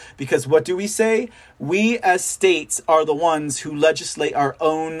 jurisdictions, because what do we say? We as states are the ones who legislate our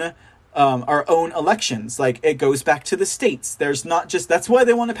own elections. Like, it goes back to the states. There's not just, that's why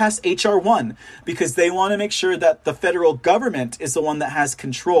they want to pass HR 1, because they want to make sure that the federal government is the one that has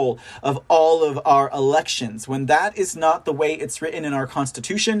control of all of our elections, when that is not the way it's written in our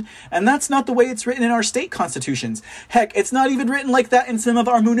Constitution, and that's not the way it's written in our state constitutions. Heck, it's not even written like that in some of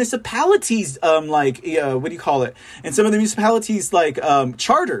our municipalities, what do you call it? In some of the municipalities,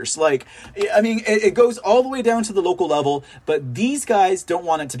 charters. It goes all the way down to the local level, but these guys don't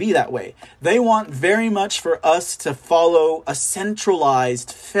want it to be that way. They want very much for us to follow a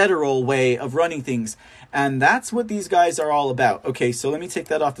centralized federal way of running things. And that's what these guys are all about. Okay, so let me take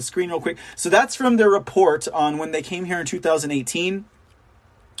that off the screen real quick. So that's from their report on when they came here in 2018.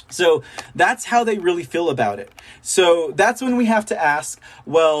 So that's how they really feel about it. So that's when we have to ask,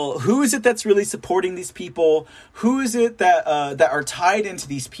 well, who is it that's really supporting these people? Who is it that are tied into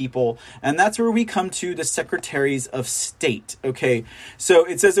these people? And that's where we come to the secretaries of state. Okay, so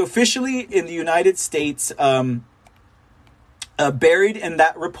it says officially in the United States, buried in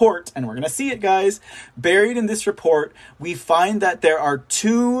that report, and we're going to see it, guys, buried in this report, we find that there are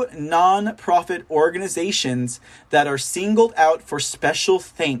 2 non-profit organizations that are singled out for special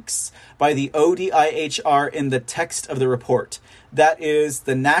thanks by the ODIHR in the text of the report. That is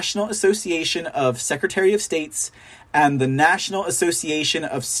the National Association of Secretary of States and the National Association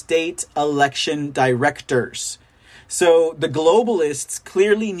of State Election Directors. So the globalists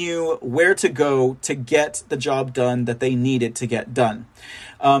clearly knew where to go to get the job done that they needed to get done.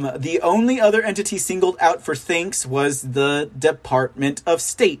 The only other entity singled out for thanks was the Department of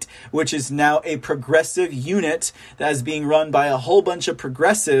State, which is now a progressive unit that is being run by a whole bunch of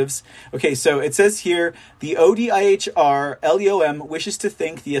progressives. Okay, so it says here, the ODIHR LEOM wishes to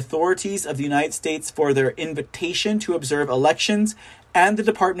thank the authorities of the United States for their invitation to observe elections, and the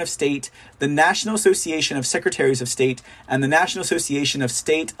Department of State, the National Association of Secretaries of State, and the National Association of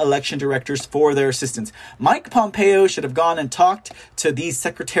State Election Directors for their assistance. Mike Pompeo should have gone and talked to these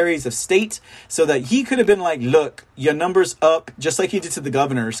Secretaries of State so that he could have been like, look, your number's up, just like he did to the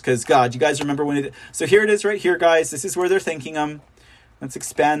governors, because, God, you guys remember when it... So here it is right here, guys. This is where they're thanking them. Let's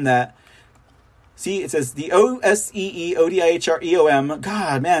expand that. See, it says the OSCE ODIHR EOM,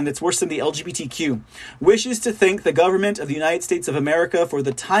 God, man, it's worse than the LGBTQ, wishes to thank the government of the United States of America for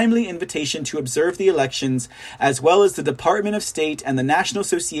the timely invitation to observe the elections, as well as the Department of State and the National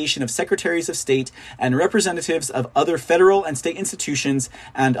Association of Secretaries of State and representatives of other federal and state institutions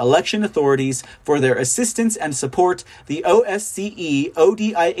and election authorities for their assistance and support. The OSCE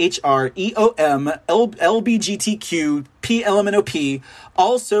ODIHR EOM LBGTQ PLMNOP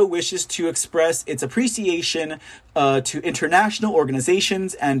also wishes to express its appreciation to international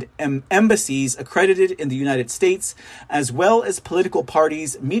organizations and embassies accredited in the United States, as well as political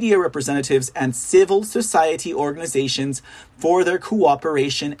parties, media representatives, and civil society organizations for their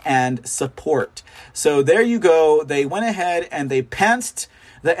cooperation and support. So there you go. They went ahead and they pantsed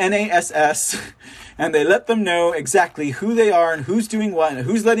the NASS and they let them know exactly who they are and who's doing what and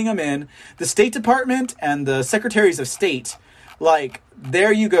who's letting them in. The State Department and the Secretaries of State, like,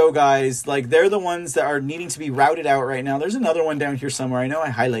 there you go, guys. Like, they're the ones that are needing to be routed out right now. There's another one down here somewhere. I know I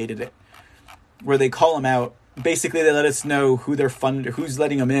highlighted it, where they call them out. Basically, they let us know who they're funded, who's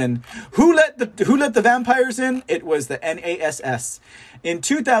letting them in. Who let the vampires in? It was the NASS. In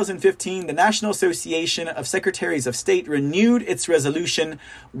 2015, the National Association of Secretaries of State renewed its resolution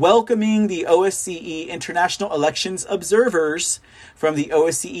welcoming the OSCE international elections observers from the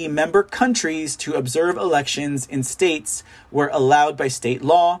OSCE member countries to observe elections in states where allowed by state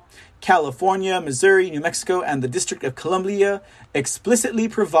law. California, Missouri, New Mexico, and the District of Columbia explicitly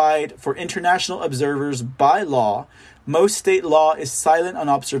provide for international observers by law. Most state law is silent on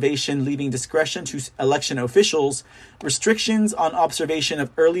observation, leaving discretion to election officials. Restrictions on observation of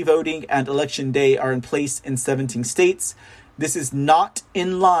early voting and election day are in place in 17 states. This is not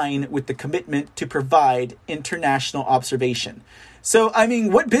in line with the commitment to provide international observation. So, I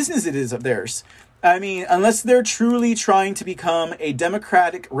mean, what business it is of theirs? I mean, unless they're truly trying to become a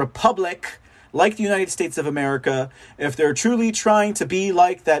democratic republic like the United States of America, if they're truly trying to be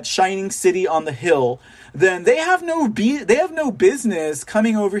like that shining city on the hill, then they have no business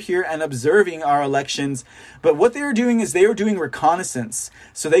coming over here and observing our elections. But what they are doing is they are doing reconnaissance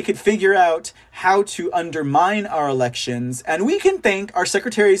so they could figure out how to undermine our elections. And we can thank our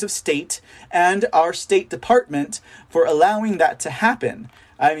secretaries of state and our State Department for allowing that to happen.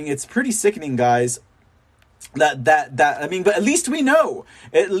 I mean, it's pretty sickening, guys. But at least we know.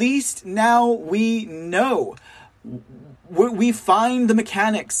 At least now we know. We find the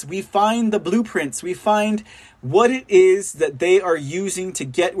mechanics. We find the blueprints. We find what it is that they are using to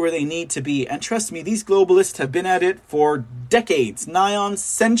get where they need to be. And trust me, these globalists have been at it for decades, nigh on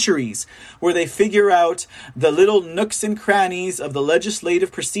centuries, where they figure out the little nooks and crannies of the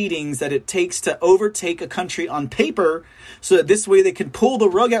legislative proceedings that it takes to overtake a country on paper, so that this way they can pull the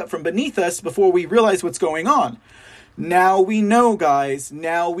rug out from beneath us before we realize what's going on. Now we know, guys.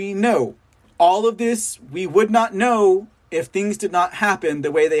 Now we know. All of this we would not know if things did not happen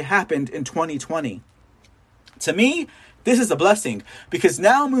the way they happened in 2020. To me, this is a blessing, because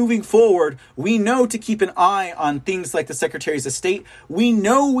now moving forward, we know to keep an eye on things like the secretaries of state. We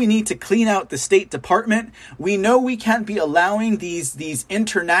know we need to clean out the State Department. We know we can't be allowing these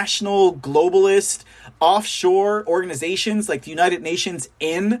international globalist offshore organizations like the United Nations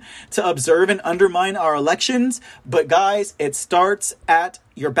in to observe and undermine our elections. But guys, it starts at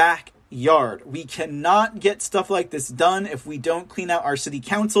your backyard. We cannot get stuff like this done if we don't clean out our city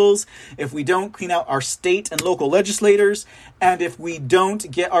councils, if we don't clean out our state and local legislators, and if we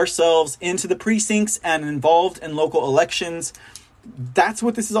don't get ourselves into the precincts and involved in local elections. That's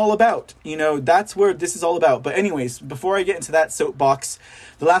what this is all about. You know, that's where this is all about. But anyways, before I get into that soapbox,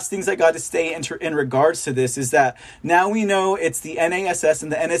 the last things I got to say in regards to this is that now we know it's the NASS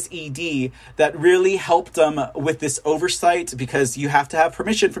and the NSED that really helped them with this oversight, because you have to have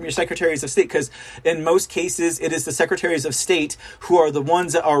permission from your secretaries of state, because in most cases it is the secretaries of state who are the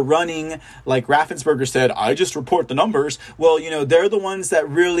ones that are running, like Raffensperger said, I just report the numbers. Well, you know, they're the ones that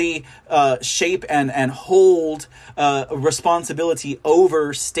really shape and hold responsibility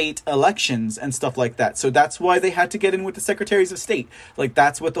over state elections and stuff like that. So that's why they had to get in with the secretaries of state. Like,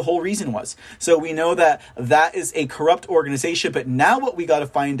 that's what the whole reason was. So we know that that is a corrupt organization. But now what we got to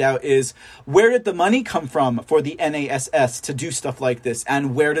find out is, where did the money come from for the NASS to do stuff like this?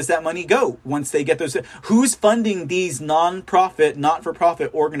 And where does that money go once they get those? Who's funding these non-profit,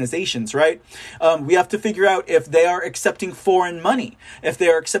 not-for-profit organizations, right? We have to figure out if they are accepting foreign money, if they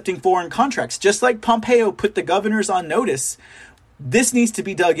are accepting foreign contracts. Just like Pompeo put the governors on notice, this needs to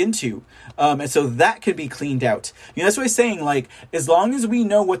be dug into. And so that could be cleaned out. You know, that's what I'm saying. Like, as long as we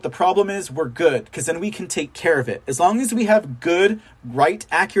know what the problem is, we're good, because then we can take care of it. As long as we have good, right,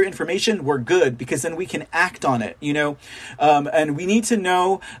 accurate information, we're good, because then we can act on it, you know. And we need to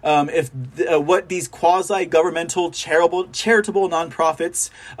know what these quasi-governmental charitable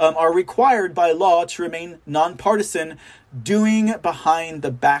nonprofits are required by law to remain nonpartisan, doing behind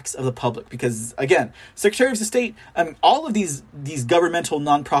the backs of the public. Because again, secretaries of state, all of these governmental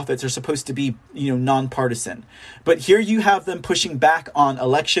nonprofits are supposed to be, you know, nonpartisan. But here you have them pushing back on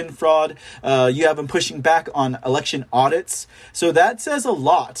election fraud. You have them pushing back on election audits. So that says a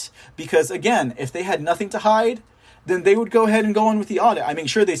lot, because again, if they had nothing to hide, then they would go ahead and go on with the audit. I mean,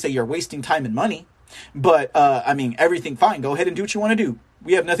 sure, they say you're wasting time and money, but I mean, everything fine. Go ahead and do what you want to do.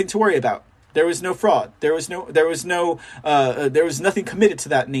 We have nothing to worry about. There was no fraud. There was nothing committed to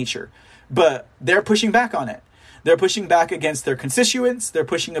that nature. But they're pushing back on it. They're pushing back against their constituents. They're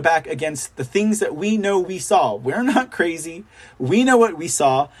pushing back against the things that we know we saw. We're not crazy. We know what we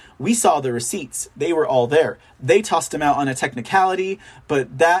saw. We saw the receipts. They were all there. They tossed them out on a technicality,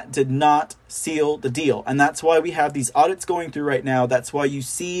 but that did not seal the deal. And that's why we have these audits going through right now. That's why you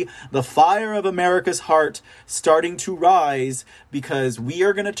see the fire of America's heart starting to rise, because we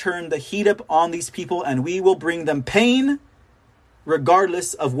are going to turn the heat up on these people, and we will bring them pain,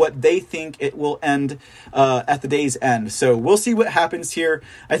 regardless of what they think it will end at the day's end. So we'll see what happens here.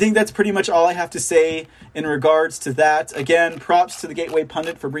 I think that's pretty much all I have to say in regards to that. Again, props to the Gateway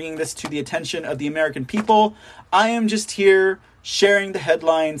Pundit for bringing this to the attention of the American people. I am just here sharing the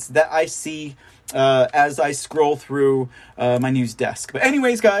headlines that I see as I scroll through my news desk. But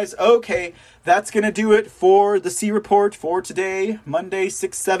anyways, guys, okay, that's going to do it for the C Report for today, Monday,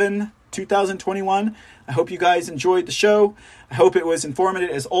 6/7. 2021. I hope you guys enjoyed the show. I hope it was informative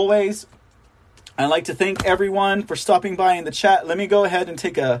as always. I'd like to thank everyone for stopping by in the chat. Let me go ahead and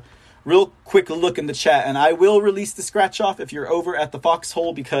take a real quick look in the chat, and I will release the scratch off if you're over at the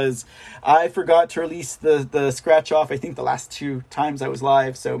Foxhole, because I forgot to release the scratch off, I think the last 2 times I was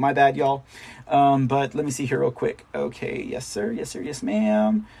live, so my bad, y'all. But let me see here real quick. Okay, yes sir, yes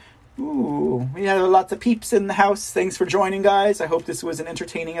ma'am. Ooh, we have lots of peeps in the house. Thanks for joining, guys. I hope this was an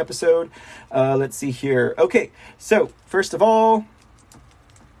entertaining episode. Let's see here. Okay, so first of all,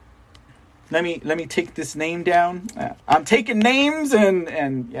 let me take this name down. I'm taking names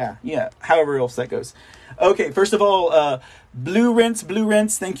and yeah, however else that goes. Okay, first of all, Blue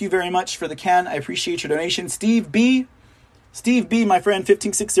Rinse, thank you very much for the can. I appreciate your donation. Steve B, my friend,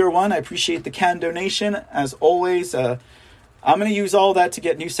 15601, I appreciate the can donation. As always, I'm going to use all that to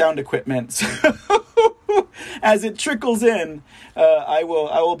get new sound equipment. So as it trickles in, I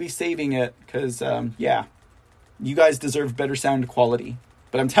will be saving it because, you guys deserve better sound quality.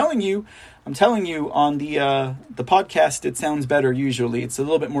 But I'm telling you, on the podcast, it sounds better usually. It's a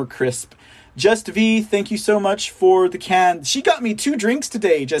little bit more crisp. Just V, thank you so much for the can. She got me 2 drinks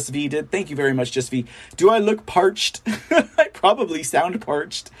today, Just V did. Thank you very much, Just V. Do I look parched? I probably sound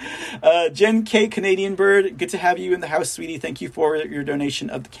parched. Jen K, Canadian Bird, good to have you in the house, sweetie. Thank you for your donation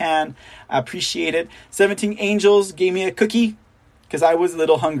of the can. I appreciate it. 17 Angels gave me a cookie, because I was a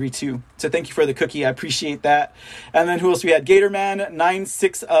little hungry too. So thank you for the cookie. I appreciate that. And then who else we had? Gatorman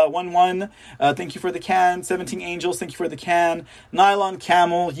 9611. Thank you for the can. 17 Angels. Thank you for the can. Nylon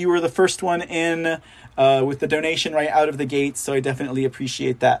Camel. You were the first one in with the donation right out of the gate. So I definitely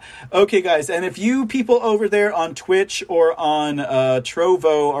appreciate that. Okay, guys. And if you people over there on Twitch or on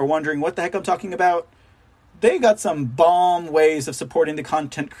Trovo are wondering what the heck I'm talking about, they got some bomb ways of supporting the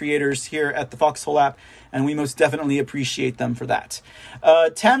content creators here at the Foxhole app, and we most definitely appreciate them for that.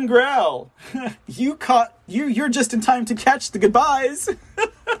 Tam Grell, you're just in time to catch the goodbyes.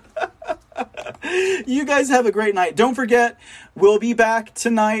 You guys have a great night. Don't forget, we'll be back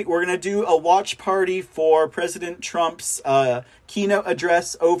tonight. We're going to do a watch party for President Trump's keynote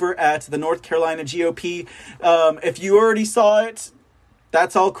address over at the North Carolina GOP. If you already saw it,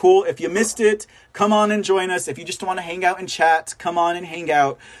 that's all cool. If you missed it, come on and join us. If you just want to hang out and chat, come on and hang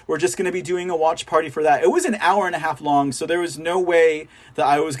out. We're just going to be doing a watch party for that. It was an hour and a half long, so there was no way that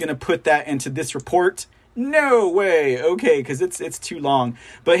I was going to put that into this report. No way. Okay, because it's too long.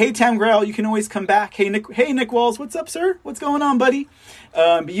 But hey, Tam Grell, you can always come back. Hey, Nick Walls, what's up, sir? What's going on, buddy?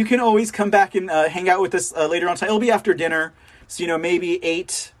 But you can always come back and hang out with us later on. It'll be after dinner, so maybe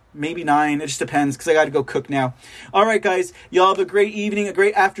 8. Maybe 9. It just depends because I got to go cook now. All right, guys. Y'all have a great evening, a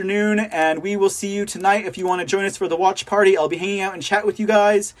great afternoon, and we will see you tonight. If you want to join us for the watch party, I'll be hanging out and chat with you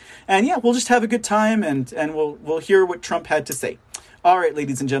guys. And yeah, we'll just have a good time and we'll hear what Trump had to say. All right,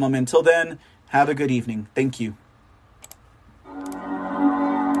 ladies and gentlemen. Till then, have a good evening. Thank you.